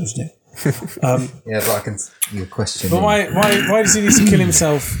the question, wasn't it? Yeah, but I can. Your question. But why does he need to kill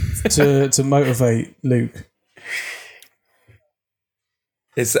himself to motivate Luke?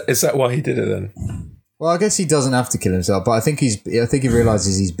 Is that why he did it then? Well, I guess he doesn't have to kill himself, but I think he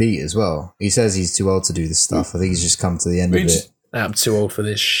realizes he's beat as well. He says he's too old to do this stuff. I think he's just come to the end of it. I'm too old for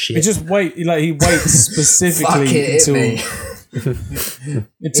this shit. He just he waits specifically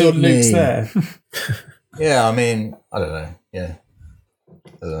until Luke's there. Yeah, I mean, I don't know. Yeah.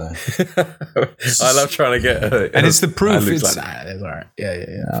 I don't know. I love trying to get and it's the proof. It's like, it's all right. Yeah.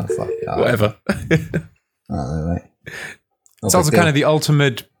 Oh, fuck that. whatever. I don't know, mate. It's also kind of the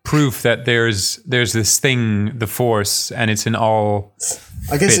ultimate proof that there's this thing, the Force, and it's in all.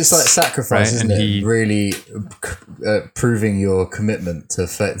 I guess bits, it's like sacrifice, right? isn't And it? Really proving your commitment to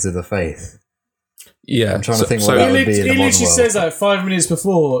the faith. Yeah. I'm trying to think what He that would be in the modern literally world. says that 5 minutes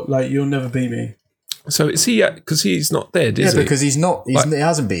before, like, you'll never beat me. So is he? Because he's not dead, is he? Yeah, because he's not. He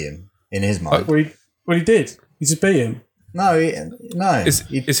hasn't beat him in his mind. Well, he did. He just beat him. No.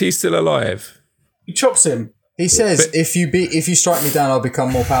 Is he still alive? He chops him. He says, "If you strike me down, I'll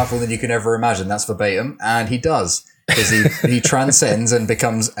become more powerful than you can ever imagine." That's verbatim, and he does because he transcends and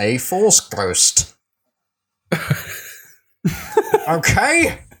becomes a Force ghost.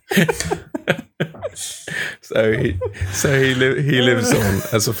 Okay. So he lives on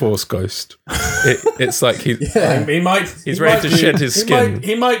as a Force ghost. It's like he's ready to shed his skin.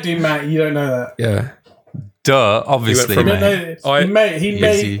 He might do, Matt. You don't know that. Yeah. Duh, obviously. He No,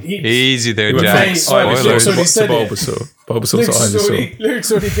 Easy there, went Jack. from Luke's Ivysaur already to said it. Bulbasaur. Bulbasaur to Ivysaur.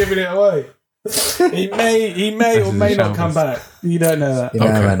 Luke's already giving it away. He may or may not come back. You don't know that. He may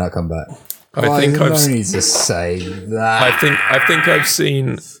or may not come back. I think I've need to say that. I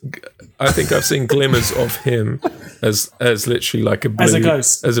think I've seen glimmers of him as literally like a blue, As a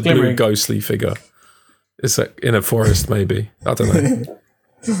ghost, blue glimmering. ghostly figure. It's like in a forest, maybe. I don't know.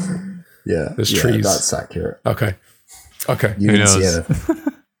 Yeah, There's trees. That's accurate. Okay. You didn't see anything.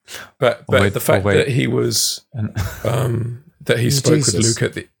 But the fact that he was that he spoke with Jesus.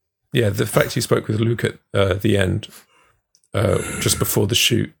 Luke the fact he spoke with Luke at the end, just before the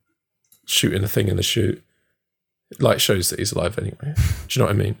shooting the thing in the shoot, like shows that he's alive anyway. Do you know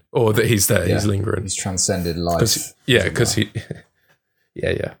what I mean? Or that he's there, he's lingering. He's transcended life. Because he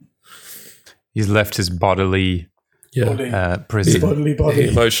He's left his bodily prison. Bodily body. He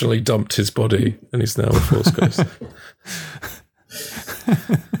emotionally dumped his body and he's now a Force ghost.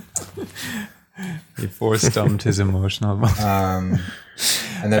 He Force dumped his emotional body.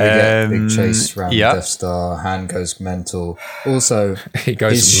 And then we get a big chase around the Death Star. Han goes mental. Also, He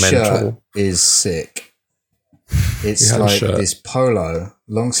goes his mental. shirt is sick. It's had a like shirt. this polo,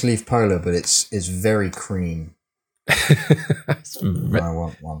 long sleeve polo, but it's very cream. I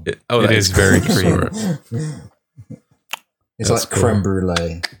want one. It is very cream. It's That's like creme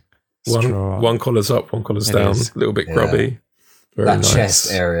brulee. One collar's up, one collar's down. is. A little bit grubby. Very That nice.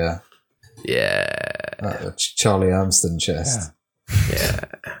 chest area. Yeah. That Charlie Armstrong chest. Yeah.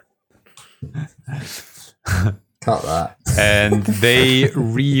 Cut that. And they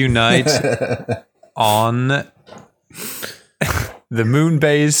reunite on the moon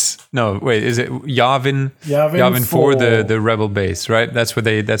base. No, wait, is it Yavin? Yavin 4, the rebel base, right? That's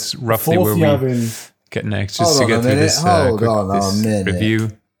where that's roughly Fourth where we Yavin. get next, just Hold to on get a through minute, this, hold quick, on a this minute.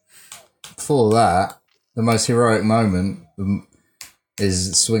 review. Before that, the most heroic moment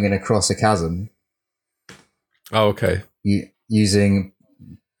is swinging across a chasm Oh, okay. using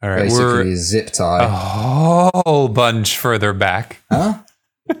All right, basically we're a zip tie. a whole bunch further back. Huh?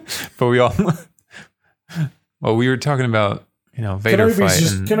 But we all... Well, we were talking about, Vader fight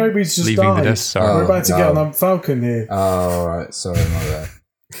and Kenobi's just leaving the died. Death Star. We're about to get no. on Falcon here. Oh, right. Sorry, my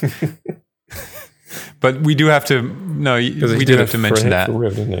bad. But we do have to... No, we do have to mention that.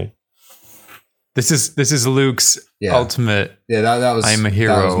 This is Luke's Yeah. ultimate... Yeah, that was. I'm a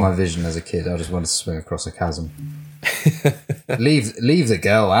hero. That was my vision as a kid. I just wanted to swing across a chasm. leave the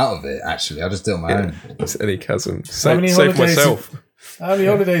girl out of it. Actually, I just do it on my own. It's any chasm. many Save holidays myself. How many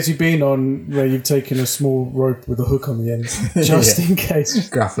holidays you been on where you've taken a small rope with a hook on the end, just in case?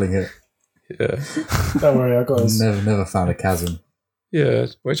 Grappling it. Yeah. Don't worry, I got this. Never found a chasm. Yeah.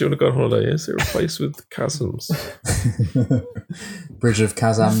 Where do you want to go on holiday? Is it a place with chasms? Bridge of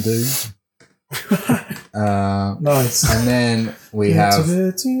Kazamdu. Nice. And then we have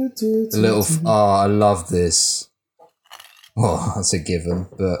a little. I love this. Well, that's a given,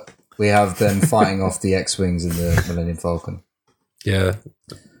 but we have them fighting off the X-wings in the Millennium Falcon. Yeah.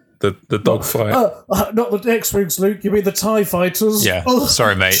 The dogfight. Not the X-Wings, Luke. You mean the TIE fighters? Yeah. Oh,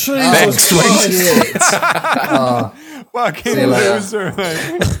 Sorry, mate. Jesus Christ. Fucking you later. loser,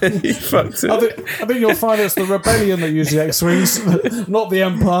 mate. He fucked it. I think you'll find it's the rebellion that use the X-Wings, not the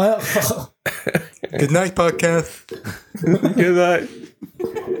Empire. Good night, podcast. Good night.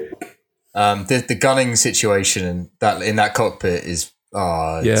 The gunning situation in that cockpit is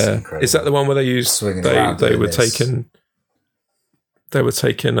Oh, it's Yeah, incredible. is that the one where they used Swinging around they doing were this.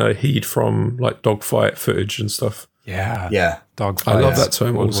 taking a heed from like dogfight footage and stuff? Yeah. Yeah. Dogfight. I love that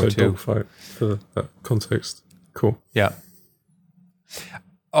term. World Also, War II. dogfight for that context. Cool. Yeah.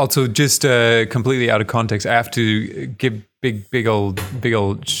 Also, just completely out of context, I have to give big old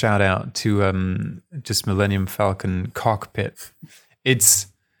shout out to just Millennium Falcon cockpit. It's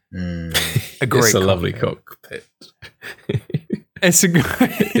a great. It's a lovely cockpit. It's a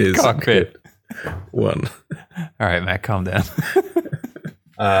great Is cockpit. One. All right, Matt, calm down.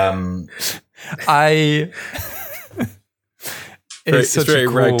 It's such very a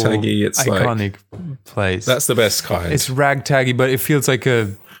cool, ragtaggy. It's iconic place. That's the best kind. It's ragtaggy, but it feels like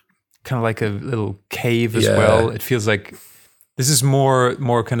a kind of like a little cave as Yeah. well. It feels like this is more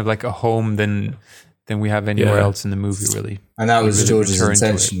kind of like a home than we have anywhere Yeah. else in the movie, really. And that was really George's return to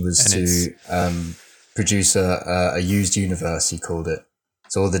intention, it. was And to produce a used universe, he called it.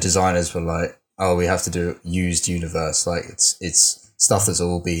 So all the designers were like, oh, we have to do a used universe. Like it's stuff that's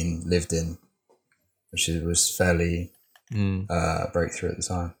all been lived in, which was fairly breakthrough at the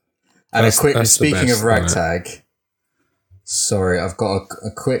time. And That's the speaking best, of ragtag, sorry, I've got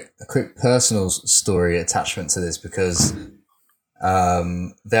a quick personal story attachment to this because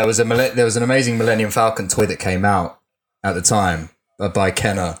there was an amazing Millennium Falcon toy that came out at the time by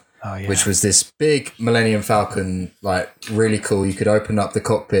Kenner, which was this big Millennium Falcon, like really cool. You could open up the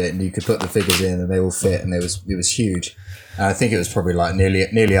cockpit and you could put the figures in, and they all fit, and it was huge. And I think it was probably like nearly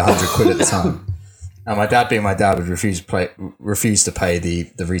 £100 at the time. And my dad, being my dad, would refuse to pay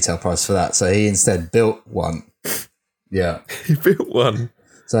the retail price for that, so he instead built one. Yeah, He built one.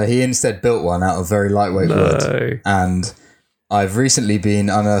 so he instead built one out of very lightweight wood, and I've recently been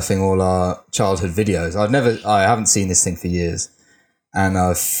unearthing all our childhood videos. I haven't seen this thing for years, and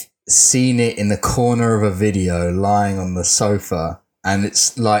I've seen it in the corner of a video lying on the sofa, and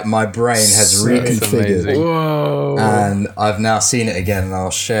it's like my brain has reconfigured, amazing. Whoa. and I've now seen it again, and I'll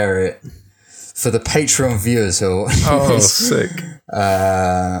share it for the Patreon viewers who Oh, sick.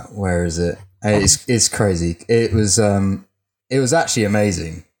 where is it? It's crazy. It was actually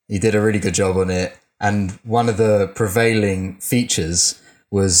amazing. He did a really good job on it. And one of the prevailing features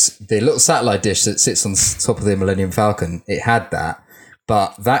was the little satellite dish that sits on top of the Millennium Falcon. It had that,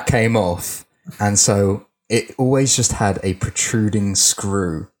 but that came off. And so it always just had a protruding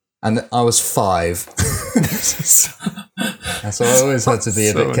screw. And I was 5. And so I always had to be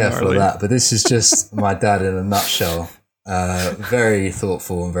a bit careful of that. But this is just my dad in a nutshell. Very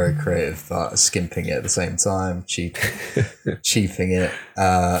thoughtful and very creative, but skimping it at the same time, cheaping it.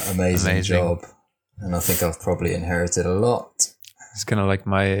 Amazing job. And I think I've probably inherited a lot. It's kind of like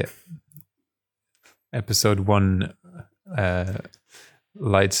my episode 1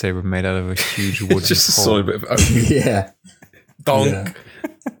 lightsaber made out of a huge wooden Just a pole. solid bit of oak. Yeah. Donk. Yeah.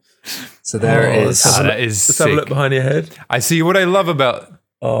 So there it is. That is Let's have a look sick. behind your head. I see. What I love about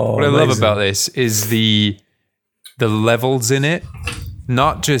this is the levels in it.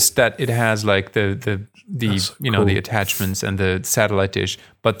 Not just that it has like the the attachments and the satellite dish,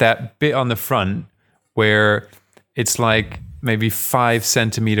 but that bit on the front where it's like maybe 5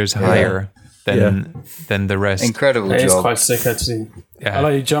 centimeters higher than the rest. Incredible It is job. quite sick, actually. Yeah. I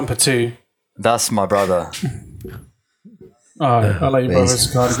like your jumper too. That's my brother. Oh, I like your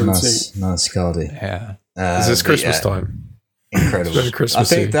brother's cardigan too. Nice cardi. Yeah. Is this Christmas time? Incredible. Very I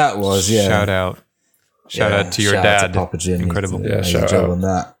Christmassy. think that was, yeah. Shout out to your shout dad. out to Papa Jim. Incredible. Yeah, shout job out. on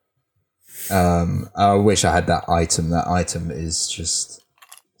that. I wish I had that item. That item is just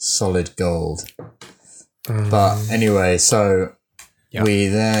solid gold. But anyway, so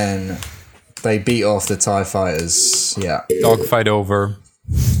they beat off the TIE fighters. Yeah. Dogfight over.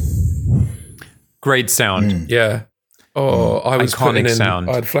 Great sound. Yeah. Oh, I was Iconic putting in. sound.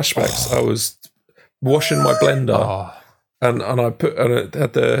 I had flashbacks. I was washing my blender, Oh, and it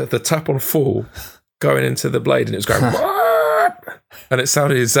had the tap on full going into the blade, and it was going, and it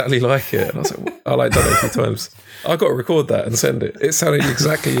sounded exactly like it. And I was like, I done it a few times. I got to record that and send it. It sounded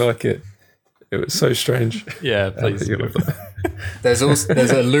exactly like it. It was so strange. yeah, please. There's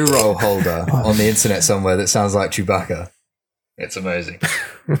a loo roll holder on the internet somewhere that sounds like Chewbacca. It's amazing.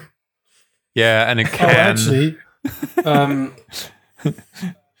 Yeah, and a Oh, can. actually,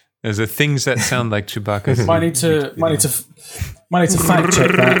 There's the things that sound like Chewbacca. might need to fact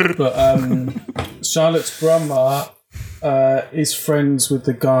check that. But Charlotte's grandma is friends with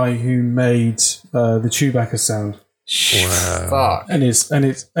the guy who made the Chewbacca sound, Fuck. and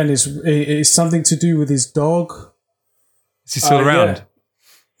it's something to do with his dog. Is he still around?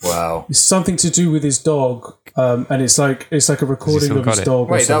 Yeah. Wow. It's something to do with his dog, and it's like a recording still of his got it? dog.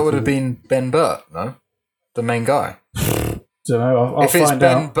 or Wait, that would have something. been Ben Burt, no? The main guy. Don't know. I'll If it's find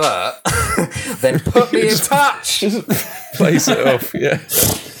Ben out. Burt, then put me in touch. Place it off, yeah.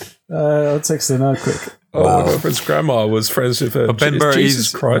 I'll text her now quick. Oh, my girlfriend's grandma was friends with her. But Ben Burr Jesus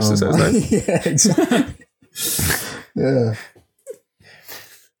is- Christ, is that his name? Yeah, exactly. Yeah.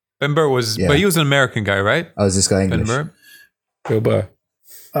 Ben Burr was, Yeah. but he was an American guy, right? I was just going Ben English. Burr. Bill Burr.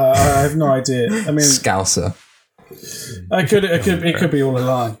 I have no idea. I mean, Scouser. it could be all a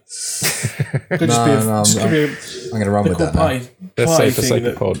lie. Could just be No, just could be a I'm going to run with cool that now. party. Let's say party for thing sake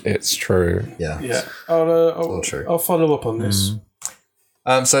that- of pod, it's true. Yeah. Yeah, all true. I'll follow up on this.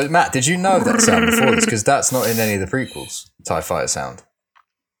 So, Matt, did you know that sound before this? Because that's not in any of the prequels, TIE Fighter sound.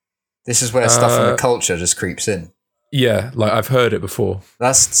 This is where stuff from the culture just creeps in. Yeah, like I've heard it before.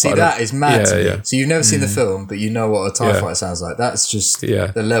 That is mad to me. Yeah. So you've never seen the film, but you know what a TIE Yeah. Fighter sounds like. That's just Yeah,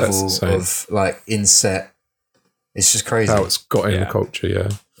 the level that's insane. of like inset. It's just crazy. How it's got in the culture, yeah.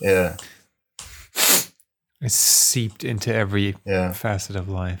 Yeah. It's seeped into every Yeah. facet of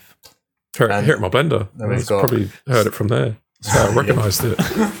life. Hear it at my blender. then we've I've got- probably heard it from there. So I recognised it.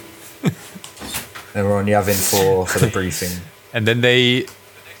 And we're on Yavin 4 for the briefing. And then the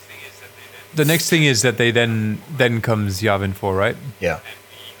next thing is that they then comes Yavin 4, right? Yeah.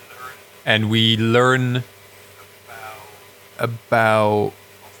 And we learn about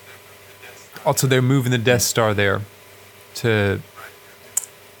also they're moving the Death Star there to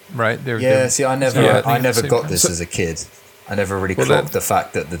right. Yeah, see, I never Yeah. got this as a kid. I never really Well, clocked the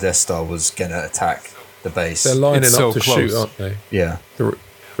fact that the Death Star was going to attack the base. They're lining It's up so to close. shoot, aren't they? Yeah. The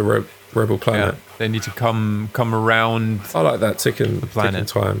Rebel planet. Yeah, they need to come around. I like that ticking planet.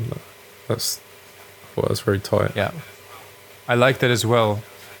 time. That's very tight. Yeah, I like that as well.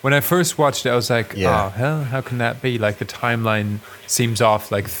 When I first watched it, I was like, Yeah. "Oh hell, how can that be?" Like the timeline seems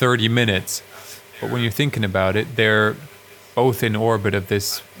off like 30 minutes, but when you're thinking about it, they're both in orbit of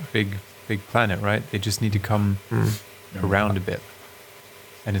this big planet, right? They just need to come around a bit,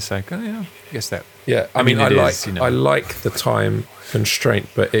 and it's like, oh yeah, I guess that. Yeah, I mean, it I is, you know. I like the time constraint,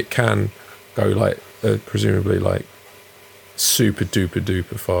 but it can go like presumably like super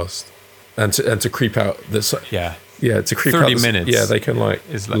duper fast, and to creep out this. Yeah, to creep 30 out minutes. Yeah, they can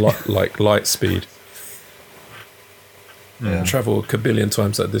is like- like light speed. Yeah. Travel a kabillion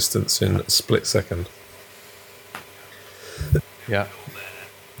times that distance in a split second. Yeah,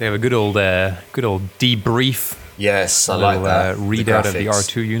 they have a good old debrief. Yes, I A like little that. readout of the graphics.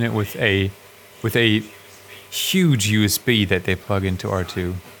 R2 unit with a huge USB that they plug into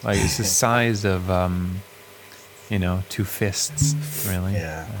R2. Like it's the size of two fists, really.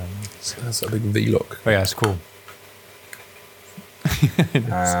 Yeah. That's a big V-lock. But yeah, it's cool.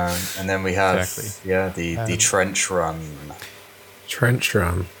 And then we have Exactly. the trench run. Trench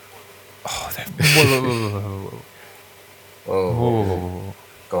run. Whoa. Oh,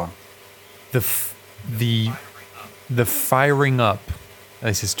 go on. The firing up.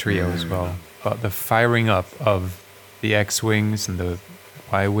 This is trio as well, but the firing up of the X-wings and the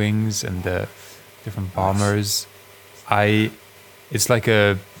Y-wings and the different bombers. It's like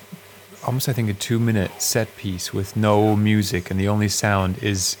almost I think a 2-minute set piece with no music, and the only sound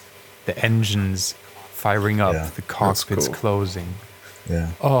is the engines firing up, Yeah, the cockpits cool. closing.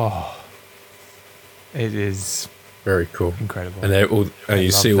 Yeah. Oh, it is Very cool. incredible. And they're all, and you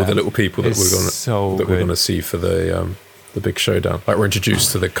love see all the that. little people that It's we're so going to good. see for the big showdown. Like we're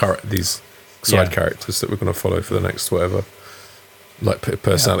introduced to these side Yeah. characters that we're going to follow for the next whatever. Like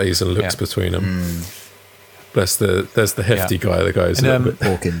personalities and looks Yeah. between them. There's the hefty Yeah. guy. The guy who's a And, little bit.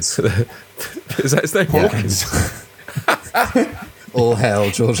 Hawkins. Is that his name? Yeah. Hawkins. All hail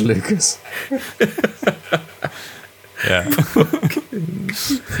George Lucas. Yeah.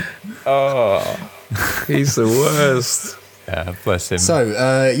 He's the worst. Yeah, bless him. So,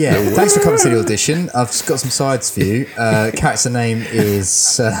 thanks for coming to the audition. I've just got some sides for you. Character name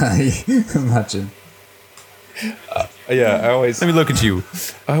is, imagine. Yeah, I always Let me look at you.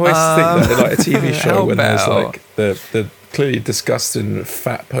 think that in like a TV show how when there's about- like the clearly disgusting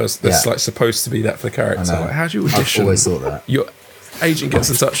fat person that's Yeah. like supposed to be that for the character. I know. Like, how do you I've audition? always thought that. Your agent gets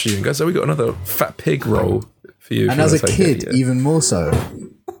in touch with you and goes, "Oh, we got another fat pig role for you." if And you as a wanna take kid, it." even more so.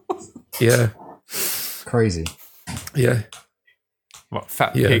 yeah, Crazy. yeah, What,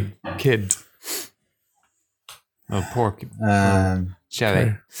 fat Yeah. pig kid? Oh, pork.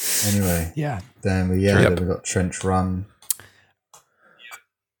 Jelly. Anyway, Yeah. then we got Trench Run.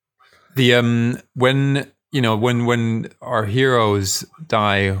 The when our heroes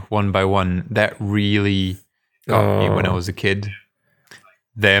die one by one, that really got me when I was a kid.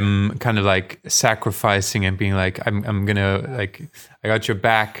 Them kind of like sacrificing and being like, I'm gonna, like, I got your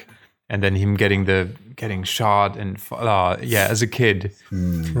back, and then him getting shot, and as a kid,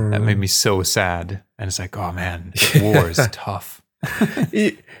 that made me so sad. And it's like, oh man, war is tough.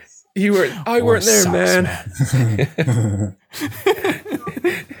 I weren't there, sucks, man.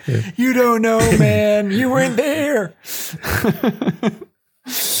 You don't know, man. You weren't there.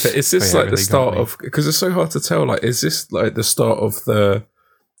 But is this like really the start of? Because it's so hard to tell. Like, is this like the start of the?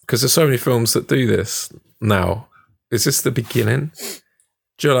 Because there's so many films that do this now. Is this the beginning?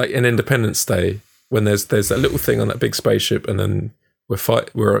 Do you know, like in Independence Day when there's that little thing on that big spaceship, and then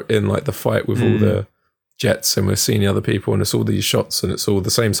we're in like the fight with all the jets, and we're seeing the other people, and it's all these shots, and it's all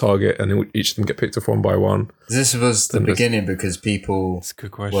the same target, and each of them get picked off one by one. This was the beginning because people That's a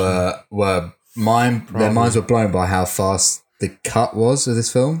good question. their minds were blown by how fast the cut was of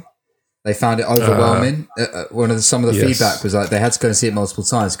this film. They found it overwhelming. Some of the feedback was like they had to go and see it multiple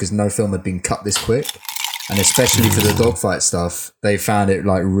times because no film had been cut this quick, and especially for the dogfight stuff, they found it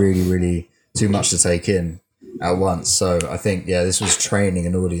like really, really too much to take in at once. So I think this was training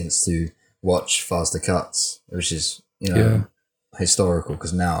an audience to watch faster cuts, which is historical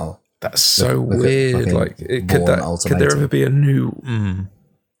because now that's so weird. Like, could there ever be a new?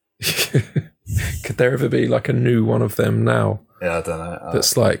 Could there ever be like a new one of them now? Yeah, I don't know.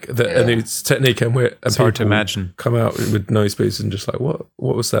 That's like a new technique, and it's hard to imagine. Come out with nosebleeds and just like, what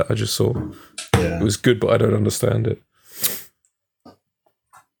was that I just saw? Yeah. It was good, but I don't understand it.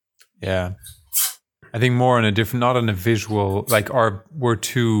 Yeah, I think more on a different, not on a visual. Like, we're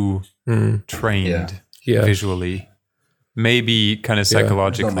too trained visually. Maybe kind of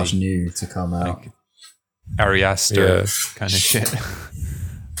psychologically. There's not much new to come out. Like Ari Aster kind of shit.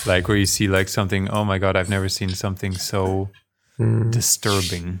 Like where you see like something. Oh my god, I've never seen something so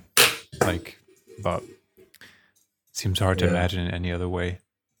disturbing. Like, but it seems hard to imagine in any other way.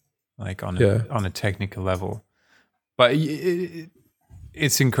 Like on a technical level, but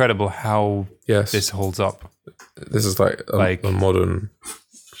it's incredible how this holds up. This is like a modern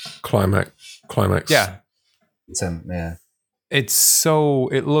climax. Yeah. It's so,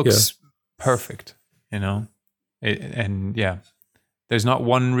 it looks perfect, you know? There's not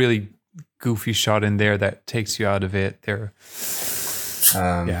one really goofy shot in there that takes you out of it.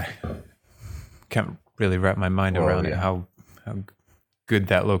 Can't really wrap my mind around it, how good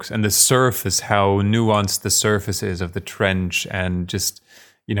that looks. And the surface, how nuanced the surface is of the trench, and just,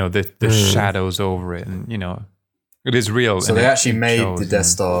 you know, the shadows over it, and, you know, it is real. So they actually made the Death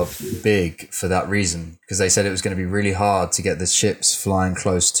Star big for that reason, because they said it was going to be really hard to get the ships flying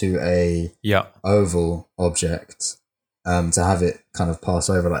close to a oval object, to have it kind of pass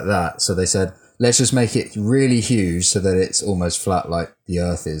over like that. So they said, let's just make it really huge so that it's almost flat like the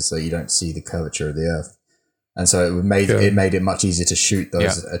Earth is, so you don't see the curvature of the Earth. And so it made it much easier to shoot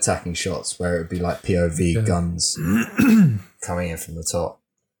those attacking shots, where it would be like POV guns coming in from the top.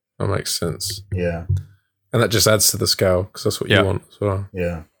 That makes sense. Yeah. And that just adds to the scale, because that's what you want as well.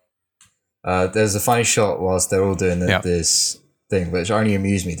 Yeah. There's a funny shot whilst they're all doing this thing, which only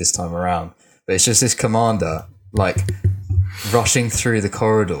amused me this time around. But it's just this commander, like, rushing through the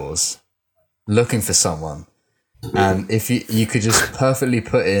corridors, looking for someone. And if you could just perfectly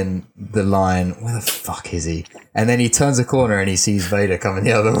put in the line, where the fuck is he? And then he turns a corner and he sees Vader coming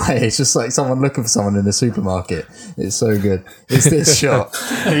the other way. It's just like someone looking for someone in the supermarket. It's so good. It's this shot.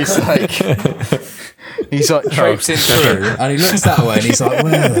 He's like traipsing through, and he looks that way, and he's like,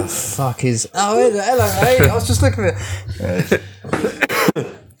 "Where the fuck is? Oh, hello, mate. I was just looking at it."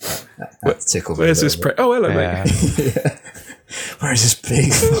 That tickled me. Where's this? Oh, hello, mate. Where's this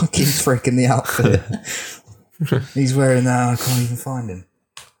big fucking frick in the outfit? He's wearing that. I can't even find him.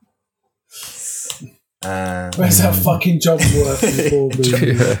 Where's that fucking Jobsworth in the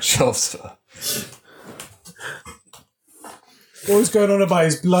movie? Jobsworth. What was going on about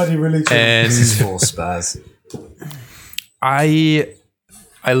his bloody religion? And this is for spaz. I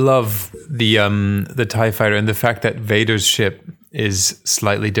love the TIE fighter, and the fact that Vader's ship is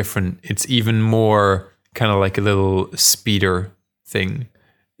slightly different. It's even more kind of like a little speeder thing.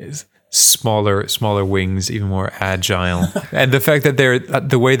 It's smaller wings, even more agile. And the fact that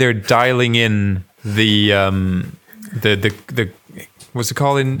the way they're dialing in the what's it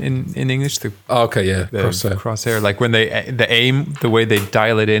called in English? The crosshair. Like when the aim, the way they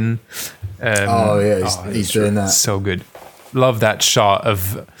dial it in. He's doing that. So good. Love that shot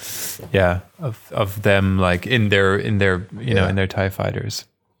of them like in their in their TIE fighters.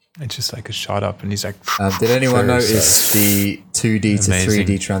 It's just like a shot up, and he's like. Did anyone notice the 2D to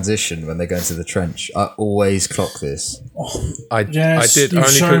 3D transition when they go into the trench? I always clock this. I did. You've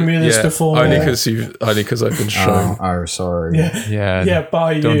shown me this before. Only because I've been shown. Oh, sorry. Yeah,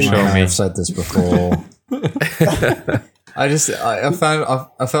 by Don't you. show me. I've said this before.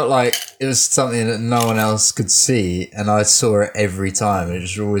 I felt like it was something that no one else could see, and I saw it every time. It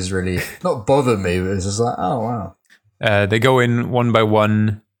just always really not bothered me, but it was just like, oh wow. They go in one by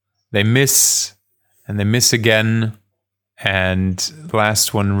one, they miss, and they miss again, and the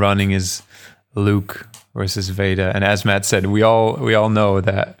last one running is Luke versus Vader. And as Matt said, we all know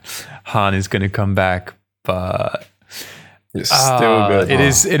that Han is going to come back, but it's still good.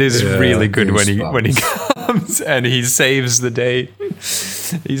 It is really good when he comes and he saves the day.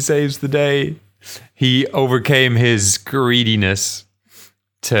 He saves the day. He overcame his greediness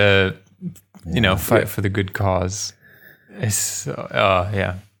to, fight for the good cause. It's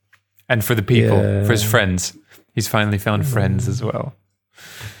and for the people, for his friends. He's finally found friends as well.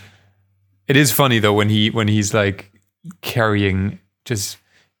 It is funny though when he's like carrying just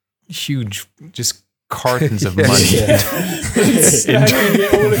huge cartons of money.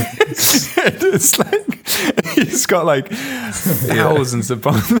 It's like he's got like thousands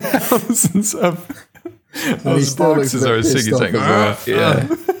upon thousands of those boxes are singing like,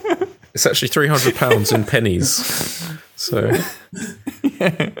 it's actually £300 in pennies. So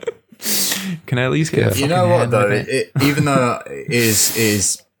can I at least get a you know what though? Even though it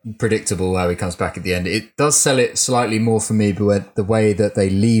is predictable how he comes back at the end, it does sell it slightly more for me. But the way that they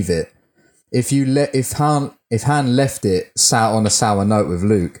leave it, if Han left it on a sour note with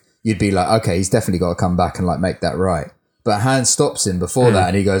Luke, you'd be like, okay, he's definitely got to come back and like make that right. But Han stops him before that,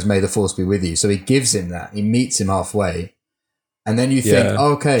 and he goes, "May the Force be with you." So he gives him that. He meets him halfway, and then you think,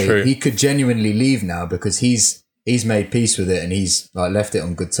 okay, he could genuinely leave now because he's made peace with it and he's like left it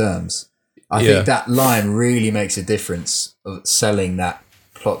on good terms. I think that line really makes a difference of selling that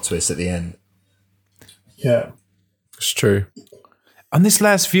plot twist at the end. Yeah, it's true. On this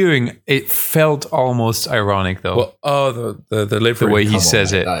last viewing, it felt almost ironic, though. Well, the delivery, the way he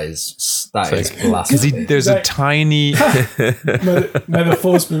says it. That is blasphemy. Because there's a tiny. May the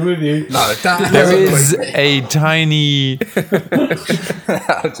Force be with you. No, there is a tiny.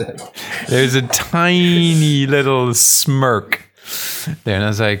 There's a tiny little smirk there, and I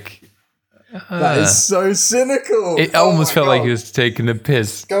was like, that is so cynical. It almost felt like he was taking a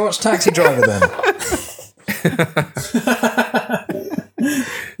piss. Go watch Taxi Driver then.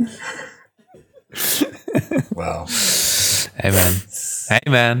 Well, hey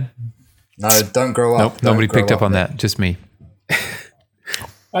man. No, don't grow up. Nope, nobody picked up on that. Just me.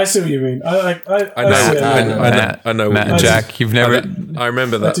 I see what you mean. I know. Matt and Jack, you've never. I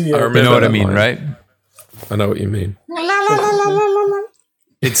remember that. You know what I mean, right? I know what you mean.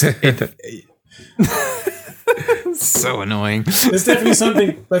 It's so annoying. There's definitely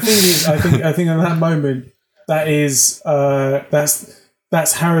something. The thing is, I think in that moment, that's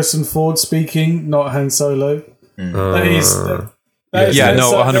Harrison Ford speaking, not Han Solo. That is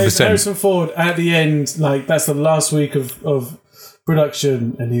 100%. Harrison Ford at the end, like that's the last week of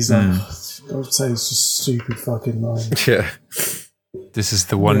production, and he's like, I would say it's just stupid fucking line. Yeah, this is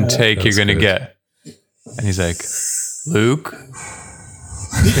the one take you're gonna get, and he's like, Luke,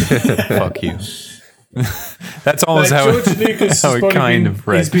 fuck you. That's almost like, how George Lucas how it kind of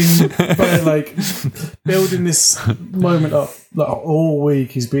read. He's been like building this moment up like all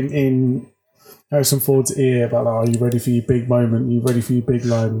week. He's been in Harrison Ford's ear about, like, are you ready for your big moment? Are you ready for your big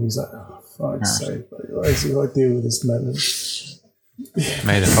line? And he's like, oh, fuck's sake, what is it I deal with this melon?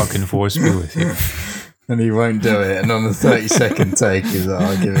 May the fucking Force be with you. And he won't do it. And on the 32nd take, he's like,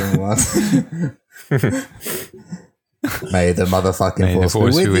 I'll give him one. May the motherfucking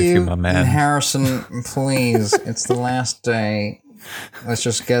Force be with you, my man. And Harrison, please, it's the last day. Let's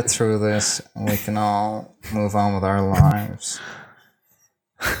just get through this and we can all move on with our lives.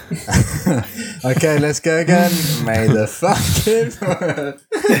 Okay, let's go again. May the fucking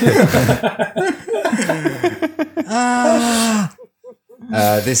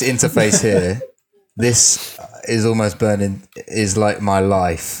this interface here, this is almost burning, is like my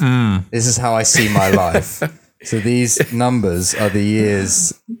life. This is how I see my life. So these numbers are the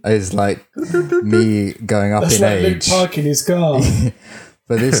years, is like me going up in like age. Luke parking his car.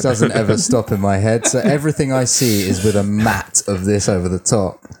 But this doesn't ever stop in my head. So everything I see is with a mat of this over the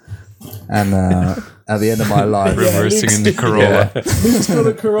top. And at the end of my life, reversing in the Corolla. Luke's got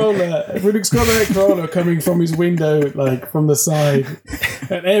a Corolla. Luke's got that Corolla coming from his window, like from the side.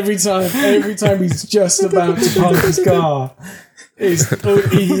 And every time he's just about to park his car, he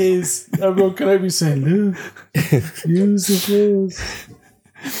hears Obi-Wan Kenobi saying, "Luke, use the Force."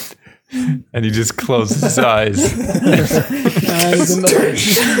 And he just closes his eyes and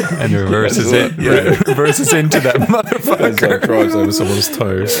reverses into that motherfucker. Like drives over someone's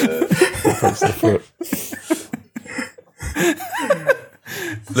toe. Breaks the foot.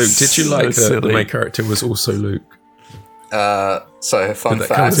 Luke, did you like that the main character was also Luke? So, fun Did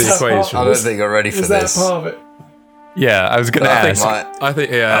that come fact. to the equation? I don't think you're ready for Is that this. part of it? Yeah, I was going to ask. I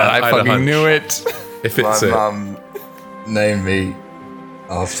think, yeah, I had a fucking hunch. knew it. If My it's it. mum named me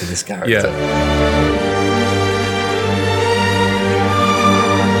after this character. Yeah.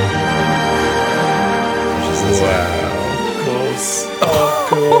 Wow. Of course. Of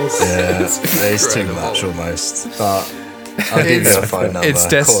course. Yeah, it's too much almost. But I'll give you a phone number. It's call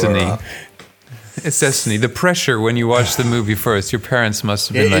her destiny. up. It's destiny. The pressure when you watch the movie first, your parents must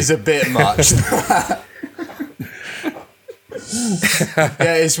have been It like, is a bit much.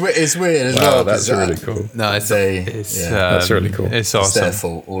 Yeah, it's weird as well. Wow, that's 'cause, really cool. no, it's yeah, that's really cool. It's It's awesome. their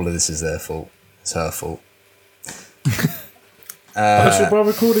fault. All of this is their fault. It's her fault. What's your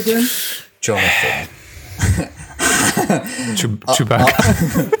brother called again? Jonathan. Chewbacca.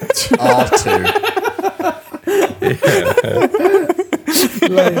 R2.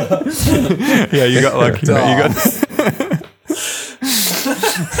 Yeah, you got lucky. Mate. You got.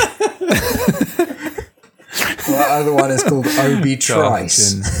 The other one is called Obi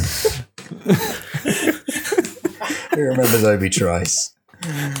Trice. Who remembers Obi Trice?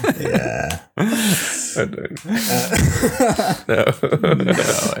 Yeah. I don't.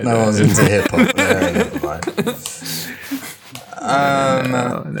 No one's into hip hop. Never mind.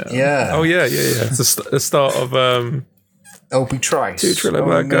 Yeah. Oh yeah. It's the start of Obi Trice. two trailer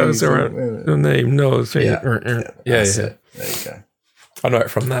black guys around. The name knows. Yeah. Yeah. That's it. There you go. I know it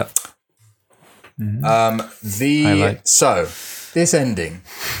from that. So this ending,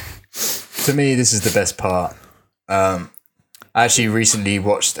 to me, this is the best part. I actually recently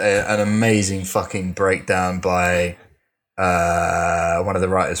watched an amazing fucking breakdown by one of the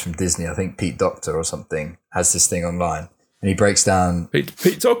writers from Disney. I think Pete Docter or something has this thing online, and he breaks down.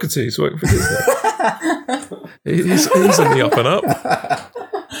 Pete Doherty's working for Disney. he's in the up and up.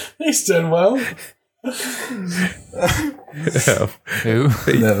 He's done well. Yeah. Who?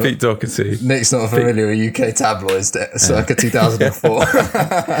 Pete Doherty. Nick's not familiar with UK tabloids circa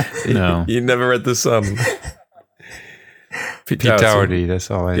 2004. No. You never read The Sun. Pete Doherty, that's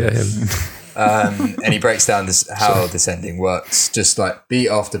all I Yeah, him. And he breaks down how this ending works. Just like beat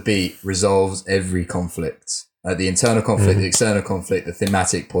after beat resolves every conflict. The internal conflict, the external conflict, the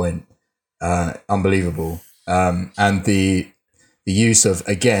thematic point. Unbelievable. And the use of,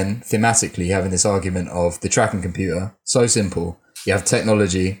 again, thematically having this argument of the tracking computer. So simple. You have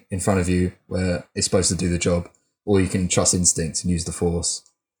technology in front of you where it's supposed to do the job, or you can trust instinct and use the force.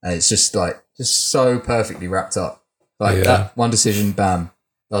 And it's just so perfectly wrapped up. That one decision, bam,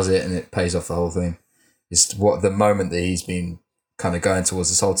 does it, and it pays off the whole thing. It's what the moment that he's been kind of going towards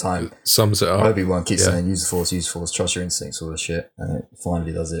this whole time. It sums it up. Obi-Wan keeps saying, use the force, trust your instincts, all this shit. And it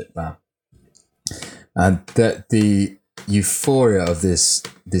finally does it, bam. And the euphoria of this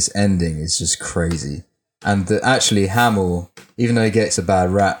ending is just crazy. And actually Hamill, even though he gets a bad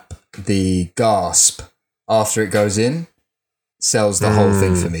rap, the gasp after it goes in sells the whole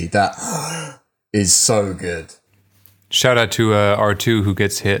thing for me. That is so good. Shout out to R2 who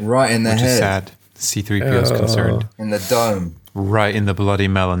gets hit Right in the which head. is sad. C-3PO is concerned. In the dome. Right in the bloody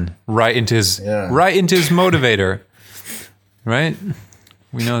melon. Right into his motivator. Right?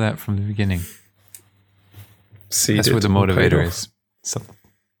 We know that from the beginning. That's where the motivator is. So.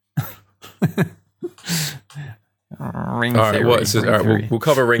 Ring all right, theory, what is it? ring All right, theory. we'll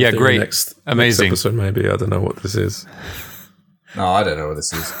cover ring theory great. next Amazing. episode, maybe. I don't know what this is. No, I don't know what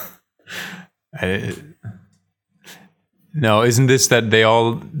this is. No, isn't this that they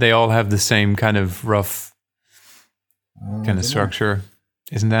all have the same kind of rough kind of structure?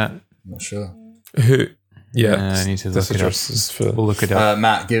 Isn't that? I'm not sure. Who? Yeah, I need to look it up. We'll look it up.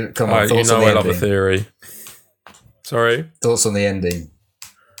 Matt, come on. You Thoughts know on the I love a ending. theory. Sorry? Thoughts on the ending.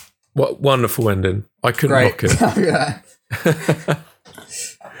 What wonderful ending. I couldn't knock it.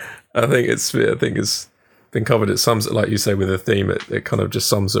 I think it's been covered. It sums it, like you say, with a theme. It kind of just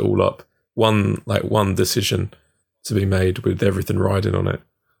sums it all up. One decision to be made with everything riding on it,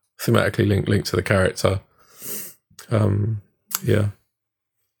 thematically linked to the character. Yeah.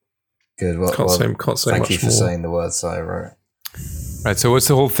 Good. Well, can't say thank much you for more. saying the words I wrote. Right. So what's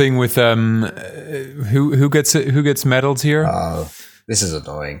the whole thing with who gets medals here? Oh, this is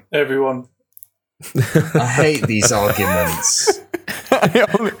annoying. Everyone. I hate these arguments.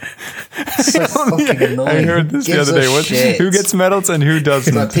 So fucking annoying. I heard this the other day. Who gets medals and who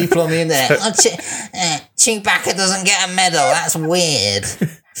doesn't? Like people on the internet. Chewbacca doesn't get a medal. That's weird.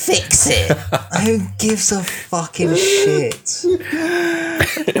 Fix it. Who gives a fucking shit?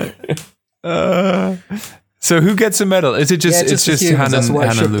 So who gets a medal? Is it just Yeah, it's just humans, Han that's what it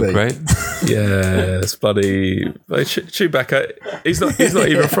and should Luke, be. right? Yeah, it's bloody Chewbacca. He's not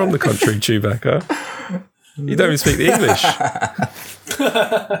even from the country. Chewbacca. You don't even speak the English.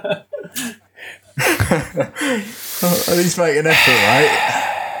 At least make an effort, right?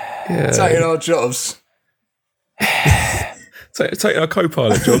 Yeah. Taking our jobs. Taking our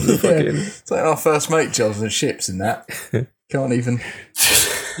co-pilot jobs and fucking... Taking our first mate jobs and ships and that. Can't even...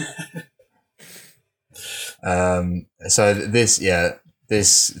 So this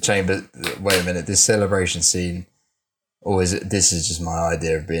chamber... Wait a minute. This celebration scene... This is just my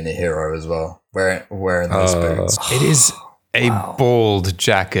idea of being a hero as well. Wearing those boots. It is a bold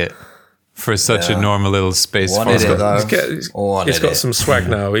jacket for such a normal little space Wanted fighter. it though. He's got some swag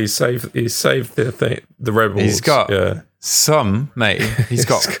now. He saved the rebels. He's got some, mate. He's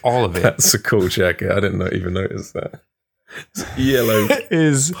got all of it. That's a cool jacket. I didn't even notice that. It's yellow,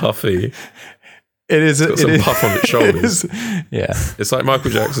 puffy. It is. It's got some puff on its shoulders. Yeah, it's like Michael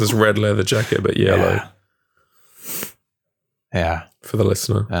Jackson's red leather jacket, but yellow. Yeah, for the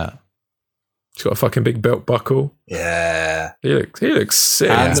listener. Yeah, he's got a fucking big belt buckle. Yeah, he looks sick.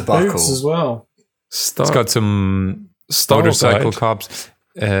 And the boots as well. It's got some motorcycle cop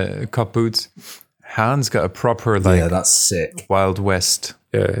boots. Han's got a proper that's sick. Wild West.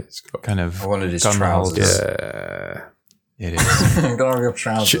 Yeah, it's got I wanted his trousers. Yeah, it is. I'm gonna have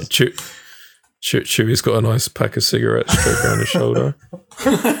trousers. Chewie's got a nice pack of cigarettes straight around his shoulder.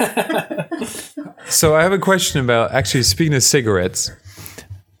 So I have a question about, actually, speaking of cigarettes,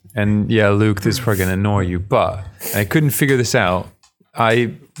 and yeah, Luke, this is probably going to annoy you, but I couldn't figure this out.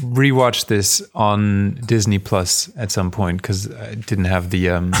 I rewatched this on Disney Plus at some point because I didn't have the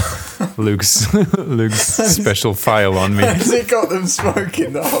Luke's special file on me. Has it got them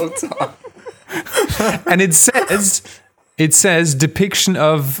smoking the whole time? And it says depiction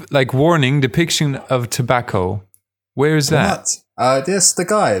of, warning, depiction of tobacco. Where is that? What? That's the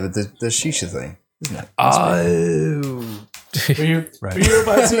guy with the shisha thing, isn't it? Oh. Were you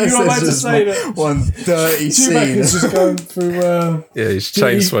about to say that one dirty scene? Is just going through. He's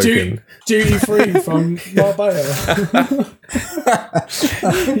chain smoking. Duty free from Marbella.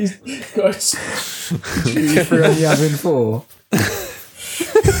 He's got duty free on Yavin 4.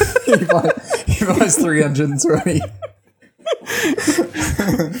 he buys 320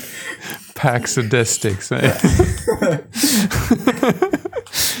 packs of death sticks.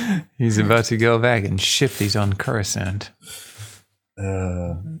 He's about to go back and ship these on Coruscant.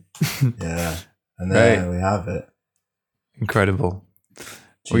 Yeah, and there we have it. Incredible.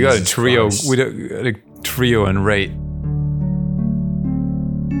 Jesus we got a trio. Christ. We got a trio and rate.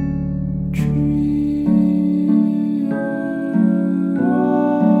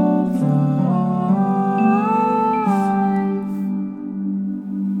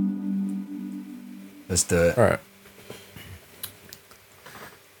 Let's do it. All right.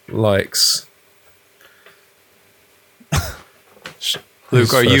 Likes.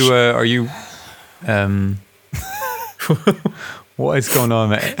 Luke, are you what is going on,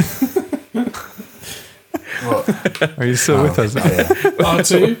 mate? What? Are you still with us?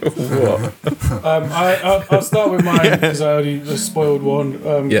 R2? What? I'll start with mine because I already just spoiled one.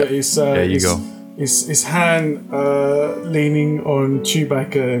 But it's, there you go. It's Han leaning on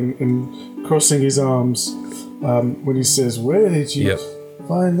Chewbacca and crossing his arms when he says, "Where did you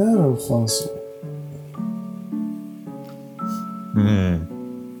find that, Alfonso?"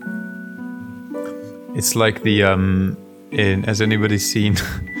 It's like the has anybody seen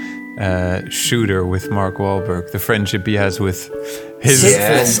Shooter with Mark Wahlberg? The friendship he has with his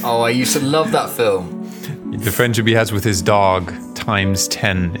I used to love that film. The friendship he has with his dog times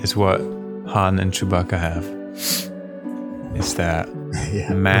 10 is what Han and Chewbacca have. It's that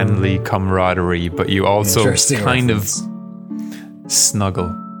manly camaraderie, but you also kind of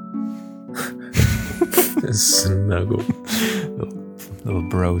snuggle. Snuggle. Little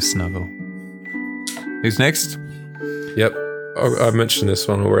bro snuggle. Who's next? Yep. I mentioned this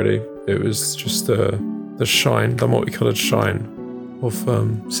one already. It was just the shine, the multicolored shine of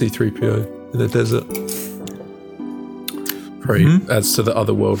C-3PO in the desert. Very adds to the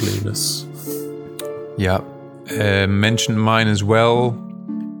otherworldliness. Yep. Mentioned mine as well.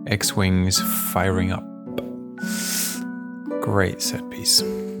 X-Wing is firing up. Great set piece.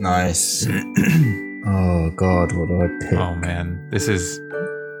 Nice. Oh God, what do I pick? Oh man, this is...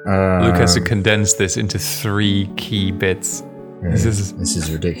 Luke has to condense this into 3 key bits. Yeah, this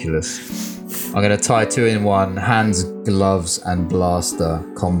is ridiculous. I'm going to tie 2 in 1. Hands, gloves, and blaster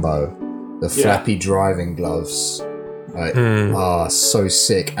combo. The flappy driving gloves. So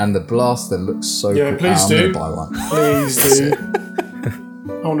sick. And the blaster looks so cool. Please do. I'm going to buy one. Please do.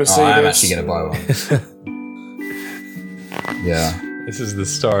 I want to see I'm this. actually going to buy one. Yeah. This is the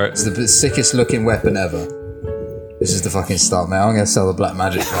start. It's the sickest looking weapon ever. This is the fucking start, mate. I'm gonna sell the black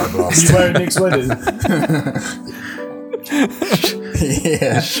magic card blast. You wearing Nick's wedding?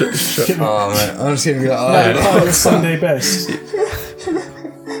 Yeah. Oh man, I'm just gonna be like, Part of your Sunday best.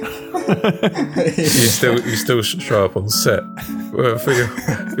 You still show up on set for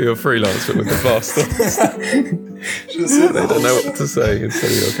your freelance but with the blaster. They don't know what to say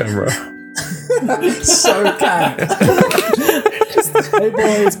instead of your camera. so can. Hey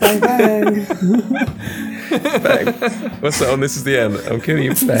boys, bang bang. Bang. What's that on? This is the end. I'm killing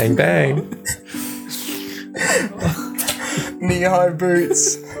you. Bang bang. Knee-high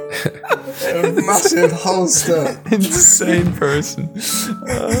boots. A massive holster. Insane person.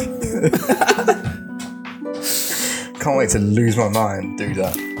 Can't wait to lose my mind. Do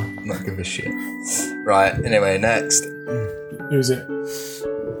that. I'm not give a shit. Right. Anyway, next. Who is it? Is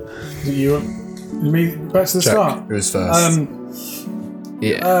it you? Me? Back to the start. Who was first?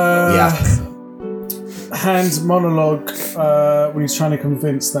 Yeah. Hand's monologue when he's trying to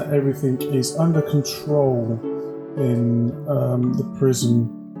convince that everything is under control in the prison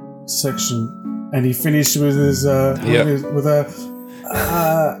section, and he finished with his how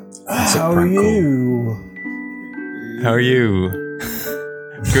are you? How are you?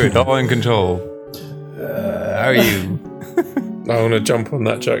 Good, all in control. How are you? I want to jump on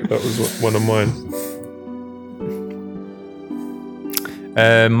that joke. That was one of mine.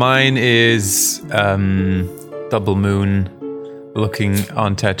 Mine is Double Moon, looking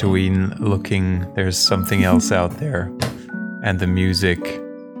on Tatooine, looking, there's something else out there. And the music.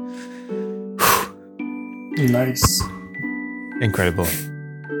 Nice. Incredible.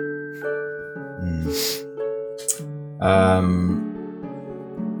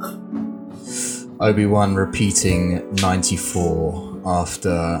 Obi-Wan repeating 94 after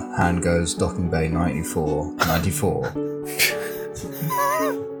Han goes Docking Bay 94.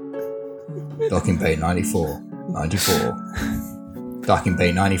 Docking Bay 94. Docking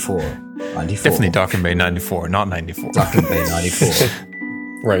Bay 94. Definitely Docking Bay 94, not 94. Docking Bay 94.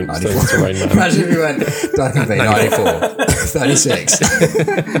 Right, 94. so right now. Imagine if we went Docking Bay 94. 36.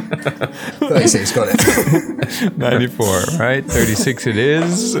 36, got it. 94, right? 36 it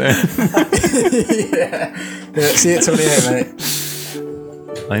is. Yeah, see it 28, mate.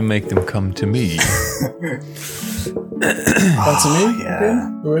 I make them come to me. That's me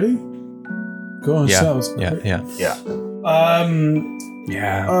again? Already? Go on, Sales. Yeah.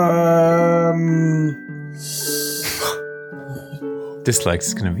 Dislikes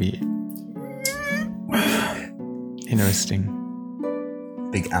is gonna be interesting.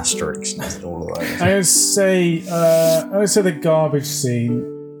 Big asterisks next to all of those. I would say the garbage scene,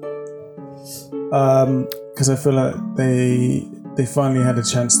 because I feel like they finally had a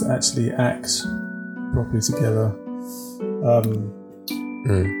chance to actually act properly together.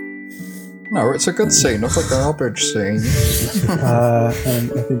 No, it's a good scene, not a garbage scene.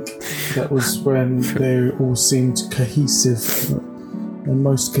 And I think that was when they all seemed cohesive, and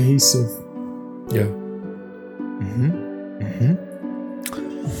most cohesive. Yeah.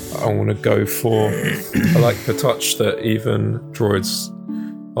 I want to go for. I like the touch that even droids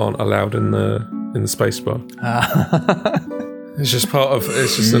aren't allowed in the spacebar. It's just part of.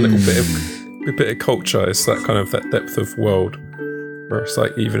 It's just a little bit of culture. It's that kind of that depth of world where it's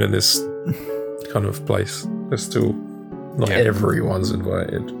like even in this kind of place, there's still not everyone's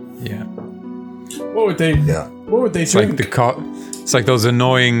invited. Yeah. What would they? Yeah. What would they It's drink? like it's like those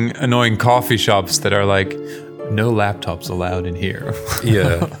annoying coffee shops that are like, no laptops allowed in here.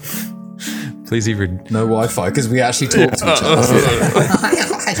 Yeah. Please even No Wi-Fi, because we actually talk to each other.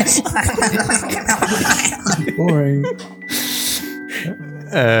 Boring.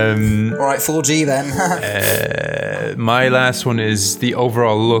 Alright, 4G then. my last one is the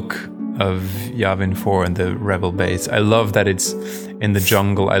overall look of Yavin 4 and the Rebel base. I love that it's in the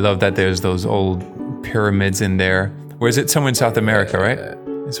jungle. I love that there's those old pyramids in there. Where is it? Somewhere in South America, right?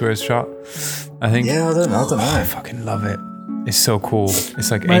 That's where it's shot, I think. Yeah, I don't know. I fucking love it. It's so cool.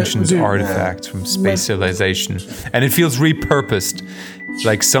 It's like ancient artifacts from space civilization. And it feels repurposed.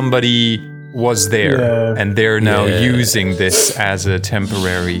 Like somebody was there and they're now using this as a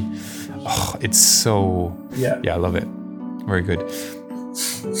temporary. Oh, it's so... Yeah, I love it. Very good.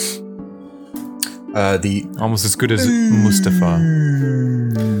 Almost as good as Mustafa.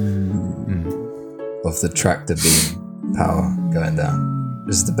 Of the tractor beam power going down.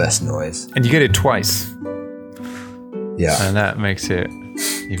 This is the best noise. And you get it twice. Yeah. And that makes it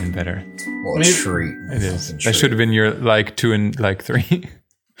even better. What a treat. It is. That should have been your like 2 and like 3.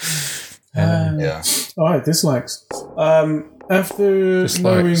 Yeah. Alright, dislikes. After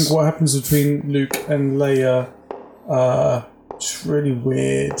knowing what happens between Luke and Leia, it's really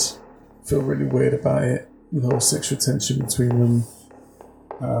weird. I feel really weird about it. the whole sexual tension between them.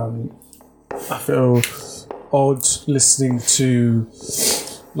 I feel odd listening to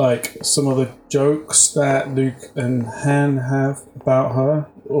like some of the jokes that Luke and Han have about her,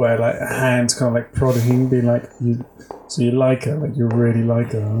 where like Han's kind of like prodding him, being like, "So you like her? Like you really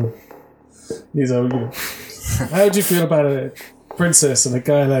like her?" Huh? He's like, "How do you feel about a princess?" And a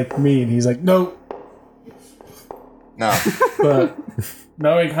guy like me, and he's like, "No." But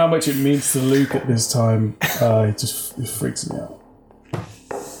knowing how much it means to Luke at this time, it freaks me out.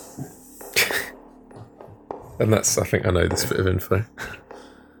 And I think I know this bit of info.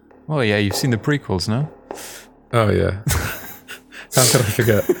 Well, yeah, you've seen the prequels, no? Oh yeah. How could I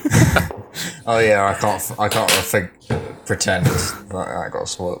forget? Oh yeah, I can't pretend that I got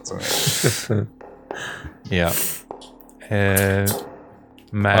spoiled to me. Yeah.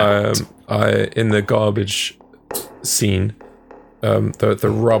 Matt. In the garbage scene, the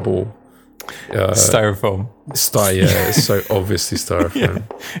rubble. Styrofoam. It's so obviously styrofoam. Yeah,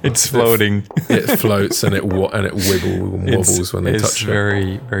 it's floating. It floats and it wobbles when they touch it. It's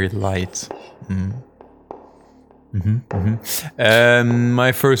very, very light.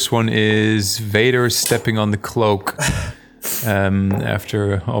 My first one is Vader stepping on the cloak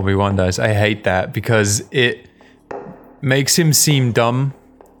after Obi-Wan dies. I hate that because it makes him seem dumb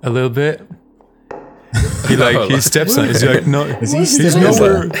a little bit. He steps on it. He's like, no,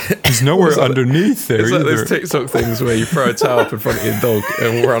 he's nowhere underneath there. It's like those TikTok things where you throw a towel up in front of your dog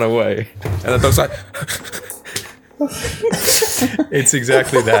and run away, and the dog's like. It's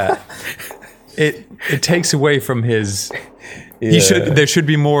exactly that. It takes away from his. Yeah. There should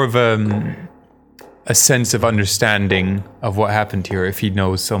be more of a sense of understanding of what happened here if he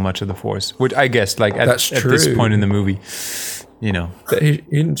knows so much of the Force. Which I guess, like at this point in the movie, you know, he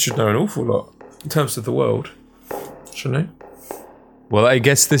should know an awful lot. In terms of the world, shouldn't he? Well, I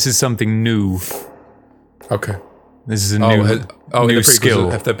guess this is something new. Okay. This is a new skill.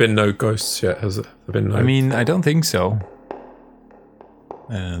 Have there been no ghosts yet? Has there been no... I mean, I don't think so.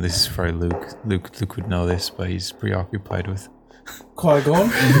 This is for Luke. Luke would know this, but he's preoccupied with... Qui-Gon?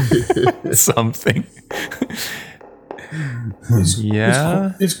 Something.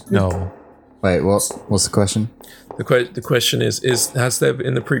 Yeah? No. Wait, what's the question? The question is has there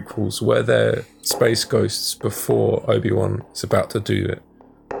in the prequels were there space ghosts before Obi-Wan is about to do it?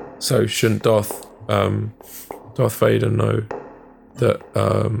 So shouldn't Darth Vader know that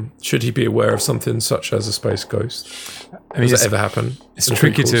should he be aware of something such as a space ghost? I mean, does that ever happen? It's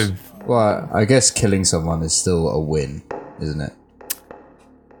tricky to... Well, I guess killing someone is still a win, isn't it?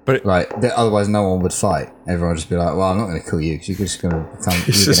 But otherwise no one would fight. Everyone would just be like, well, I'm not going to kill you because you're just going to become...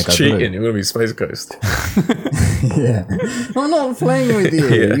 It's just go cheating. blue. You're going to be space ghost. Yeah. I'm not playing with you.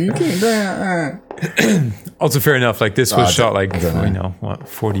 Yeah. You keep doing that. Also, fair enough. Like, this was shot,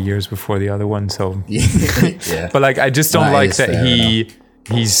 40 years before the other one, so... Yeah. But, like, I just don't like that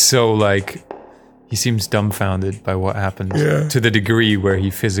he's so, like... He seems dumbfounded by what happened to the degree where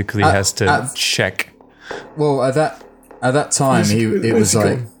he physically has to check. Well, at that time, it was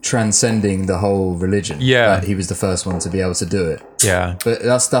like transcending the whole religion. Yeah, he was the first one to be able to do it. Yeah, but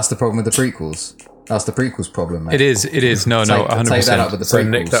that's the problem with the prequels. That's the prequels' problem, mate. It is. No, 100%. Take that up with the prequels. So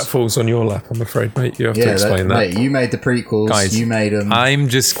Nick, that falls on your lap, I'm afraid, mate. You have to explain that. Mate, you made the prequels. Guys, you made them. I'm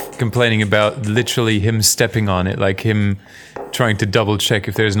just complaining about literally him stepping on it, like him trying to double check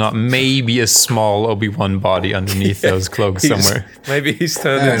if there's not maybe a small Obi-Wan body underneath those cloaks somewhere. Maybe he's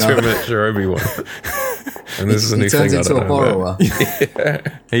turned into a miniature Obi-Wan. And this is a new thing. He turns into a borrower.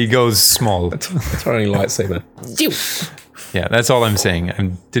 He goes small. A tiny lightsaber. Yeah, that's all I'm saying.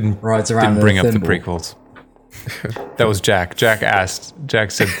 I didn't bring up the prequels. That was Jack. Jack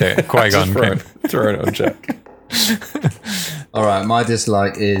said that Qui-Gon throwing it on Jack. All right, my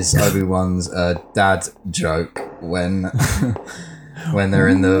dislike is Obi-Wan's dad joke when they're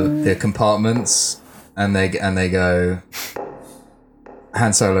in the compartments and they go.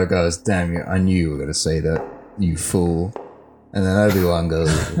 Han Solo goes, "Damn you! I knew you were going to say that, you fool." And then Obi-Wan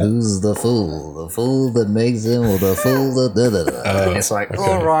goes, "Who's the fool? The fool that makes him, or the fool that did it?" It's like,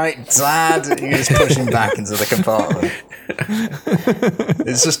 all right, Dad. You're just pushing back into the compartment.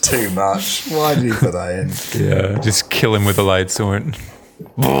 It's just too much. Why did you put that in? Yeah, just kill him with a light sword.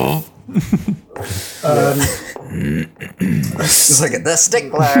 Just like the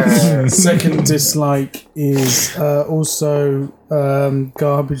stickler. Second dislike is also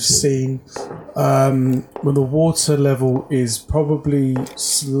garbage scene when the water level is probably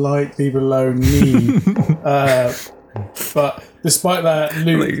slightly below knee. But despite that,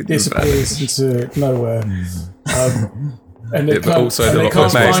 Luke disappears into nowhere. And they can't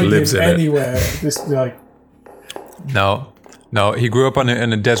find him anywhere. No, he grew up on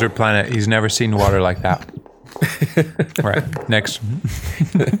a desert planet. He's never seen water like that. Right. Next.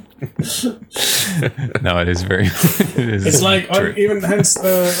 No, it is very. It's like even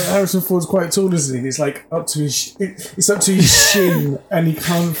Harrison Ford's quite tall, isn't he? It's like up to his. It's up to his shin, and he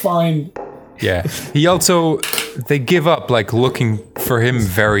can't find. Yeah. He also. They give up like looking for him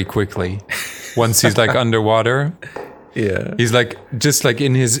very quickly. Once he's like underwater. Yeah. He's like just like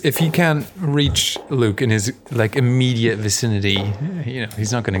in his. If he can't reach Luke in his like immediate vicinity, you know,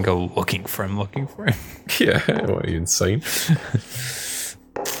 he's not going to go looking for him. Yeah. What, are you insane?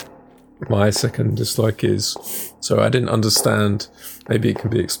 My second dislike is, so I didn't understand, maybe it can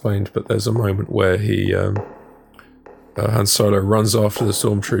be explained, but there's a moment where Han Solo runs after the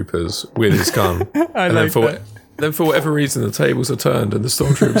stormtroopers with his gun. And then for whatever reason, the tables are turned and the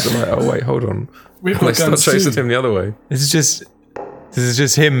stormtroopers are like, oh wait, hold on. We've And they got start guns chasing too. him the other way. This is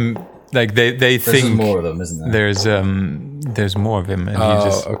just him. Like they There's think more of them, isn't there? there's more of him, and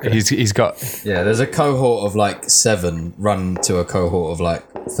okay. he's got. Yeah, there's a cohort of like 7 run to a cohort of like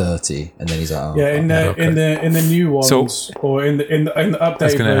 30, and then he's like, oh, Yeah, in the new ones, So- or in the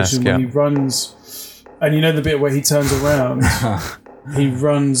updated gonna version, ask, when yeah. he runs, and you know the bit where he turns around, he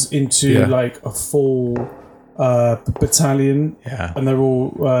runs into like a full battalion, Yeah. and they're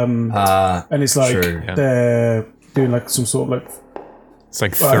all and it's like true. they're doing like some sort of like It's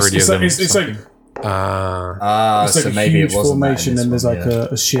like 30 of them. It's like it's like so a maybe huge it wasn't that in formation, this and there's one, like yeah.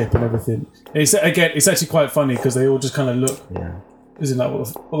 a ship and everything. And it's actually quite funny because they all just kind of look. Yeah. Isn't that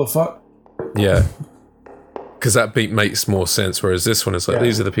what the fuck? Yeah. Because that beat makes more sense, whereas this one is like, Yeah.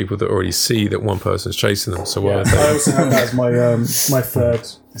 these are the people that already see that one person's chasing them, so why Yeah, are they... I also have that as my third.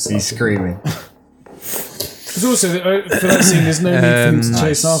 He's screaming. Because also for that scene, there's no need for him to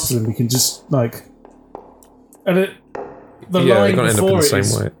chase after them. We can just like, and the Yeah, they're line going to end up before in the it same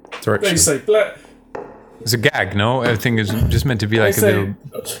is, way, they direction. say black. It's a gag, no? I think it's just meant to be like a say- little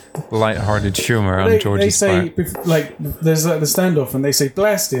light-hearted humor on They George's say part. like there's like the standoff, and they say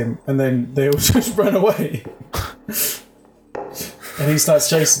blast him, and then they all just run away, and he starts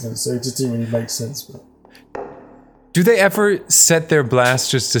chasing them. So it just didn't really make sense. But. Do they ever set their blast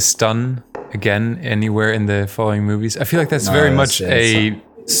just to stun again anywhere in the following movies? I feel like that's No, very that's much it.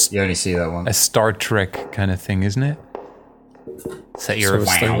 a You only see that one. Star Trek kind of thing, isn't it? Set your So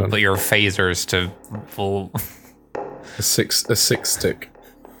it's Star- put your phasers to full. A six stick.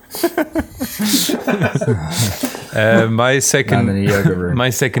 My Man in second, the yoga room. my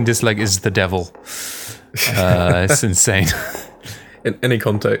second dislike is the devil. It's insane. In any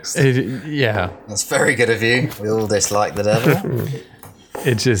context. Yeah, That's very good of you. We all dislike the devil.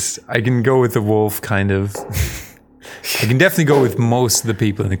 it just I can go with the wolf kind of. I can definitely go with most of the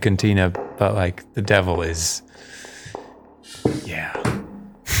people in the cantina, but like the devil is. Yeah,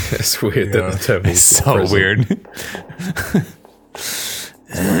 It's weird that the devil it's so weird.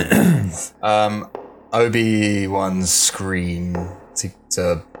 Obi-Wan's scream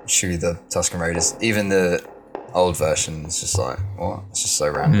to shoo the Tusken Raiders. Even the old version is just like, what? It's just so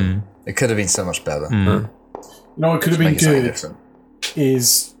random. It could have been so much better. You know what could have been Make it something good different.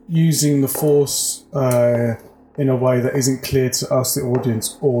 is using the Force in a way that isn't clear to us, the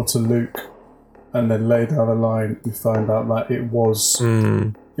audience, or to Luke, and then later down the line we find out that it was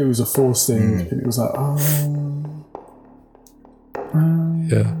a Force thing, and it was like,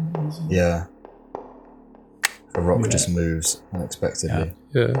 Yeah. Yeah. The rock just moves unexpectedly.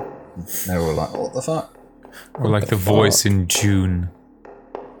 Yeah. They were all like, what the fuck? Or like the voice in June.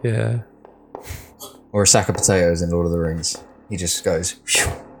 Yeah. Or a sack of potatoes in Lord of the Rings. He just goes, "Phew."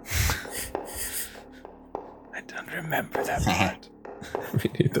 I don't remember that part.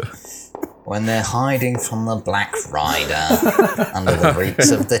 Me neither. When they're hiding from the Black Rider under the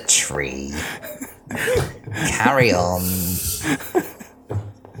roots of the tree. Carry on.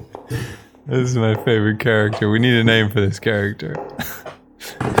 This is my favorite character. We need a name for this character.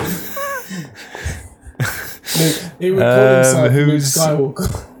 He would call himself Luke who's-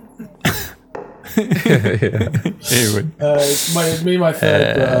 Skywalker. Anyway, It's my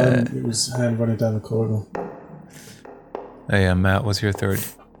third, but it was hand running down the corridor. hey, Matt, what's your third?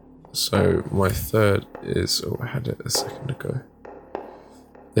 So my third is... Oh, I had it a second ago.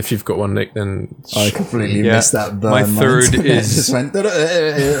 If you've got one, Nick, then... I completely Yeah, missed that burn. my third internet is- just went.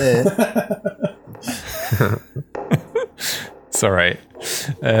 It's all right.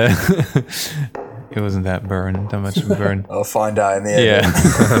 It wasn't that much of a burn. I'll find out in the end.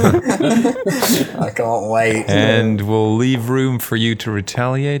 Yeah. I can't wait. And we'll leave room for you to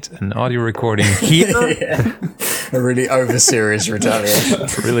retaliate. An audio recording here. A really over serious retaliation.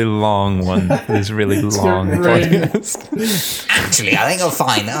 Really long one. This really long great. podcast. Actually, I think I'll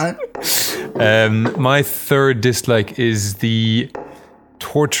find out. My third dislike is the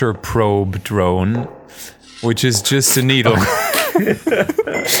torture probe drone. which is just a needle. I'm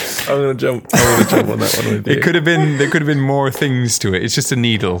gonna jump on that one with you. It could have been. There could have been more things to it. It's just a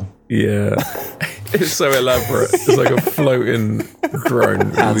needle. Yeah, it's so elaborate. It's like a floating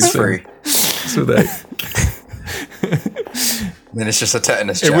drone. Hands free. So they. Then it's just a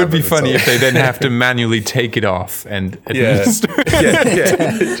tetanus. It would be funny if they then have to manually take it off and administer. Yeah.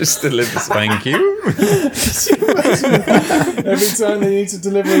 It just delivers. Thank you. Every time they need to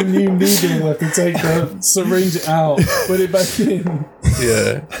deliver a new needle, they have to take the syringe out, put it back in.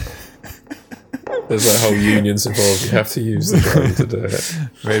 Yeah. There's like whole unions involved. You have to use the drone to do it.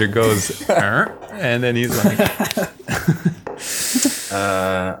 Vader goes, and then he's like,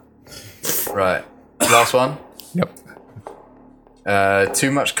 right. Last one. "Yep."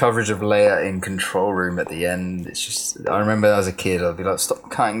 Too much coverage of Leia in control room at the end. It's just, I remember as a kid, I'd be like, stop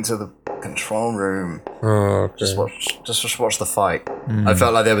cutting to the control room. Oh, okay. Just watch the fight. I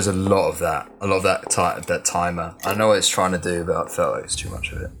felt like there was a lot of that timer. I know what it's trying to do, but I felt like it's too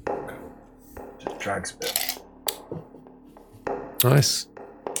much of it. Just drags a bit. Nice.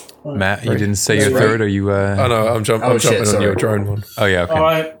 Matt, you didn't say your third. Are you? Oh no, I'm jumping on your drone one. Oh yeah. Okay. All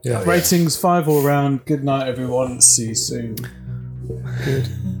right. Yeah. Ratings 5 all round. Good night, everyone. See you soon. Good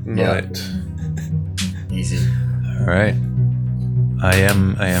night. Easy. All right. I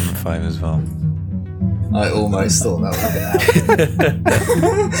am a 5 as well. I almost thought that was going to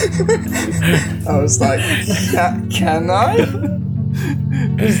happen. I was like, can I?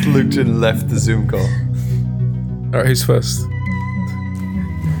 Just looked and left the Zoom call. All right, who's first?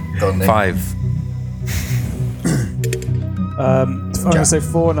 5. I'm going to say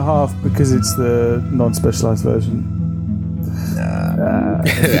 4.5 because it's the non-specialized version.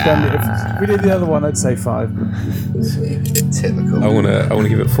 If we did the other one, I'd say 5. Typical. I want to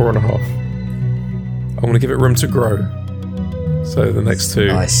give it 4.5. I want to give it room to grow. So the next two.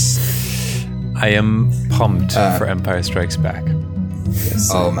 Nice. I am pumped for Empire Strikes Back.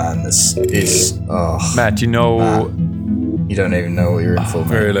 Yes. Oh man, this is. Oh, Matt, you know. Matt, you don't even know what you're in for, man.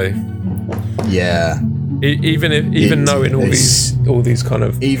 Really? Yeah. Even knowing all these kind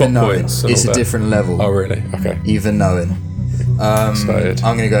of even plot knowing points, it's a different level. Oh really? Okay. Even knowing. Excited.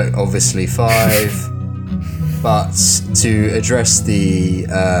 I'm gonna go obviously 5, but to address the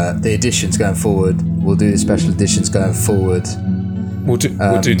editions going forward, we'll do the special editions going forward. We'll do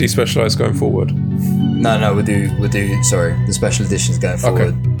despecialized going forward. No, we'll do the special editions going forward.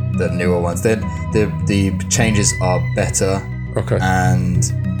 Okay. The newer ones. The changes are better. Okay. And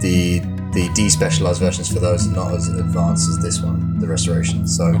the despecialized versions for those are not as advanced as this one, the restoration.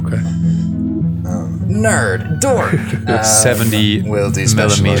 So okay. Nerd dork. 70 we'll do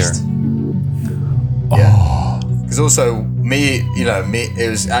millimeter. Specialized. Yeah. Because also it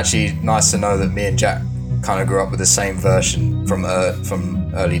was actually nice to know that me and Jack kind of grew up with the same version from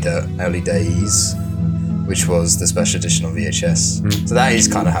early days, which was the special edition on VHS. So that is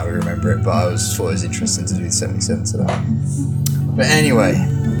kind of how we remember it. But I thought it was interesting to do the 77 to that. But anyway,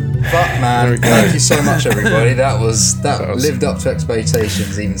 fuck man, thank you so much everybody. That lived up to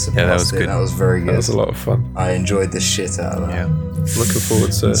expectations, even surpassed that was good. That was very good. That was a lot of fun. I enjoyed the shit out of that. Yeah. Looking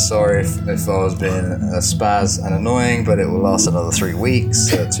forward to it. Sorry if I was being a spaz and annoying, but it will last another 3 weeks,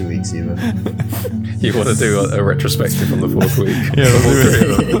 2 weeks even. You want to do a retrospective on the 4th week? Yeah,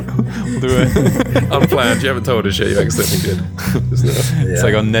 we'll do it. Unplanned. You haven't told us yet. You accidentally did. Isn't it? Yeah. It's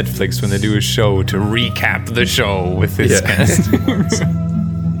like on Netflix when they do a show to recap the show with this cast.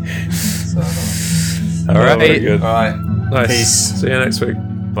 All right. Very good. All right. Nice. Peace. See you next week.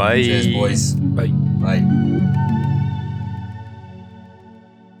 Bye. Cheers, boys. Bye. Bye.